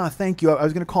said, well, Ma, thank you. I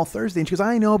was going to call Thursday. And she goes,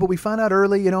 I know, but we found out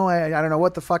early. I don't know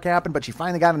what the fuck happened, but she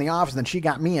finally got in the office, and then she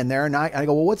got me in there. And I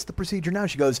go, well, what's the procedure now?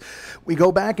 She goes, we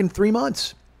go back in 3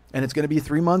 months, and it's going to be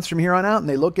 3 months from here on out. And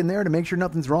they look in there to make sure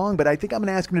nothing's wrong, but I think I'm going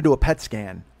to ask them to do a PET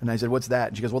scan. And I said, what's that?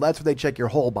 And she goes, well, that's where they check your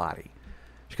whole body.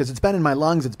 She goes, it's been in my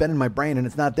lungs, it's been in my brain, and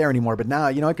it's not there anymore. But now,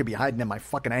 it could be hiding in my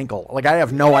fucking ankle. Like, I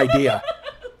have no idea.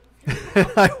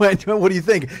 I went, what do you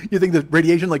think? You think the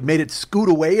radiation made it scoot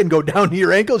away and go down to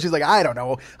your ankle? She's like, I don't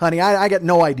know, honey. I got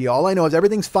no idea. All I know is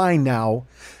everything's fine now,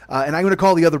 and I'm going to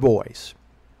call the other boys.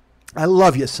 I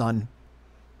love you, son.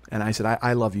 And I said,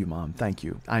 I love you, Mom. Thank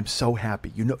you. I'm so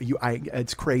happy.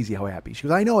 It's crazy how happy. She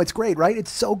goes, I know, it's great, right?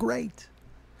 It's so great.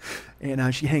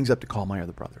 And she hangs up to call my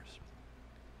other brothers.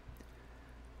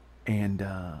 And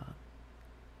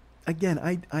again,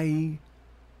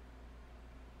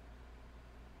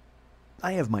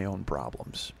 I have my own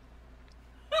problems.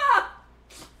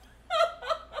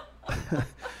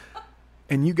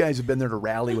 And you guys have been there to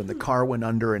rally when the car went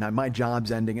under and my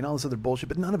job's ending and all this other bullshit,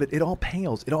 but none of it all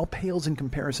pales. It all pales in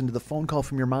comparison to the phone call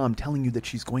from your mom telling you that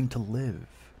she's going to live.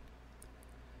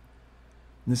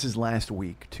 And this is last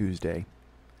week, Tuesday.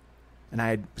 And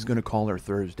I was going to call her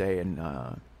Thursday, and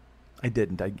I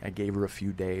didn't. I gave her a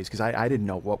few days because I didn't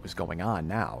know what was going on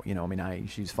now. You know, I mean,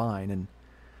 she's fine. And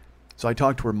so I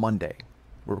talked to her Monday.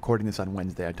 We're recording this on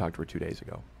Wednesday. I talked to her 2 days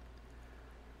ago.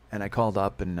 And I called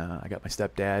up, and I got my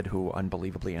stepdad, who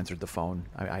unbelievably answered the phone.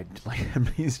 I like him.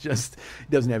 He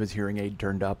doesn't have his hearing aid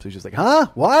turned up, so he's just like, huh?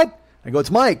 What? I go,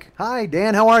 it's Mike. Hi,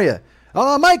 Dan. How are you?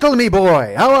 Oh, Michael, me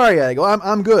boy. How are you? I go,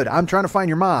 I'm good. I'm trying to find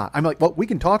your ma. I'm like, well, we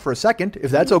can talk for a second,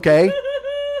 if that's okay.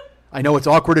 I know it's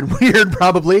awkward and weird,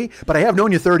 probably, but I have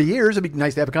known you 30 years. It'd be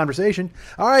nice to have a conversation.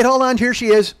 All right, hold on. Here she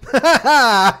is.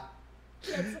 That's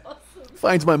awesome.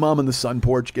 Finds my mom on the sun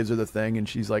porch, gives her the thing, and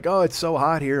she's like, oh, it's so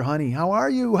hot here, honey. How are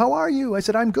you? How are you? I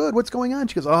said, I'm good. What's going on?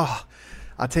 She goes, oh,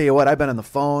 I'll tell you what, I've been on the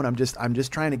phone. I'm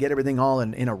just trying to get everything all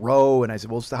in a row. And I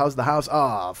said, well, how's the house?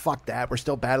 Oh, fuck that. We're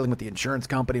still battling with the insurance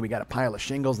company. We got a pile of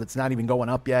shingles that's not even going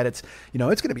up yet. It's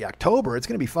going to be October. It's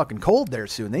going to be fucking cold there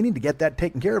soon. They need to get that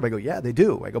taken care of. I go, yeah, they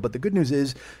do. I go, but the good news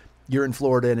is you're in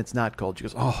Florida and it's not cold. She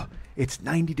goes, oh, it's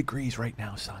 90 degrees right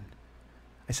now, son.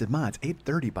 I said, Ma, it's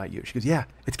 8:30 by you. She goes, yeah,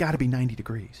 it's got to be 90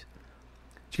 degrees.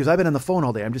 She goes, I've been on the phone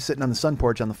all day. I'm just sitting on the sun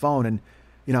porch on the phone, and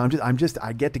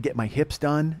I get my hips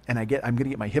done, and I'm going to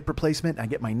get my hip replacement, and I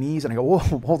get my knees, and I go, whoa,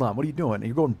 hold on, what are you doing?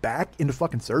 You're going back into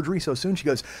fucking surgery so soon? She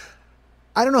goes,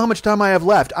 I don't know how much time I have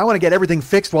left. I want to get everything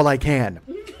fixed while I can.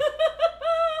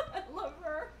 I love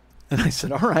her. And I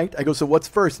said, all right. I go, so what's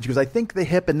first? And she goes, I think the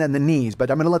hip and then the knees,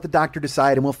 but I'm going to let the doctor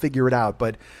decide, and we'll figure it out.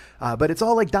 But it's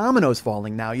all like dominoes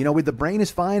falling now. You know, the brain is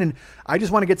fine, and I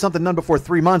just want to get something done before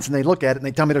 3 months, and they look at it, and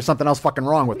they tell me there's something else fucking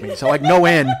wrong with me. So I can go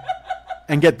in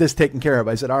and get this taken care of.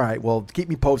 I said, all right, well, keep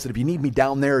me posted. If you need me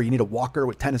down there or you need a walker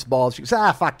with tennis balls. She goes,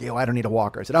 fuck you. I don't need a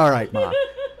walker. I said, all right, Ma.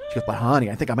 She goes, but honey,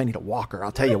 I think I might need a walker.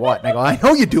 I'll tell you what. And I go, I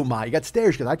know you do, Ma. You got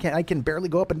stairs. She goes, I can barely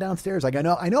go up and down stairs. I go,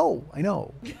 I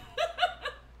know.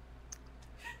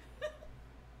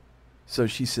 So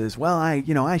she says, well,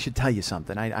 I should tell you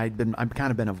something. I've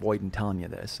kind of been avoiding telling you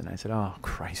this. And I said, oh,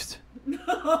 Christ.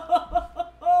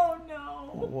 Oh, no.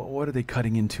 What are they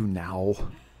cutting into now?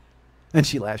 And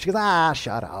she laughed. She goes,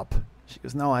 shut up. She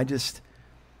goes, no, I just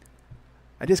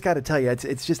got to tell you,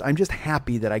 it's just, I'm just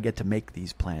happy that I get to make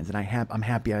these plans. And I'm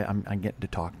happy I'm getting to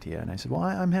talk to you. And I said, well,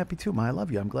 I'm happy too, Ma. I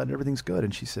love you. I'm glad everything's good.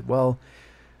 And she said, well,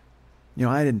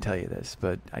 I didn't tell you this,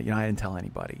 but I didn't tell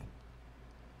anybody.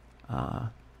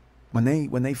 When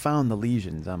they found the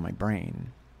lesions on my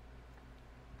brain,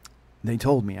 they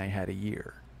told me I had a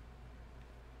year.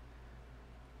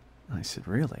 I said,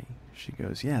 really? She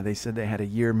goes, yeah, they said they had a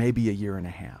year, maybe a year and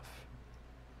a half.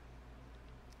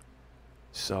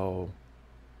 So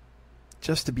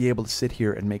just to be able to sit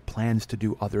here and make plans to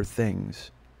do other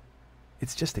things,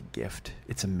 it's just a gift.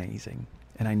 It's amazing.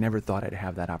 And I never thought I'd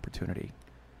have that opportunity.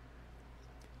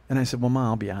 And I said, well, Ma,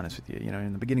 I'll be honest with you.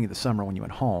 In the beginning of the summer when you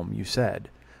went home, you said,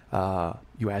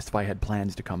 you asked if I had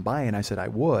plans to come by, and I said I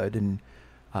would, and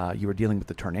you were dealing with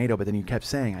the tornado, but then you kept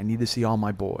saying, I need to see all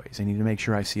my boys. I need to make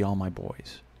sure I see all my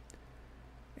boys.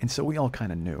 And so we all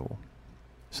kind of knew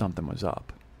something was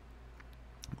up.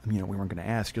 We weren't going to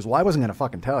ask. She goes, well, I wasn't going to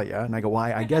fucking tell you. And I go,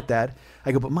 why? I get that.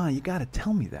 I go, but Ma, you got to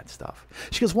tell me that stuff.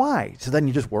 She goes, why? So then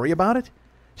you just worry about it?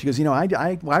 She goes,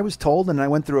 I was told, and I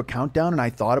went through a countdown, and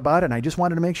I thought about it, and I just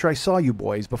wanted to make sure I saw you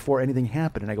boys before anything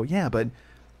happened. And I go, yeah, but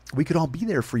we could all be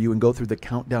there for you and go through the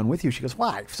countdown with you. She goes,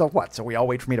 why? So what? So we all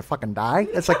wait for me to fucking die?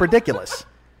 That's like ridiculous.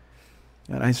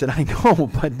 And I said, I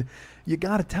know, but you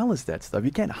got to tell us that stuff.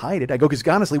 You can't hide it. I go, because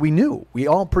honestly, we knew. We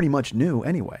all pretty much knew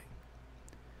anyway.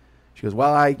 She goes,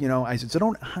 well, I said, so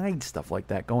don't hide stuff like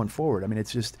that going forward. I mean,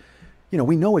 it's just,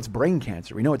 we know it's brain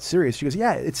cancer. We know it's serious. She goes,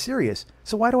 yeah, it's serious.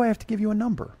 So why do I have to give you a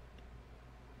number?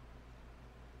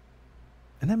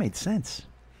 And that made sense.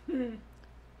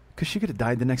 Because she could have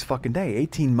died the next fucking day,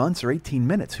 18 months or 18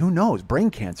 minutes. Who knows? Brain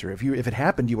cancer. If it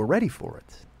happened, you were ready for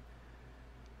it.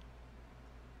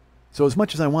 So as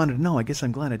much as I wanted to know, I guess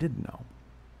I'm glad I didn't know.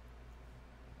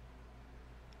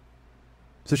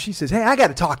 So she says, hey, I got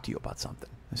to talk to you about something.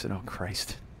 I said, oh,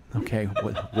 Christ. Okay,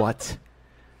 what?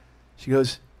 She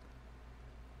goes,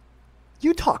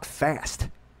 you talk fast.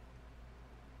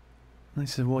 And I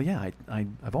said, well, yeah,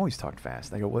 I've always talked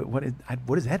fast. I go,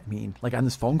 what does that mean? Like on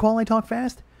this phone call I talk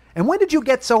fast? And when did you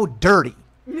get so dirty?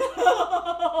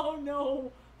 Oh,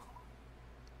 no.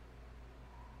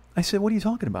 I said, what are you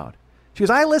talking about? She goes,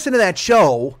 I listened to that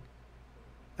show.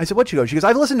 I said, what? She goes,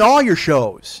 I've listened to all your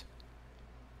shows.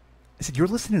 I said, you're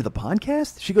listening to the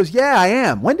podcast? She goes, yeah, I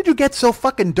am. When did you get so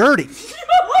fucking dirty?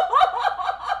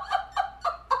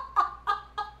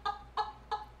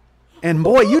 And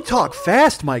boy, you talk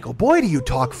fast, Michael. Boy, do you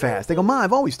talk fast. I go, Ma,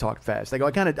 I've always talked fast. I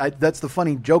go, that's the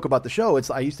funny joke about the show.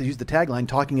 I used to use the tagline,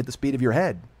 talking at the speed of your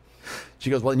head. She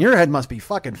goes, well, and your head must be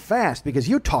fucking fast because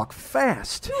you talk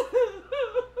fast.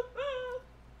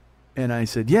 And I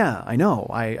said, yeah, I know.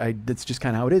 That's just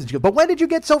kind of how it is. And she goes, but when did you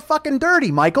get so fucking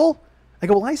dirty, Michael? I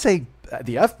go, well, I say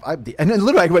and then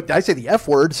literally I say the F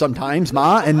word sometimes,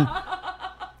 Ma. And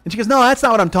she goes, no, that's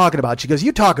not what I'm talking about. She goes,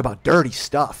 you talk about dirty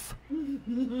stuff.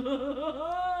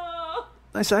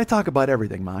 I said, I talk about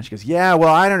everything, Ma. She goes, yeah,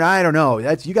 well, I don't know.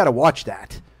 You got to watch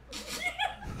that.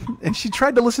 And she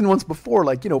tried to listen once before,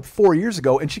 4 years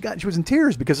ago, and she was in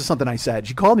tears because of something I said.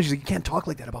 She called me. She's like, you can't talk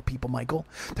like that about people, Michael.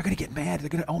 They're going to get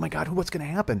mad. Oh my God, what's going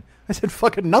to happen? I said,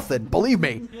 fucking nothing, believe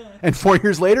me. And 4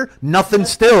 years later, nothing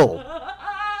still.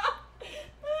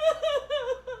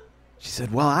 She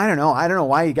said, well, I don't know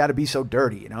why you got to be so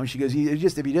dirty. She goes,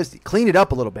 if you just clean it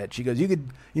up a little bit. She goes,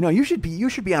 you should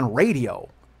be on radio.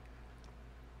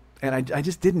 And I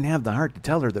just didn't have the heart to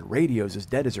tell her that radio's as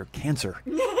dead as her cancer.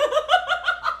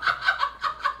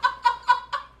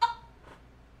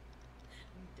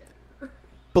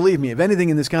 Believe me, if anything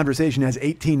in this conversation has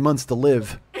 18 months to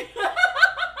live,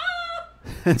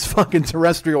 it's fucking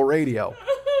terrestrial radio.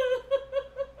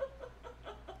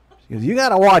 She goes, you got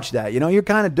to watch that. You're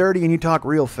kind of dirty and you talk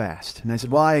real fast. And I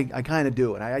said, well, I kind of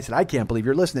do. And I said, I can't believe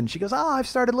you're listening. She goes, I've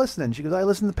started listening. She goes, I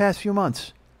listened the past few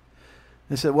months.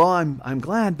 I said, well, I'm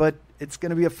glad, but it's going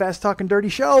to be a fast-talking, dirty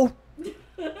show.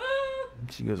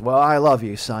 She goes, well, I love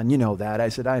you, son. You know that. I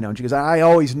said, I know. And she goes, I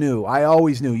always knew.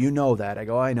 You know that. I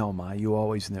go, I know, Ma. You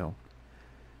always knew.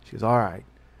 She goes, all right.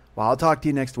 Well, I'll talk to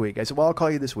you next week. I said, well, I'll call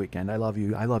you this weekend. I love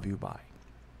you. Bye.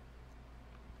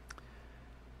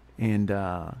 And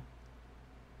I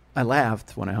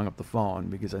laughed when I hung up the phone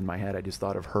because in my head I just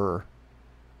thought of her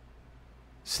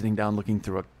sitting down looking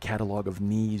through a catalog of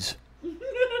knees.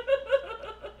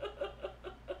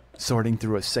 Sorting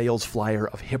through a sales flyer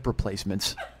of hip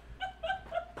replacements.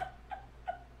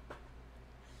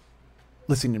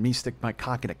 Listening to me stick my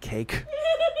cock in a cake.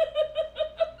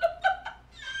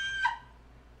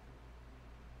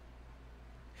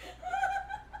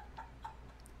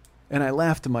 And I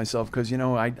laughed to myself because,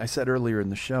 I said earlier in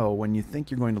the show, when you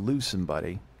think you're going to lose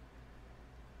somebody,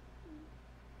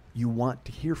 you want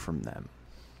to hear from them.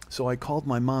 So I called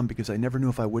my mom because I never knew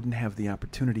if I wouldn't have the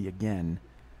opportunity again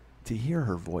to hear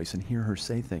her voice and hear her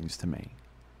say things to me.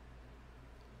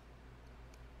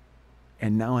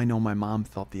 And now I know my mom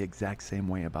felt the exact same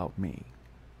way about me.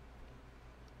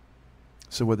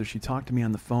 So whether she talked to me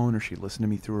on the phone or she listened to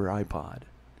me through her iPod,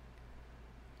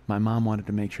 my mom wanted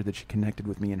to make sure that she connected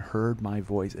with me and heard my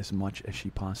voice as much as she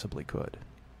possibly could.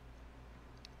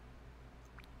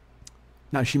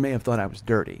 Now, she may have thought I was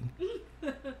dirty.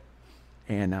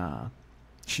 And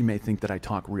she may think that I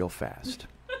talk real fast.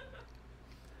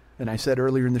 And I said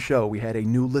earlier in the show, we had a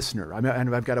new listener.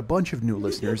 I've got a bunch of new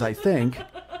listeners, I think,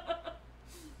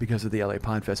 because of the LA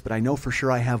Podfest. But I know for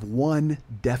sure I have one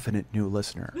definite new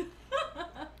listener.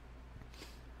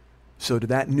 So to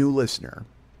that new listener,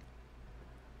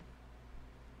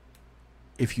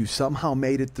 if you somehow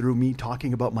made it through me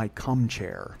talking about my cum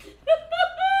chair,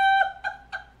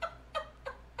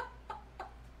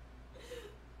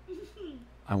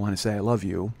 I want to say I love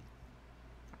you.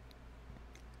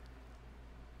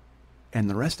 And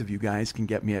the rest of you guys can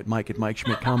get me at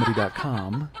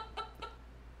mike@MikeSchmidtComedy.com.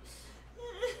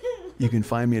 You can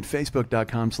find me at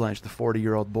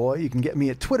Facebook.com/the40year-old-boy. You can get me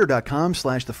at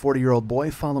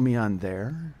Twitter.com/the40year-old-boy. Follow me on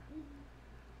there.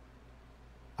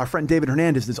 Our friend David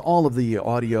Hernandez does all of the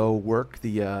audio work,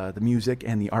 the music,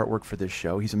 and the artwork for this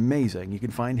show. He's amazing. You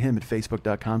can find him at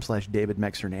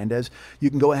Facebook.com/DavidMexHernandez. You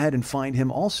can go ahead and find him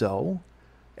also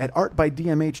at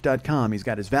artbydmh.com. He's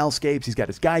got his Valscapes, he's got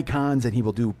his Gycons, and he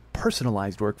will do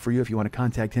personalized work for you if you want to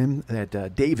contact him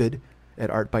at David at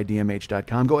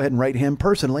artbydmh.com. Go ahead and write him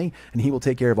personally, and he will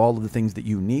take care of all of the things that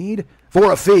you need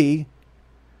for a fee.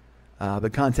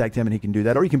 But contact him, and he can do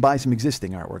that. Or you can buy some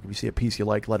existing artwork. If you see a piece you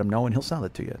like, let him know, and he'll sell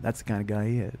it to you. That's the kind of guy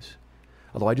he is.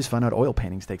 Although I just found out oil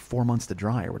paintings take 4 months to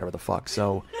dry or whatever the fuck.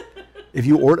 So if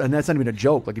you order, and that's not even a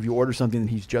joke, like if you order something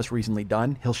that he's just recently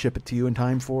done, he'll ship it to you in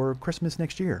time for Christmas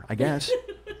next year, I guess.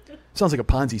 Sounds like a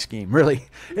Ponzi scheme, really.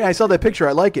 Yeah, I saw that picture.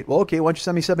 I like it. Well, okay, why don't you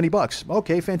send me $70?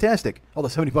 Okay, fantastic. Although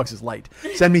 $70 is light.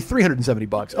 Send me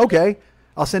 $370. Okay,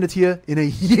 I'll send it to you in a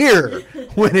year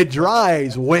when it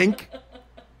dries. Wink.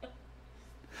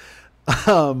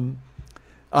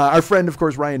 Our friend, of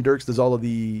course, Ryan Dirks does all of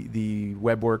the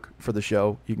web work for the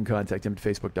show. You can contact him at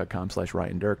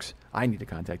Facebook.com/Ryan Dirks. I need to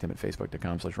contact him at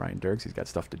Facebook.com/Ryan Dirks. He's got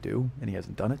stuff to do, and he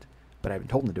hasn't done it. But I haven't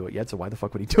told him to do it yet, so why the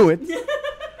fuck would he do it?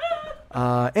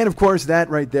 And, of course, that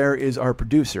right there is our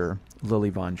producer, Lily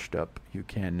Von Stupp. You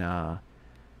can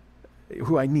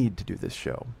who I need to do this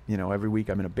show. You know, every week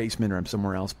I'm in a basement or I'm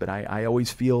somewhere else, but I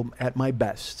always feel at my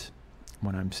best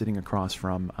when I'm sitting across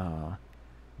from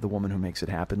the woman who makes it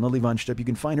happen, Lily Von Stupp. You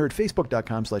can find her at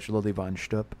facebook.com/Lily Von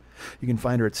Stupp. You can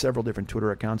find her at several different Twitter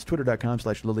accounts,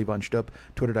 twitter.com/Lily Von Stupp,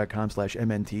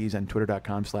 twitter.com/MNTs, and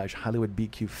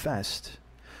twitter.com/HollywoodBQFest.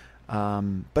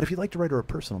 But if you'd like to write her a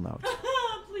personal note.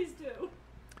 Please do.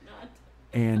 Not.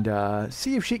 And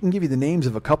see if she can give you the names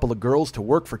of a couple of girls to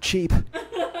work for cheap.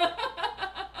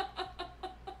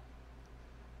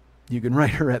 You can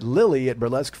write her at Lily at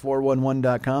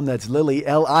burlesque411.com. That's Lily,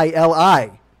 Lili,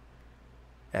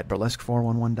 at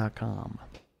burlesque411.com.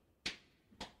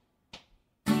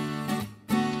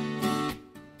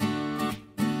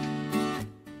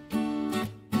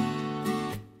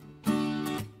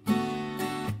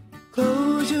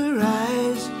 Close your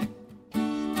eyes,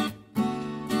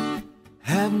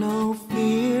 have no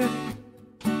fear.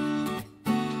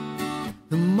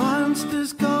 The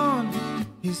monster's gone,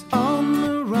 he's on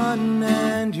the run,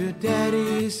 and your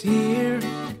daddy's here.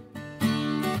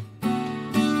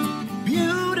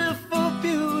 Beautiful,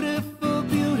 beautiful,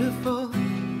 beautiful,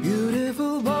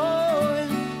 beautiful boy.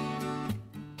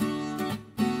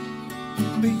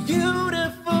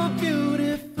 Beautiful,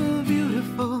 beautiful,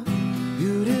 beautiful,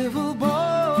 beautiful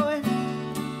boy.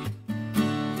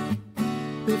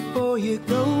 Before you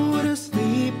go to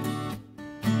sleep,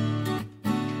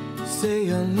 say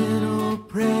a little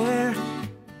prayer.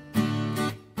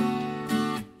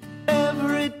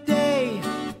 Every day,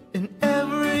 in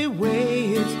every way,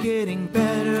 it's getting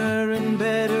better and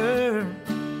better.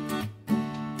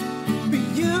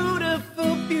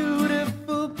 Beautiful,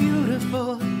 beautiful,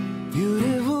 beautiful,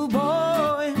 beautiful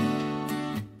boy.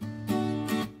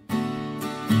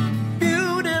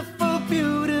 Beautiful,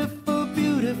 beautiful,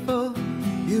 beautiful,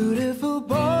 beautiful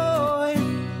boy.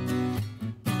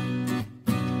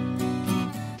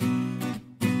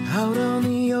 Out on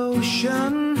the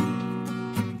ocean,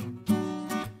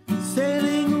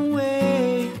 sailing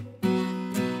away,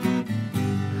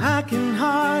 I can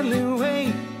hardly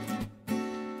wait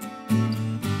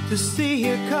to see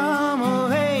you come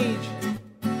of age.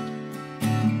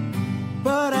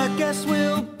 But I guess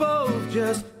we'll both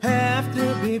just have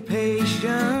to be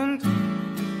patient,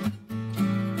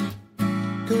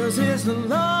 'cause it's a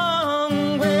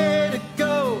long way to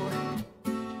go,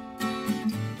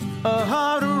 a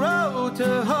hard road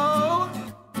to hoe.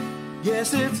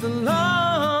 Yes, it's a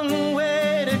long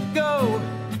way to go,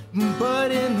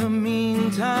 but in the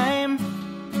meantime,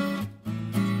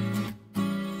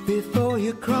 before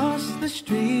you cross the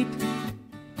street,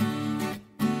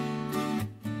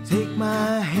 take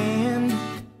my hand.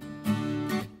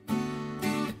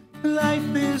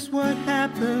 Life is what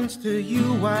happens to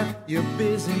you while you're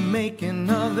busy making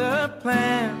other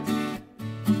plans.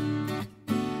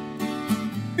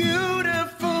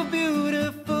 Beautiful,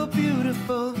 beautiful,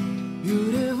 beautiful,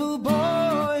 beautiful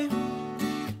boy.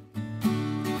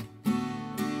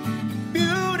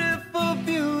 Beautiful,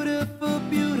 beautiful,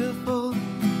 beautiful,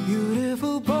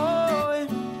 beautiful boy.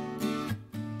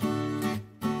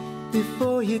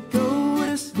 Before you go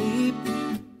to sleep,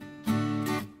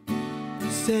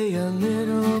 say a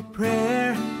little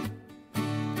prayer.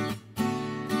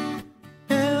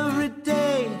 Every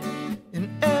day, in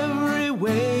every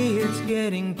way, it's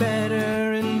getting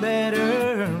better and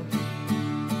better.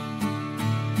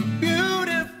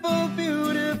 Beautiful,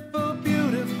 beautiful,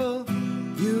 beautiful,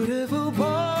 beautiful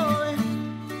boy.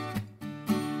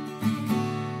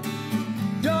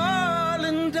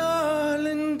 Darling,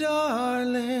 darling,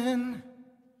 darling,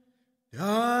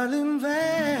 darling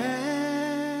Val.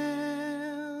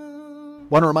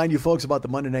 Want to remind you folks about the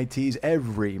Monday Night Teas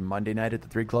every Monday night at the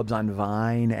 3 Clubs on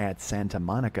Vine at Santa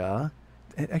Monica.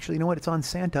 Actually, you know what? It's on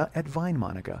Santa at Vine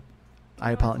Monica.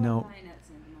 I apologize. No,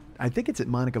 I think it's at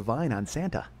Monica Vine on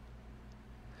Santa.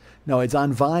 No, it's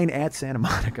on Vine at Santa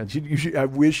Monica. I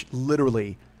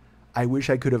wish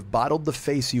I could have bottled the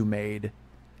face you made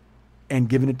and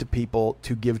given it to people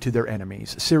to give to their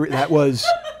enemies. That was...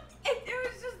 It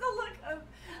was just the look of...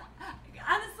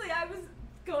 Honestly, I was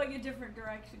going a different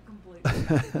direction completely.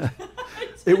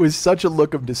 It was such a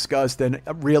look of disgust and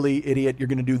really, idiot, you're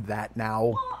going to do that now?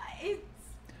 Well,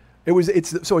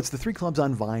 It's the 3 Clubs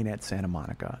on Vine at Santa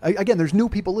Monica. Again, there's new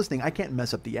people listening. I can't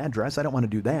mess up the address. I don't want to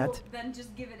do that. Well, then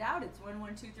just give it out. It's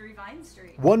 1123 Vine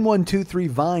Street. 1123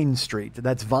 Vine Street.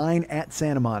 That's Vine at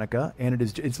Santa Monica, and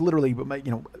it's literally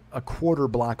a quarter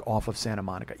block off of Santa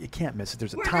Monica. You can't miss it.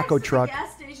 There's a taco next to truck. The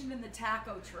gas station and the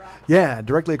taco truck. Yeah,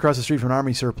 directly across the street from an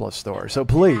Army surplus store. So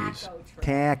please,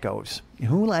 tacos.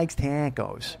 Who likes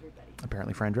tacos? Everybody.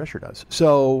 Apparently, Fran Drescher does.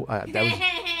 So that was.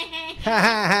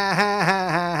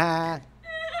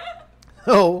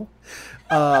 Oh,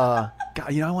 God,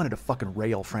 I wanted to fucking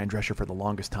rail Fran Drescher for the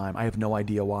longest time. I have no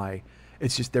idea why.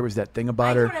 It's just there was that thing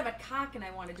about her. I don't have a cock, and I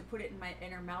wanted to put it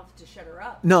in her mouth to shut her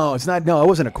up. No, it's not. No, it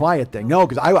wasn't a quiet thing. No,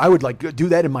 because I would like do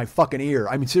that in my fucking ear.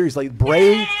 I mean, seriously,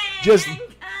 Bray just.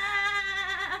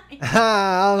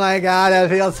 Oh my God,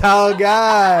 that feels so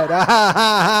good.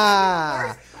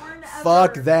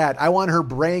 Fuck that. I want her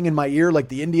braying in my ear like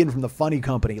the Indian from the Funny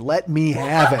Company. Let me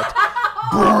have it.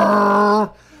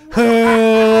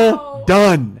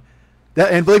 Done.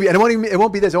 And believe me, and it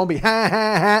won't be this. It won't be ha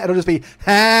ha ha. It'll just be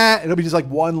ha. It'll be just like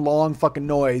one long fucking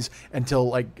noise until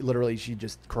like literally she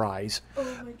just cries.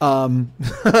 Oh my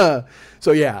God.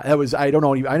 So yeah, that was. I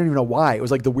don't even know why. It was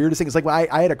like the weirdest thing. It's like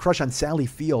I had a crush on Sally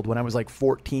Field when I was like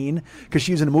 14 because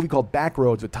she was in a movie called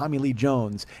Backroads with Tommy Lee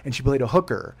Jones and she played a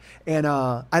hooker. And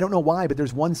I don't know why, but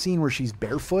there's one scene where she's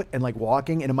barefoot and like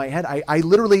walking, and in my head, I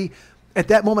literally. At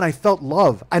that moment, I felt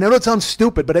love. I know it sounds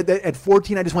stupid, but at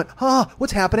 14, I just went,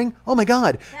 what's happening? Oh, my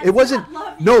God. That's it wasn't,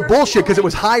 no bullshit, because it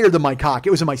was higher than my cock. It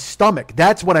was in my stomach.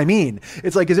 That's what I mean.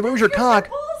 It's like, as if it was your cock.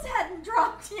 Your balls hadn't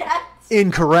dropped yet.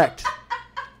 Incorrect.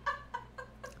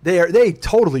 They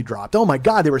totally dropped. Oh, my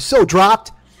God. They were so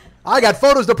dropped. I got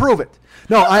photos to prove it.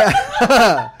 No,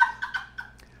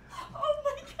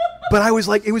 But I was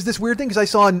like, it was this weird thing because I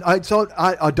saw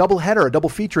a double header, a double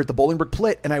feature at the Bolingbrook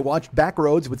Plit, and I watched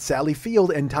Backroads with Sally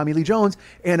Field and Tommy Lee Jones,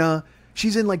 and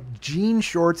she's in like jean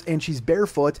shorts and she's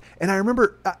barefoot, and I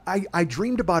remember I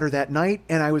dreamed about her that night,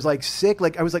 and I was like sick,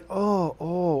 like I was like,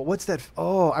 oh, what's that?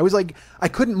 Oh, I was like, I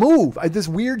couldn't move. I had this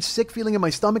weird sick feeling in my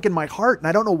stomach and my heart, and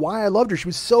I don't know why I loved her. She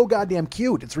was so goddamn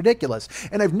cute. It's ridiculous,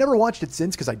 and I've never watched it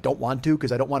since because I don't want to,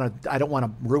 because I don't want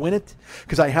to ruin it,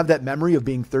 because I have that memory of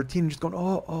being 13 and just going,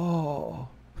 oh.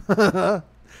 I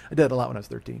did that a lot when I was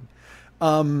 13.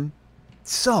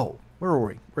 So. Where were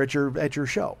we? We're at your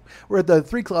show. We're at the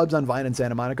 3 clubs on Vine in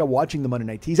Santa Monica watching the Monday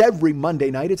Night Teas every Monday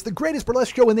night. It's the greatest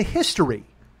burlesque show in the history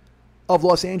of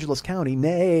Los Angeles County,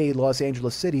 nay, Los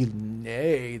Angeles City,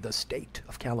 nay, the state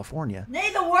of California.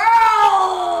 Nay, the world!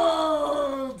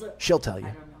 She'll tell you.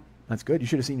 I don't know. That's good. You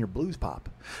should have seen your blues pop.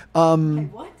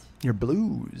 What? Your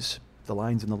blues. The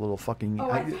lines in the little fucking...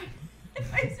 Oh, I said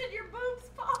your boobs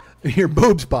pop. Your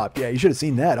boobs pop. Yeah, you should have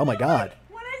seen that. Oh, my God.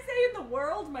 When I say in the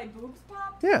world, my boobs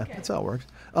pop? Yeah, okay. That's how it works.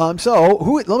 So,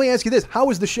 let me ask you this. How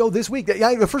was the show this week?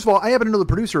 First of all, I happen to know the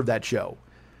producer of that show.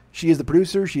 She is the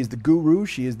producer. She is the guru.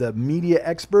 She is the media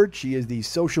expert. She is the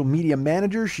social media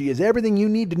manager. She is everything you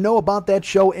need to know about that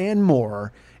show and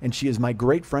more. And she is my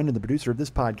great friend and the producer of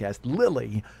this podcast,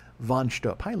 Lily Von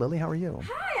Stupp. Hi, Lily. How are you?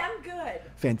 Hi, I'm good.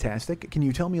 Fantastic. Can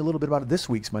you tell me a little bit about this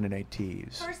week's Monday Night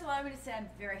Teas? First of all, I'm going to say I'm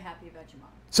very happy about your mom.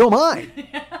 So am I.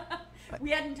 We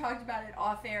hadn't talked about it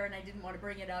off air, and I didn't want to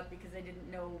bring it up because I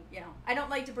didn't know, I don't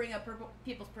like to bring up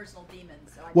people's personal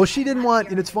demons. So she didn't want,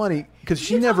 and it's funny, because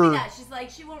she never... Told me that. She's like,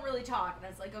 she won't really talk. And I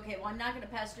was like, okay, well, I'm not going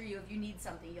to pester you. If you need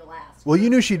something, you'll ask. Well, you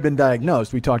knew she'd been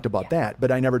diagnosed. We talked about that,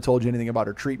 but I never told you anything about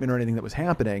her treatment or anything that was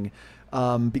happening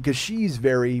because she's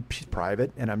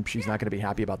private, and she's not going to be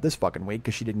happy about this fucking week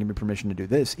because she didn't give me permission to do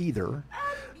this either.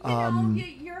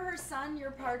 You're her son.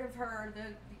 You're part of her.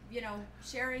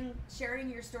 Sharing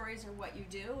your stories are what you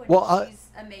do, and she's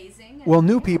amazing.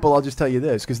 New people, I'll just tell you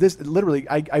this, because this literally,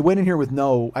 I went in here with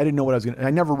I didn't know what I was going to,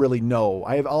 I never really know.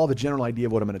 I'll have a general idea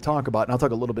of what I'm going to talk about, and I'll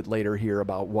talk a little bit later here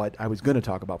about what I was going to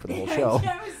talk about for the whole show.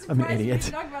 I'm an idiot.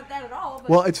 Didn't talk about that at all.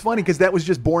 Well, it's funny, because that was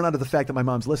just born out of the fact that my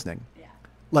mom's listening. Yeah.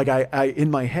 Like, I in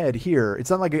my head here, it's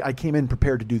not like I came in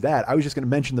prepared to do that. I was just going to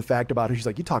mention the fact about her. She's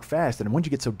like, you talk fast, and when'd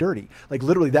you get so dirty? Like,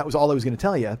 literally, that was all I was going to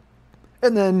tell you.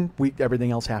 And then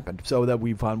everything else happened, so that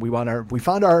we found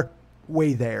our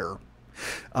way there.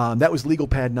 That was legal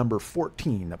pad number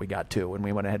 14 that we got to, and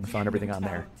we went ahead and found everything on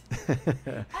there.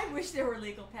 I wish there were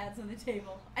legal pads on the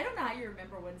table. I don't know how you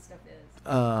remember when stuff is.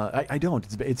 I don't.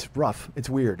 It's rough. It's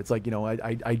weird. It's like,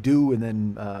 I do, and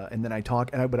then I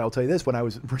talk. But I'll tell you this: when I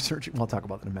was researching, I'll talk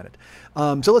about that in a minute.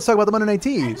 So let's talk about the Monday Night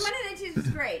Teas. The Monday Night Teas was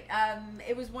great.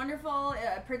 It was wonderful.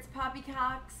 Prince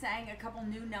Poppycock sang a couple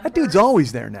new numbers. That dude's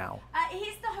always there now.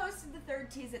 He's the host of the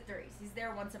Third Teas at Threes. He's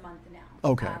there once a month now.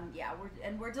 Okay.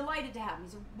 We're delighted to have him.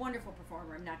 He's a wonderful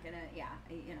performer. I'm not gonna.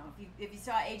 If you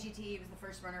saw AGT, he was the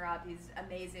first runner-up. He's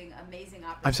amazing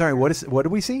opera. I'm sorry. What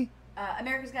did we see?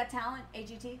 America's Got Talent,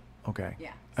 AGT. Okay.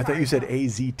 Yeah. I thought you said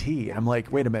AZT, and I'm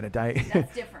like, wait a minute.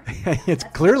 That's different. It's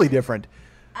clearly different.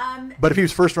 But if he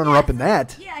was first runner-up in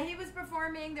that. Yeah, he was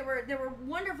performing. There were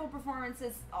wonderful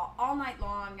performances all night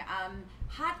long.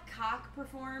 Hot Cock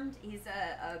performed. He's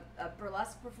a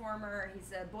burlesque performer.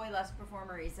 He's a boylesque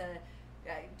performer. He's a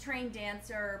trained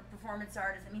dancer, performance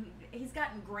artist. I mean, he's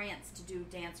gotten grants to do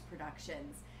dance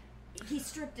productions. He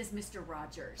stripped as Mr.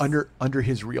 Rogers. Under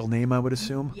his real name, I would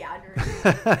assume. Yeah, under his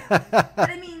real name. But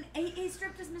I mean, he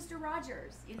stripped as Mr.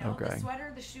 Rogers. You know, Okay. the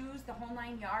sweater, the shoes, the whole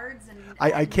 9 yards, and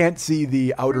I can't see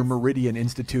the Outer Meridian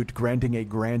Institute granting a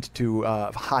grant to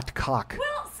Hot Cock.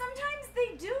 Well, sometimes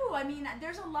they do. I mean,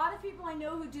 there's a lot of people I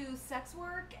know who do sex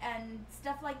work and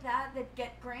stuff like that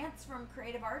get grants from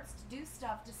Creative Arts to do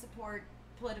stuff to support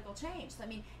political change. So, I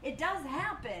mean, it does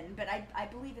happen, but I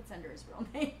believe it's under his real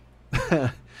name.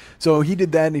 So he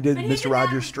did that, and he did But Mr. that.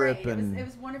 Rogers Was strip, great. and it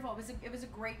was wonderful. It was a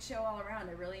great show all around.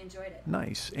 I really enjoyed it.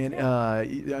 nice. And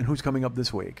who's coming up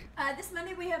this week? This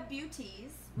Monday we have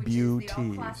Beauties, which Beauties. is the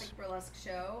all-classic burlesque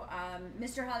show.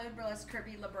 Mr. Hollywood Burlesque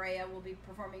Kirby LaBrea will be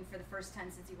performing for the first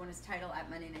time since he won his title at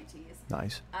Monday Night Tees.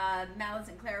 Nice. Malin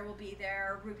St. Clair will be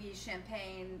there. Ruby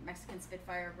Champagne, Mexican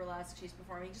Spitfire Burlesque, she's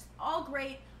performing. Just all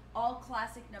great, all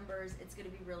classic numbers. It's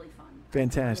going to be really fun.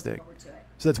 Fantastic. I'm looking forward to it.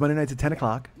 So that's Monday nights at 10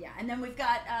 o'clock. Yeah, and then we've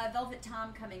got Velvet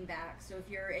Tom coming back. So if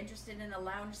you're interested in a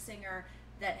lounge singer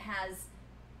that has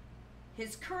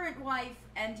his current wife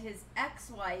and his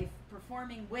ex-wife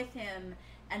performing with him,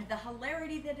 and the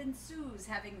hilarity that ensues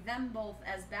having them both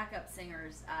as backup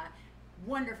singers,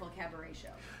 wonderful cabaret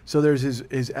show. So there's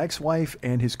his ex-wife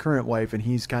and his current wife, and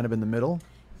he's kind of in the middle.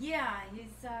 Yeah,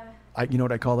 he's... You know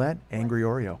what I call that? Angry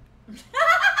Oreo.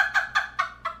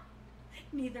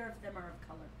 Neither of them are of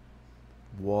color.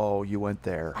 Whoa, you went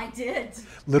there. I did.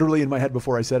 Literally in my head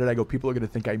before I said it, I go, people are going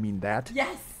to think I mean that.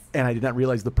 Yes. And I did not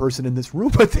realize the person in this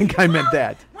room would think I meant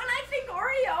that. When I think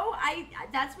Oreo,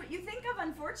 that's what you think of,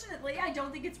 unfortunately. I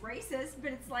don't think it's racist,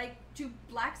 but it's like two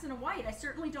blacks and a white. I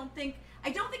don't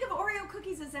think of Oreo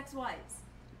cookies as ex-wives.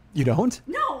 You don't?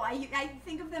 No, I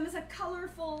think of them as a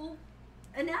colorful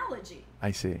analogy.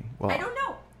 I see. Well, I don't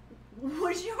know.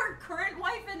 Was your current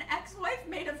wife and ex-wife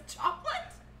made of chocolate?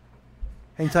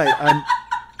 hang tight.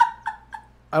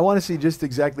 I want to see just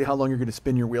exactly how long you're going to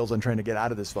spin your wheels on trying to get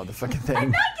out of this motherfucking thing.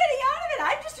 I'm not getting out of it.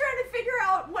 I'm just trying to figure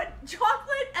out what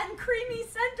chocolate and creamy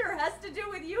center has to do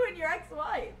with you and your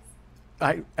ex-wives.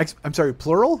 I'm sorry,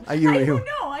 plural? I don't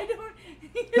know. I don't.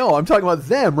 No, I'm talking about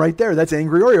them right there. That's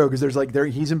Angry Oreo because there's like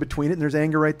he's in between it and there's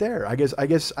anger right there. I guess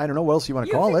I don't know what else you want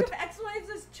to call it. Of ex-wives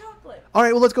as chocolate. All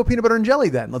right, well let's go peanut butter and jelly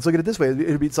then. Let's look at it this way.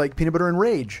 It's like peanut butter and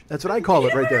rage. That's what I call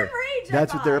it right there. Peanut butter and rage,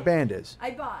 That's what their band is.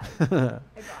 I buy.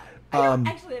 I don't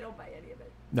buy any of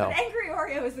it. No. But Angry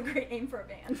Oreo is a great name for a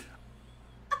band.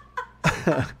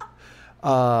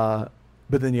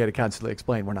 But then you got to constantly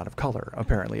explain we're not of color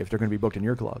apparently if they're going to be booked in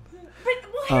your club. But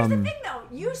here's the thing though.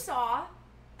 You saw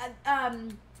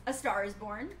A Star Is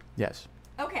Born. Yes.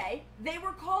 Okay, they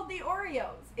were called the Oreos.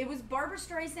 It was Barbara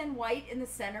Streisand white in the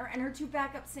center, and her two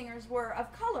backup singers were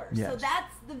of color. Yes. So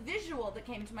that's the visual that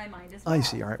came to my mind as well. I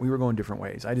see. All right, we were going different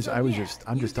ways. I'm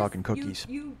just talking cookies.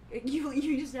 You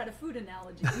just had a food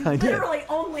analogy. You I did. literally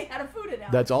only had a food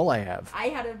analogy. That's all I have. I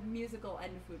had a musical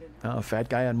and a food analogy. A fat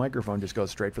guy on microphone just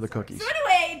goes straight for the cookies. So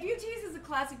anyway, Beauties is a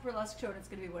classic burlesque show, and it's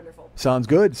going to be wonderful. Sounds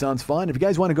good. Sounds fun. If you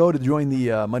guys want to go to join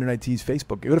the Monday Night Tees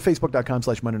Facebook, go to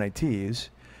facebook.com/Monday Night Tees.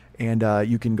 And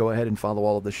you can go ahead and follow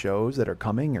all of the shows that are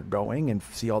coming or going and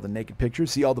see all the naked pictures,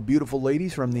 see all the beautiful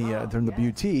ladies from the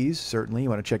Beauties. Certainly, you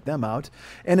want to check them out.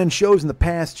 And then shows in the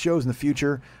past, shows in the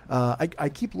future. I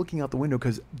keep looking out the window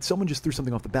because someone just threw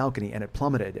something off the balcony and it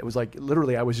plummeted. It was like,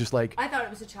 literally, I was just like... I thought it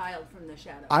was a child from the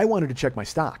shadow. I wanted to check my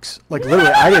stocks. Like,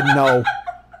 literally, I didn't know...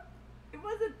 It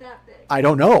wasn't that big. I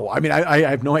don't know. I mean, I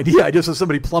have no idea. I just saw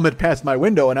somebody plummet past my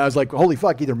window and I was like, holy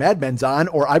fuck, either Mad Men's on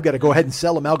or I've got to go ahead and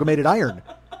sell amalgamated iron.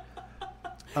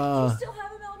 Do you still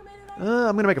have amalgamated iron?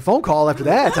 I'm going to make a phone call after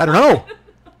that. I don't know.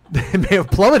 They may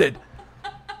have plummeted.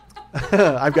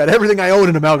 I've got everything I own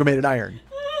in amalgamated iron.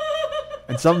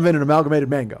 And some of it in amalgamated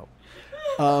mango.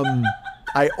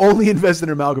 I only invest in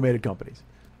amalgamated companies.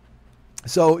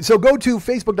 So go to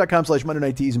facebook.com/Monday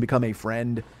Night Tees and become a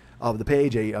friend of the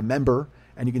page, a member.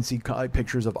 And you can see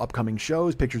pictures of upcoming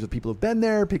shows, pictures of people who've been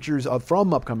there, pictures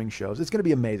from upcoming shows. It's going to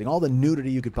be amazing. All the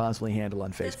nudity you could possibly handle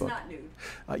on Facebook. That's not nude.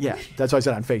 Yeah, that's why I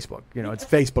said on Facebook. You know, it's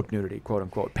Facebook nudity, quote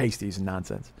unquote, pasties and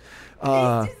nonsense.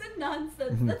 Pasties and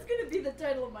nonsense. That's going to be the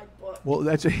title of my book. Well,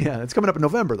 that's coming up in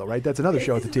November though, right? That's another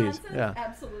show at the Tees. Yeah,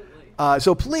 absolutely.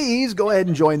 So please go ahead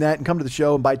and join that and come to the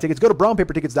show and buy tickets. Go to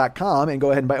brownpapertickets.com and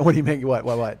go ahead and buy. What do you make? What?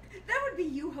 That would be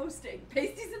you hosting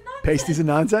pasties and nonsense. Pasties and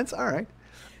nonsense. All right.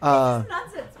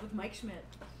 Nonsense with Mike Schmidt.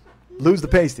 Lose the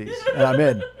pasties, and I'm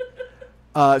in.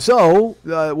 So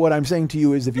what I'm saying to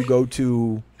you is if you go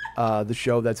to the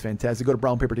show, that's fantastic. Go to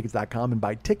brownpapertickets.com and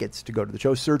buy tickets to go to the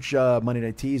show. Search Monday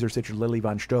Night Tees or search Lily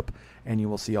Von Stupp, and you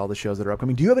will see all the shows that are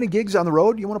upcoming. Do you have any gigs on the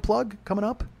road you want to plug coming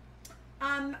up?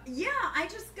 Yeah, I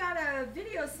just got a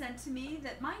video sent to me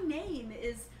that my name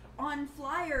is on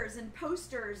flyers and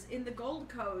posters in the Gold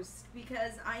Coast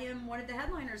because I am one of the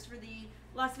headliners for the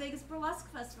Las Vegas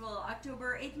Burlesque Festival,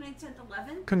 October 8th, 9th, 10th,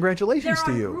 11th. Congratulations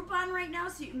to you. They're on Groupon right now,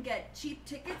 so you can get cheap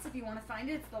tickets if you want to find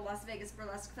it. It's the Las Vegas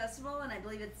Burlesque Festival, and I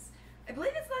believe it's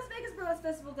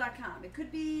LasVegasBurlesqueFestival.com. It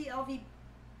could be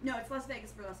No, it's Las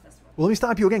Vegas Burlesque Festival. Well, let me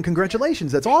stop you again.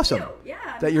 Congratulations. That's awesome. Thank you.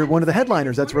 Yeah. That you're one of the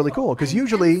headliners. That's really cool. Because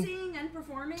usually... emceeing and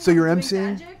performing. So you're doing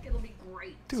emceeing? Magic. It'll be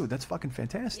great. Dude, that's fucking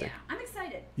fantastic. Yeah, I'm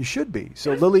excited. You should be.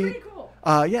 So It was Lily... pretty cool.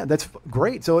 Yeah, that's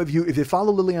great. So if you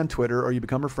follow Lily on Twitter or you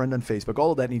become her friend on Facebook,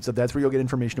 all of that neat stuff, that's where you'll get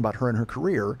information about her and her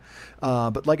career.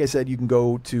 But like I said, you can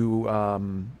go to...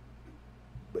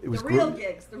 the real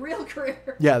gigs, the real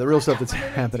career. Yeah, the real stuff that's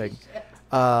happening.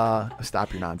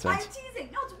 Stop your nonsense. I'm teasing.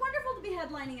 No, it's wonderful to be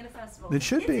headlining at a festival. It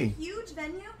should be. It's a huge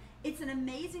venue. It's an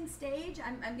amazing stage.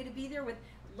 I'm going to be there with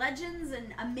legends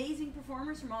and amazing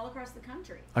performers from all across the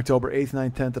country. October 8th,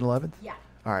 9th, 10th, and 11th? Yeah.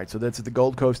 All right, so that's at the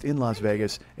Gold Coast in Las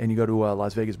Vegas, and you go to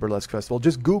Las Vegas Burlesque Festival.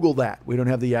 Just Google that. We don't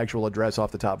have the actual address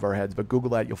off the top of our heads, but Google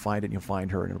that. You'll find it, and you'll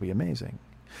find her, and it'll be amazing.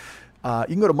 You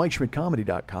can go to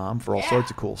MikeSchmidtComedy.com for all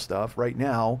sorts of cool stuff. Right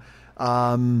now,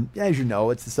 as you know,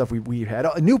 it's the stuff we've had.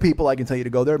 New people, I can tell you to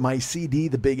go there. My CD,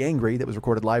 The Big Angry, that was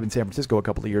recorded live in San Francisco a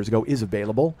couple of years ago, is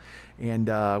available. And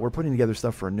we're putting together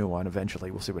stuff for a new one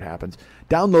eventually. We'll see what happens.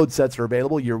 Download sets are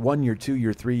available. Year 1, Year 2,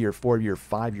 Year 3, Year 4, Year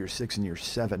 5, Year 6, and Year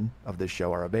 7 of this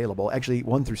show are available. Actually,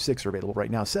 1 through 6 are available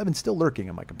right now. 7's still lurking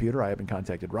on my computer. I haven't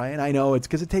contacted Ryan. I know it's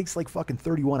because it takes like fucking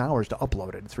 31 hours to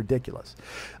upload it. It's ridiculous.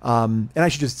 And I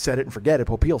should just set it and forget it,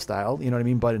 Popeil style. You know what I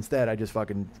mean? But instead, I just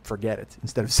fucking forget it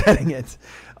instead of setting it.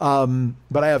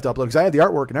 But I have to upload because I have the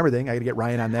artwork and everything. I got to get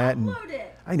Ryan on that. Upload it.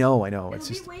 I know. It'll It's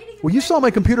be just. waiting Well, you saw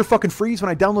my computer fucking freeze when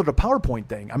I downloaded a PowerPoint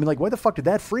thing. I mean, like, why the fuck did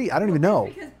that freeze? I don't even know.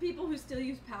 Because people who still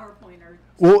use PowerPoint are...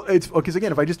 Well, it's because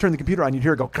again, if I just turn the computer on, you'd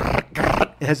hear it go.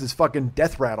 It has this fucking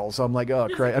death rattle. So I'm like, oh,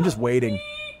 Christ. I'm just waiting.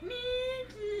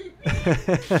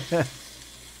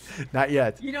 Not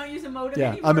yet. You don't use a modem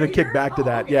Yeah, anymore I'm gonna kick either? back to Oh,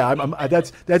 that. okay. Yeah,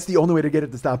 that's the only way to get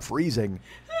it to stop freezing.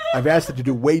 I've asked it to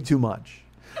do way too much.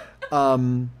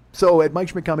 So at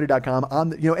MikeSchmidtComedy.com,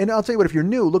 and I'll tell you what, if you're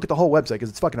new, look at the whole website because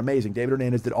it's fucking amazing. David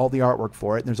Hernandez did all the artwork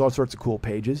for it, and there's all sorts of cool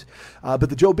pages. But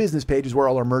the Joe Business page is where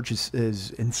all our merch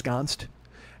is ensconced.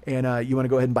 And you want to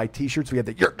go ahead and buy T-shirts. We have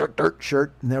the Yurt Dirt Dirt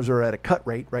shirt, and those are at a cut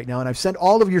rate right now. And I've sent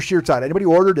all of your shirts out. Anybody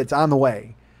ordered, it's on the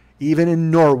way, even in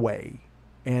Norway.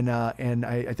 And I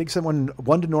think I sent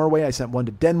one to Norway. I sent one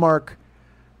to Denmark,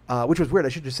 which was weird. I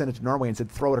should just send it to Norway and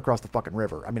said throw it across the fucking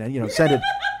river. I mean, send it,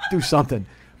 do something.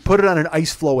 Put it on an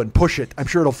ice floe and push it. I'm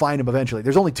sure it'll find him eventually.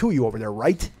 There's only 2 of you over there,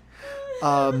 right?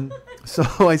 So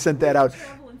I sent that out.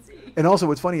 And also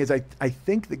what's funny is I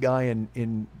think the guy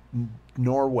in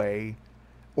Norway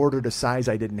ordered a size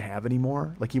I didn't have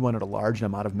anymore. Like he wanted a large and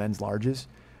I'm out of men's larges.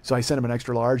 So I sent him an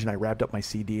extra large and I wrapped up my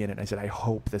CD in it and I said, I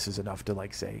hope this is enough to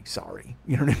like say sorry.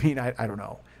 You know what I mean? I don't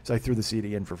know. So I threw the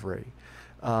CD in for free.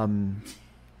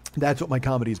 That's what my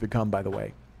comedy has become, by the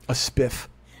way. A spiff.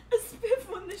 A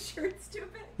spiff when the shirt's too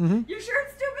big. Mm-hmm. Your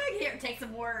shirt's too big? Here, take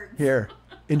some words. Here,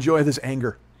 enjoy this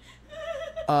anger.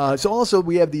 So also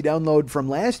we have the download from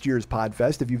last year's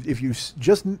Podfest. If you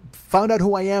just found out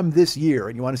who I am this year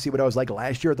and you want to see what I was like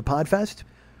last year at the Podfest,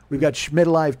 we've got Schmidt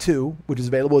Alive 2, which is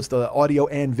available. It's the audio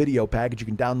and video package. You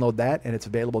can download that, and it's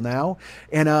available now.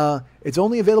 And it's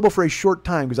only available for a short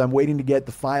time because I'm waiting to get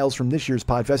the files from this year's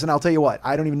Podfest. And I'll tell you what,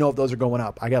 I don't even know if those are going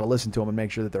up. I got to listen to them and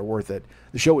make sure that they're worth it.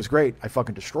 The show was great. I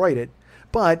fucking destroyed it.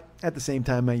 But at the same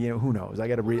time, who knows? I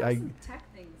got to tech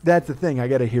things. That's the thing. I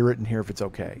got to hear it and hear if it's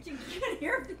okay. You can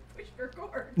hear if you push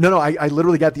record. No, I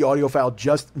literally got the audio file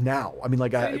just now. I mean,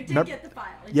 like, So you did get the file.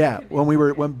 Yeah,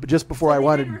 just before I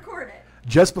wanted. Didn't record it.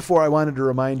 Just before I wanted to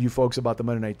remind you folks about the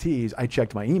Monday Night Teas, I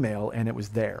checked my email and it was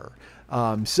there.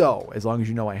 So as long as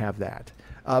you know I have that,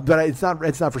 but it's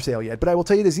not for sale yet. But I will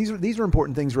tell you this: these are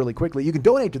important things. Really quickly, you can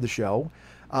donate to the show,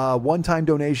 one-time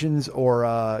donations,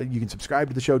 or you can subscribe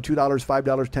to the show. $2, $5,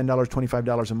 $10,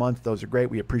 $25 a month. Those are great.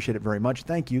 We appreciate it very much.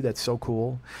 Thank you. That's so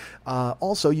cool.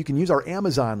 Also, you can use our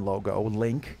Amazon logo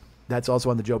link. That's also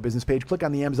on the Joe Business page. Click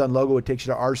on the Amazon logo. It takes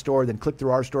you to our store. Then click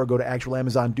through our store, go to actual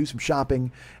Amazon, do some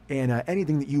shopping, and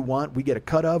anything that you want, we get a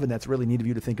cut of, and that's really neat of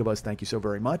you to think of us. Thank you so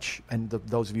very much. And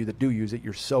those of you that do use it,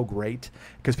 you're so great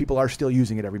because people are still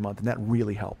using it every month, and that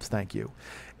really helps. Thank you.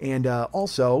 And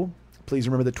also, please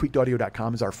remember that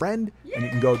tweakedaudio.com is our friend, and you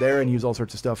can go there and use all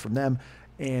sorts of stuff from them.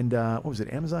 And what was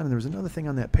it, Amazon? And there was another thing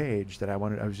on that page that I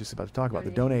was just about to talk about,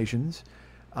 the donations,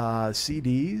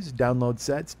 CDs, download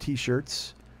sets,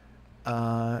 T-shirts.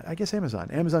 I guess Amazon.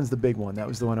 Amazon's the big one. That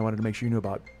was the one I wanted to make sure you knew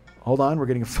about. Hold on, we're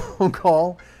getting a phone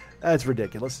call. That's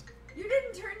ridiculous. You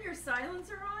didn't turn your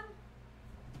silencer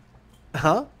on?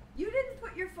 Huh? You didn't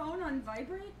put your phone on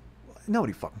vibrate?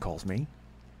 Nobody fucking calls me.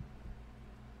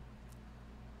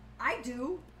 I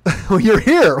do. Well, you're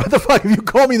here. What the fuck? If you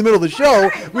call me in the middle of the show,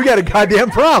 Right, we got a goddamn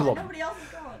problem. Nobody else is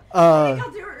calling. I think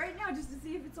I'll do it right now just to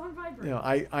see if it's on vibrate. You know,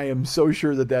 I am so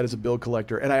sure that is a bill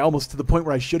collector, and I almost to the point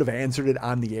where I should have answered it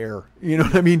on the air. You know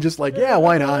what I mean? Just like, yeah,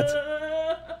 why not?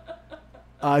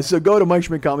 So go to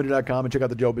MikeSchmidtComedy.com and check out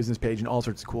the Joe Business page, and all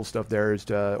sorts of cool stuff there is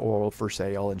oral for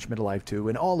sale and Schmidt Alive too,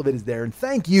 and all of it is there. And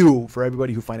thank you for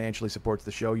everybody who financially supports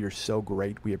the show. You're so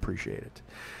great. We appreciate it.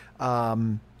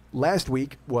 Last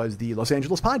week was the Los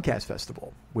Angeles Podcast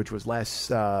Festival, which was last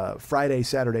Friday,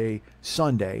 Saturday,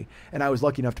 Sunday, and I was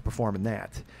lucky enough to perform in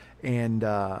that. And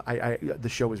the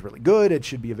show was really good. It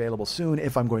should be available soon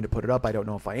if I'm going to put it up. I don't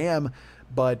know if I am,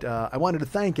 but I wanted to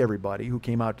thank everybody who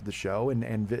came out to the show.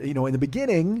 And you know, in the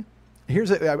beginning,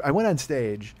 I went on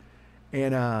stage,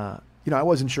 and you know, I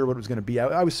wasn't sure what it was going to be.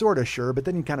 I was sort of sure, but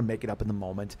then you kind of make it up in the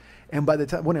moment. And by the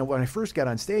time when I first got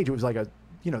on stage, it was like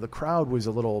the crowd was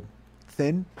a little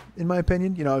thin, in my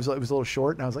opinion. You know, it was a little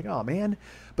short, and I was like, oh man.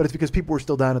 But it's because people were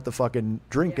still down at the fucking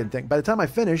drinking thing. By the time I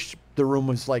finished, the room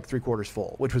was like 3/4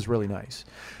 full, which was really nice.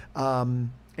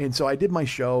 And so I did my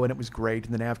show, and it was great.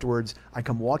 And then afterwards, I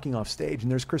come walking off stage,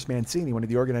 and there's Chris Mancini, one of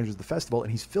the organizers of the festival,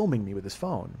 and he's filming me with his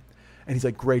phone. And he's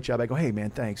like, great job. I go, hey man,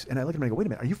 thanks. And I look at him and I go, wait a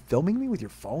minute, are you filming me with your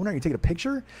phone? Are you taking a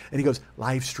picture? And he goes,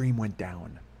 live stream went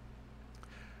down.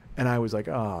 And I was like,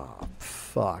 oh,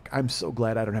 fuck. I'm so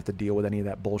glad I don't have to deal with any of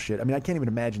that bullshit. I mean, I can't even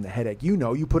imagine the headache. You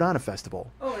know, you put on a festival.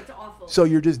 Oh, it's awful. So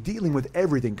you're just dealing with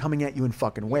everything coming at you in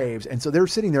fucking waves. And so they're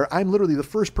sitting there. I'm literally the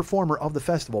first performer of the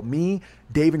festival. Me,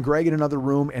 Dave and Greg in another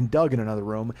room, and Doug in another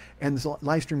room. And the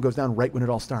live stream goes down right when it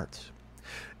all starts.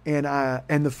 And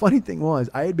the funny thing was,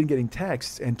 I had been getting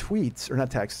texts and tweets, or not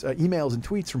texts, emails and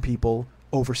tweets from people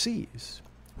overseas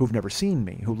who've never seen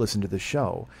me, who listen to this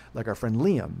show, like our friend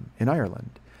Liam in Ireland.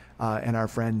 And our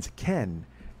friends Ken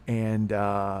and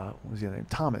what was the other name?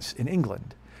 Thomas in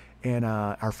England, and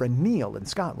our friend Neil in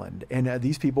Scotland. And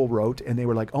these people wrote, and they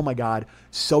were like, "Oh my God,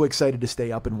 so excited to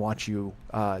stay up and watch you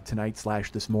tonight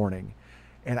 / this morning."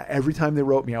 And every time they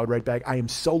wrote me, I would write back, "I am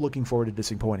so looking forward to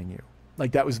disappointing you."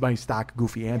 Like that was my stock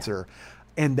goofy answer.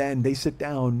 Yeah. And then they sit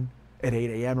down at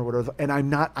 8 a.m. or whatever, and I'm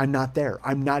not there.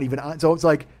 I'm not even on. So it's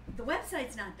like the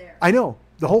website's not there. I know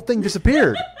the whole thing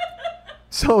disappeared.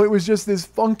 So it was just this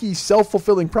funky,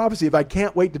 self-fulfilling prophecy of I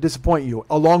can't wait to disappoint you,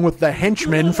 along with the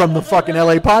henchmen from the fucking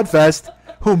LA Podfest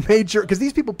who made sure, because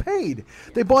these people paid.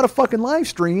 They bought a fucking live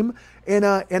stream, and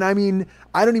I mean,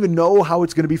 I don't even know how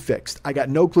it's going to be fixed. I got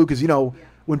no clue, because, you know,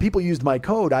 when people used my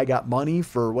code, I got money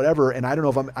for whatever, and I don't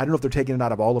know if they're taking it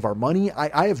out of all of our money.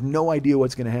 I have no idea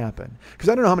what's going to happen, because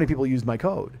I don't know how many people used my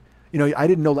code. You know, I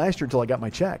didn't know last year until I got my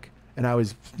check, and I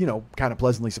was, you know, kind of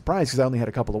pleasantly surprised, because I only had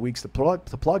a couple of weeks to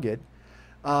plug it.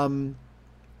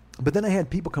 But then I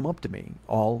had people come up to me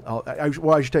I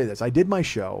should tell you this. I did my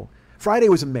show. Friday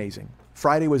was amazing.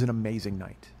 Friday was an amazing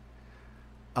night.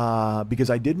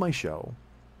 Because I did my show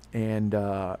and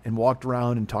walked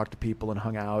around and talked to people and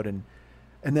hung out. And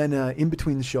then, in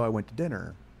between the show, I went to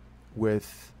dinner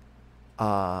with,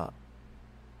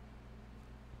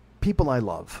 people I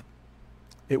love.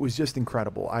 It was just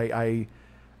incredible. I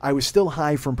was still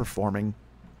high from performing.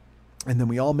 And then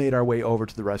we all made our way over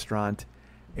to the restaurant.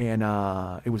 And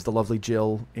it was the lovely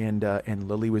Jill, and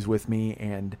Lily was with me,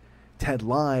 and Ted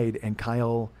Lyde, and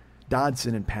Kyle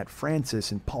Dodson, and Pat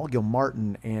Francis, and Paul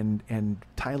Gilmartin, and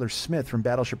Tyler Smith from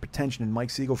Battleship Pretension, and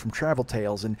Mike Siegel from Travel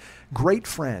Tales, and great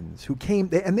friends who came,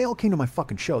 and they all came to my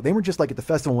fucking show. They were just like at the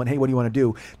festival and went, hey, what do you want to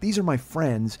do? These are my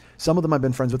friends. Some of them I've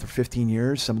been friends with for 15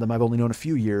 years. Some of them I've only known a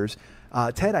few years.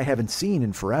 Ted I haven't seen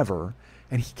in forever.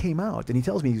 And he came out and he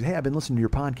tells me, hey, I've been listening to your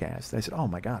podcast. And I said, oh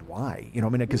my God, why? You know, I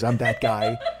mean, because I'm that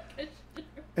guy.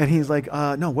 And he's like,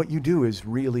 no, what you do is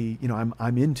really, you know,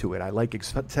 I'm into it. I like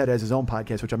it. Ted has his own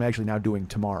podcast, which I'm actually now doing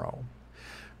tomorrow.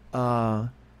 But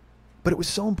it was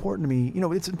so important to me. You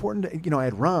know, it's important to, you know, I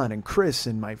had Ron and Chris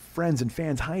and my friends and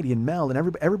fans, Heidi and Mel,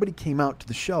 and everybody came out to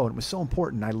the show, and it was so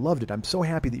important. I loved it. I'm so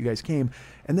happy that you guys came.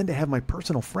 And then to have my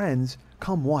personal friends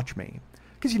come watch me.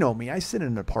 Because you know me, I sit in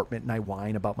an apartment and I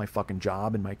whine about my fucking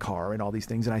job and my car and all these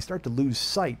things, and I start to lose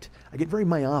sight. I get very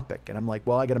myopic, and I'm like,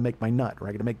 well, I got to make my nut, or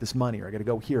I got to make this money, or I got to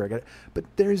go here. But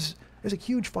there's a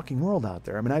huge fucking world out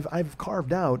there. I mean, I've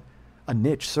carved out a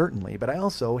niche, certainly, but I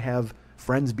also have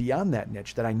friends beyond that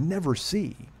niche that I never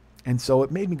see. And so it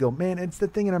made me go, man, it's the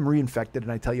thing, and I'm reinfected,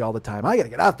 and I tell you all the time, I got to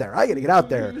get out there. I got to get out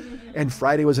there. And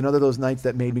Friday was another of those nights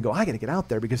that made me go, I got to get out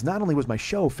there, because not only was my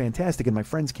show fantastic and my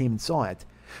friends came and saw it,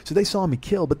 so they saw me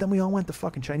kill, but then we all went to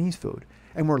fucking Chinese food,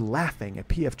 and we're laughing at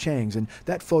P.F. Chang's, and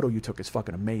that photo you took is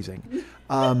fucking amazing.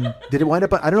 Did it wind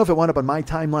up, I don't know if it wound up on my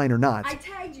timeline or not. I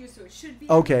tagged you, so it should be.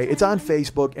 Okay, it's on timeline.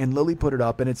 Facebook, and Lily put it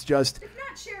up, and it's just... If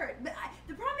not, share it. But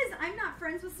the problem is I'm not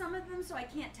friends with some of them, so I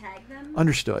can't tag them.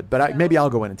 Understood, but So- maybe I'll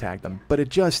go in and tag them. Yeah. But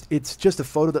it's just a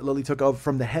photo that Lily took of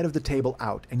from the head of the table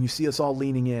out, and you see us all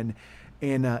leaning in,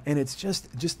 and it's just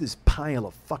this pile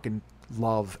of fucking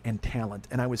love and talent.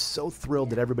 And I was so thrilled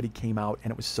that everybody came out,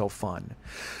 and it was so fun.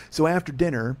 So after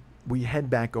dinner, we head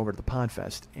back over to the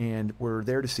Podfest, and we're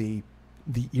there to see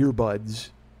the Earbuds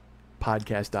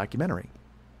podcast documentary,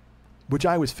 which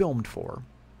I was filmed for,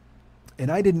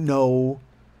 and I didn't know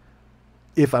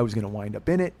if I was going to wind up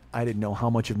in it. I didn't know how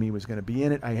much of me was going to be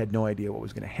in it. I had no idea what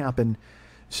was going to happen.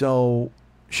 So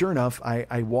sure enough,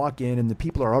 I walk in, and the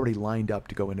people are already lined up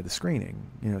to go into the screening.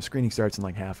 You know, screening starts in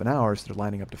like half an hour, so they're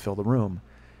lining up to fill the room.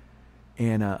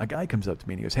 And a guy comes up to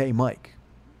me, and he goes, "Hey, Mike."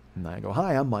 And I go,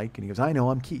 "Hi, I'm Mike." And he goes, "I know,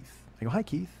 I'm Keith." I go, "Hi,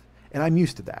 Keith." And I'm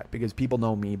used to that because people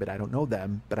know me, but I don't know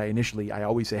them. But I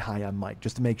always say, "Hi, I'm Mike,"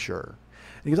 just to make sure.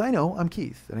 And he goes, "I know, I'm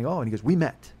Keith." And I go, "Oh," and he goes, "We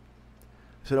met."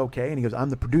 I said, "Okay." And he goes, "I'm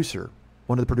the producer,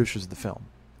 one of the producers of the film."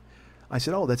 I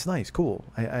said, "Oh, that's nice, cool."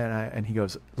 And he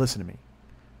goes, "Listen to me.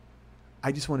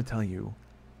 I just want to tell you,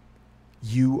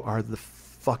 you are the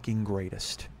fucking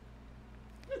greatest."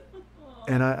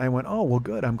 And I went, "Oh, well,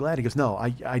 good. I'm glad." He goes, "No,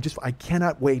 I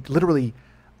cannot wait. Literally,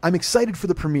 I'm excited for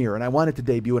the premiere, and I want it to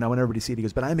debut, and I want everybody to see it." He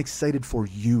goes, "But I'm excited for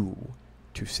you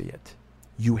to see it.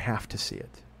 You have to see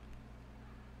it."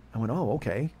 I went, "Oh,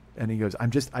 okay." And he goes,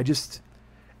 and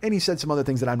he said some other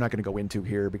things that I'm not going to go into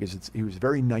here because he was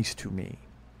very nice to me.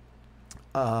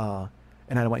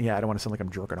 And I don't want to sound like I'm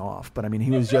jerking off, but I mean,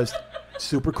 he was just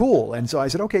super cool. And so I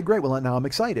said, "Okay, great. Well, now I'm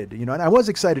excited," you know, and I was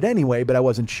excited anyway, but I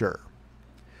wasn't sure.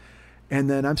 And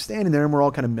then I'm standing there, and we're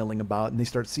all kind of milling about, and they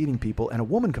start seating people, and a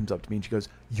woman comes up to me, and she goes,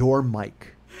 "You're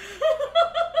Mike."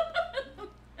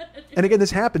 And again,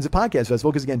 this happens at Podcast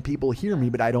Festival because, again, people hear me,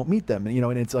 but I don't meet them. And, you know,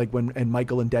 and it's like and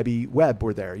Michael and W.A.P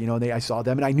were there, you know, and I saw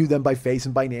them, and I knew them by face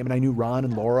and by name, and I knew Ron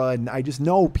and Laura, and I just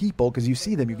know people because you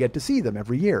see them. You get to see them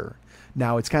every year.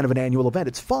 Now it's kind of an annual event.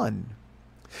 It's fun.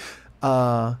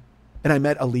 And I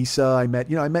met Elisa. I met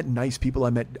nice people. I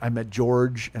met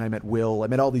George, and I met Will. I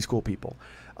met all these cool people.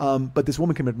 But this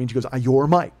woman came up to me, and she goes, "You're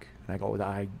Mike." And I go,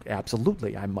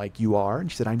 "Absolutely. I'm Mike. You are?"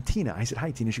 And she said, "I'm Tina." I said,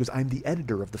 "Hi, Tina." She goes, "I'm the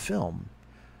editor of the film."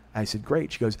 I said,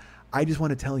 "Great." She goes, "I just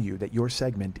want to tell you that your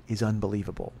segment is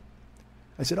unbelievable."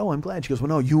 I said, "Oh, I'm glad." She goes, "Well,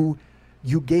 no,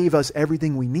 you gave us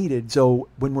everything we needed. So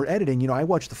when we're editing, you know, I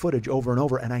watch the footage over and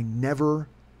over, and I never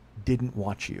didn't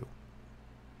watch you."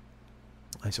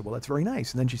 I said, "Well, that's very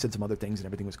nice." And then she said some other things, and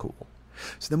everything was cool.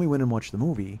 So then we went and watched the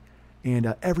movie,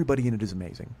 and everybody in it is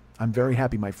amazing. I'm very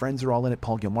happy. My friends are all in it.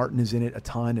 Paul Gilmartin is in it a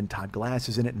ton, and Todd Glass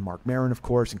is in it, and Mark Maron, of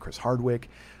course, and Chris Hardwick.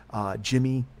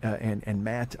 Jimmy and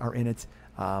Matt are in it.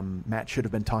 Matt should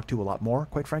have been talked to a lot more,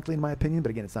 quite frankly, in my opinion. But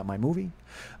again, it's not my movie.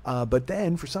 But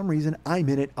then, for some reason, I'm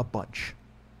in it a bunch.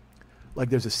 Like,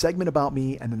 there's a segment about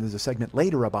me, and then there's a segment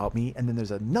later about me, and then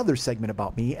there's another segment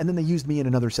about me, and then they used me in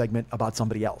another segment about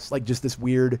somebody else. Like, just this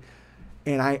weird...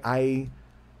 And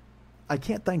I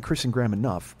can't thank Chris and Graham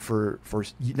enough for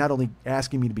not only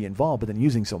asking me to be involved, but then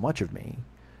using so much of me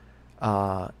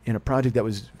in a project that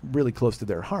was really close to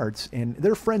their hearts. And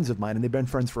they're friends of mine, and they've been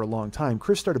friends for a long time.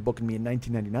 Chris started booking me in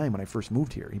 1999 when I first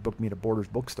moved here. He booked me at a Borders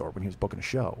bookstore when he was booking a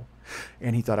show,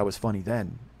 and he thought I was funny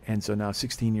then. And so now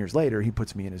 16 years later, he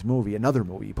puts me in his movie, another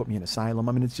movie. He put me in Asylum.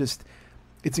 I mean,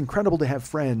 it's incredible to have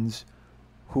friends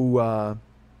who are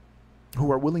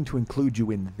willing to include you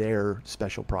in their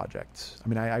special projects. I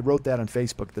mean, I wrote that on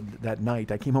Facebook that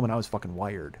night. I came home and I was fucking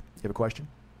wired. You have a question?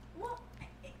 Well,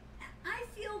 I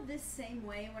feel this same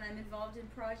way when I'm involved in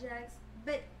projects,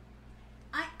 but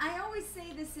I always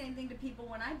say the same thing to people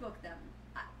when I book them.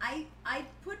 I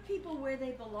put people where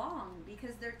they belong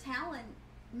because their talent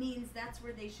means that's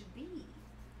where they should be.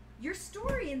 Your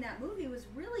story in that movie was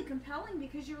really compelling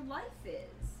because your life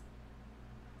is.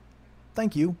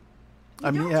 Thank you.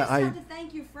 You don't just have to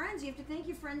thank your friends. You have to thank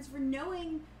your friends for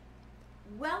knowing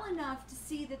well enough to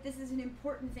see that this is an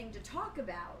important thing to talk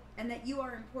about and that you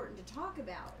are important to talk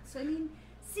about. So, I mean,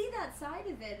 see that side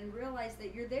of it and realize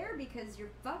that you're there because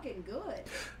you're fucking good.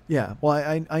 Yeah,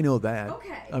 well, I know that.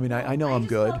 Okay. I mean, I know I'm just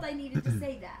good. felt I needed to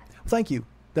say that. Thank you.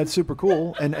 That's super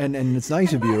cool, and it's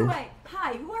nice of By you. the way,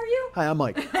 hi, who are you? Hi, I'm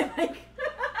Mike. I'm Mike.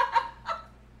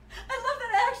 I love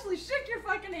that I actually shook your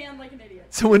fucking hand like an idiot.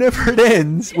 So whenever it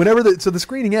ends, the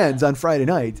screening ends on Friday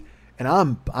night, and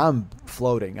I'm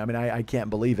floating. I mean, I can't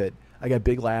believe it. I got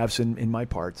big laughs in my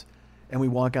parts, and we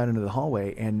walk out into the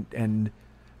hallway, and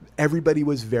everybody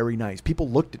was very nice. People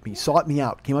looked at me, sought me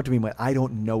out, came up to me and went, I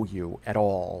don't know you at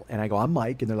all. And I go, I'm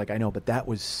Mike. And they're like, I know, but that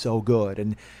was so good.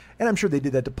 And I'm sure they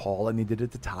did that to Paul and they did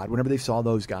it to Todd whenever they saw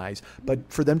those guys. But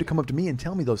for them to come up to me and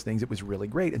tell me those things, it was really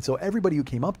great. And so everybody who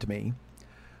came up to me,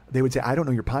 they would say, I don't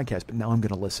know your podcast, but now I'm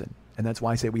going to listen. And that's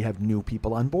why I say we have new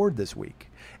people on board this week.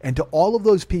 And to all of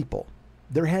those people,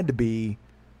 there had to be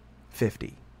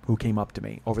 50 who came up to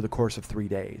me over the course of 3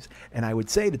 days. And I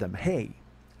would say to them, hey,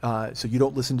 so you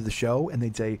don't listen to the show? And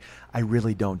they'd say, I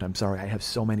really don't. I'm sorry. I have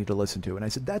so many to listen to. And I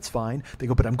said, that's fine. They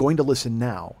go, but I'm going to listen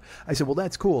now. I said, well,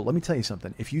 that's cool. Let me tell you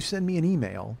something. If you send me an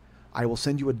email, I will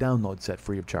send you a download set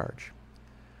free of charge.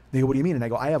 They go, what do you mean? And I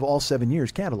go, I have all 7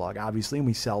 years catalog, obviously, and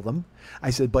we sell them. I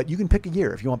said, but you can pick a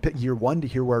year. If you want to pick year 1 to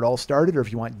hear where it all started, or if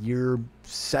you want year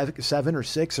 7 or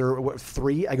 6 or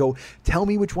 3, I go, tell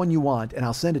me which one you want, and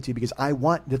I'll send it to you because I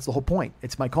want, that's the whole point.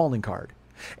 It's my calling card.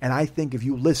 And I think if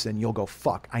you listen, you'll go,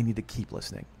 fuck, I need to keep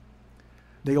listening.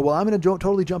 They go, well, I'm going to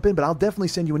totally jump in, but I'll definitely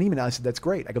send you an email. I said, that's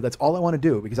great. I go, that's all I want to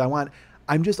do because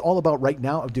I'm just all about right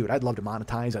now. Dude, I'd love to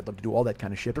monetize. I'd love to do all that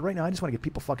kind of shit. But right now, I just want to get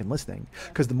people fucking listening.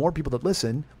 Because the more people that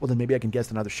listen, well, then maybe I can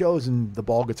guest on other shows and the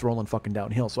ball gets rolling fucking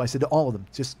downhill. So I said to all of them,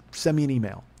 just send me an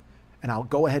email. And I'll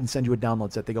go ahead and send you a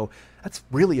download set. They go, that's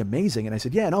really amazing. And I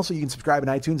said, yeah, and also you can subscribe in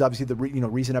iTunes. Obviously, the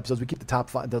recent episodes, we keep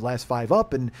the last 5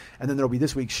 up, and then there'll be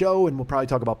this week's show, and we'll probably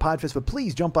talk about Podfest. But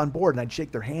please jump on board. And I'd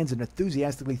shake their hands and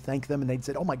enthusiastically thank them. And they'd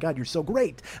say, oh my God, you're so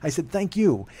great. I said, thank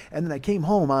you. And then I came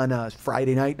home on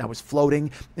Friday night, and I was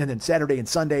floating, and then Saturday and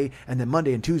Sunday, and then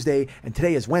Monday and Tuesday, and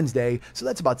today is Wednesday. So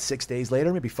that's about 6 days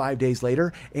later, maybe 5 days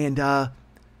later, and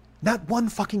not one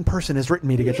fucking person has written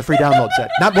me to get the free download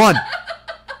set. Not one.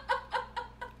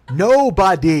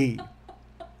 Nobody.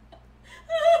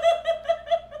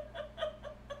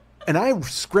 And I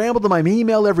scrambled to my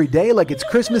email every day like it's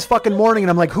Christmas fucking morning, and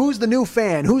I'm like, who's the new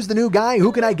fan? Who's the new guy?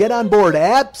 Who can I get on board?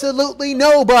 Absolutely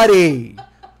nobody.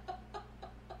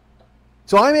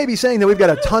 So I may be saying that we've got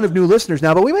a ton of new listeners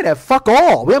now, but we might have fuck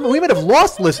all. We might have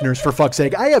lost listeners, for fuck's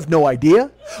sake. I have no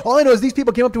idea. All I know is these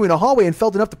people came up to me in a hallway and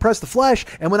felt enough to press the flesh,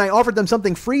 and when I offered them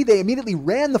something free, they immediately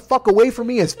ran the fuck away from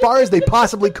me as far as they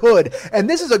possibly could. And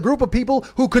this is a group of people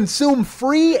who consume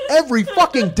free every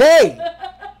fucking day.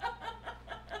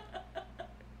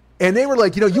 And they were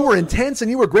like, you were intense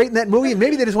and you were great in that movie, and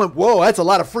maybe they just went, whoa, that's a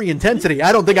lot of free intensity.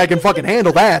 I don't think I can fucking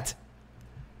handle that.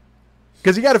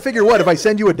 Because you got to figure what? If I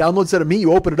send you a download set of me,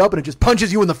 you open it up and it just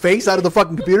punches you in the face out of the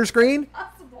fucking computer screen?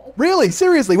 Possible. Really?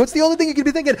 Seriously? What's the only thing you could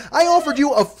be thinking? I offered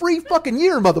you a free fucking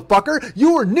year, motherfucker.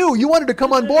 You were new. You wanted to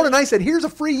come on board and I said, here's a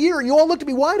free year. And you all looked at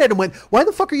me wide-eyed and went, why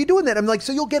the fuck are you doing that? I'm like,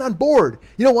 so you'll get on board.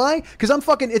 You know why? Because I'm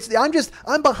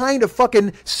behind a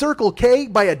fucking Circle K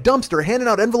by a dumpster handing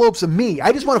out envelopes of me.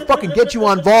 I just want to fucking get you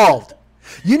involved.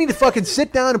 You need to fucking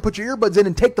sit down and put your earbuds in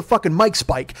and take the fucking mic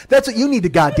spike. That's what you need to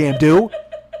goddamn do.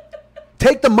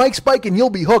 Take the mic spike and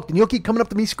you'll be hooked, and you'll keep coming up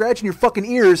to me scratching your fucking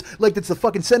ears like it's the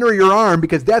fucking center of your arm,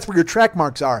 because that's where your track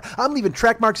marks are. I'm leaving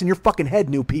track marks in your fucking head,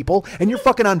 new people, and you're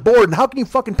fucking on board. And how can you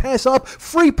fucking pass up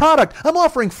free product? I'm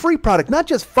offering free product, not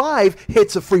just 5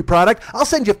 hits of free product. I'll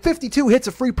send you 52 hits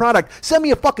of free product. Send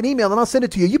me a fucking email and I'll send it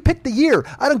to you. You pick the year.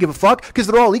 I don't give a fuck, because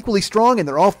they're all equally strong and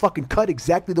they're all fucking cut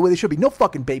exactly the way they should be. No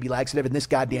fucking baby laxative in this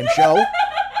goddamn show.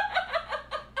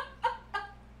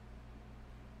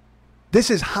 This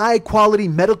is high-quality,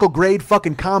 medical-grade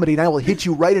fucking comedy, and I will hit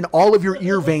you right in all of your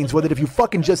ear veins with it if you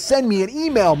fucking just send me an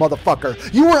email,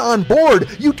 motherfucker. You were on board.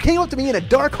 You came up to me in a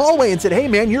dark hallway and said, hey,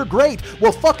 man, you're great.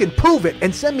 Well, fucking prove it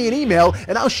and send me an email,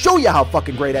 and I'll show you how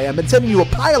fucking great I am, and send you a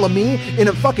pile of me in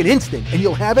a fucking instant, and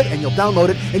you'll have it, and you'll download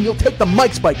it, and you'll take the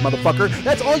mic spike, motherfucker.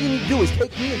 That's all you need to do is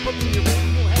take me and put me in your radio.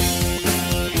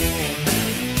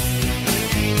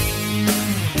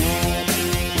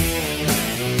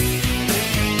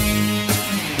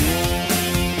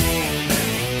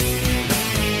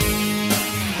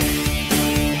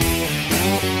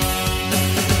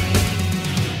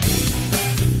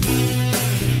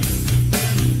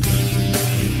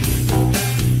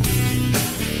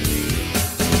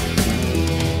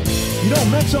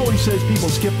 Max always says people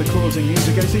skip the closing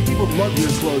music. I say people love your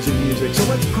closing music, so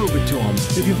let's prove it to them.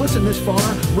 If you've listened this far,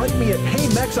 write me at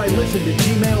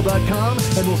heymexilistened@gmail.com,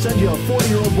 and we'll send you a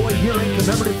 40-year-old boy hearing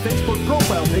commemorative Facebook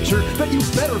profile picture that you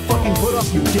better fucking put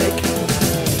up, you dick.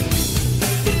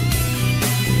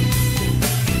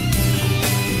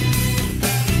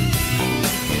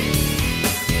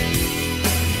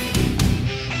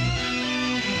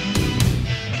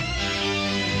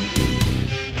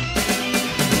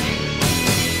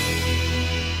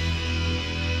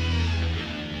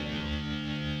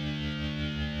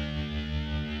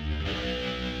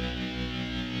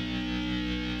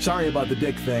 Sorry about the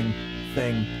dick thing.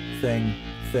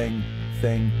 thing,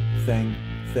 thing, thing,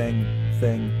 thing,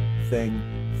 thing, thing,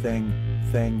 thing,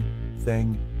 thing,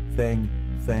 thing, thing,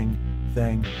 thing,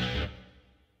 thing,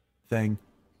 thing.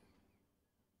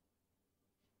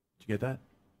 Did you get that?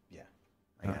 Yeah,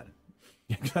 I got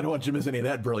it. I don't want you to miss any of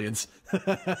that brilliance.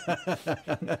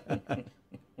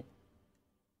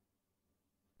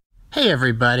 Hey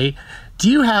everybody, do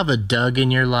you have a Doug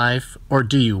in your life, or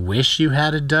do you wish you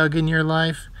had a Doug in your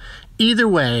life? Either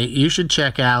way, you should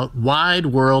check out Wide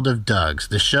World of Dougs,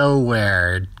 the show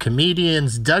where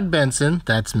comedians Doug Benson,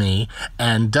 that's me,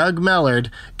 and Doug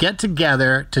Mellard get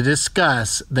together to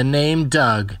discuss the name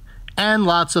Doug and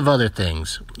lots of other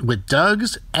things, with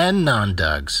Dougs and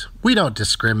non-Dougs. We don't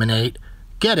discriminate.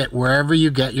 Get it wherever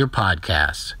you get your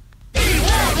podcasts.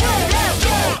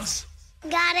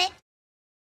 Got it.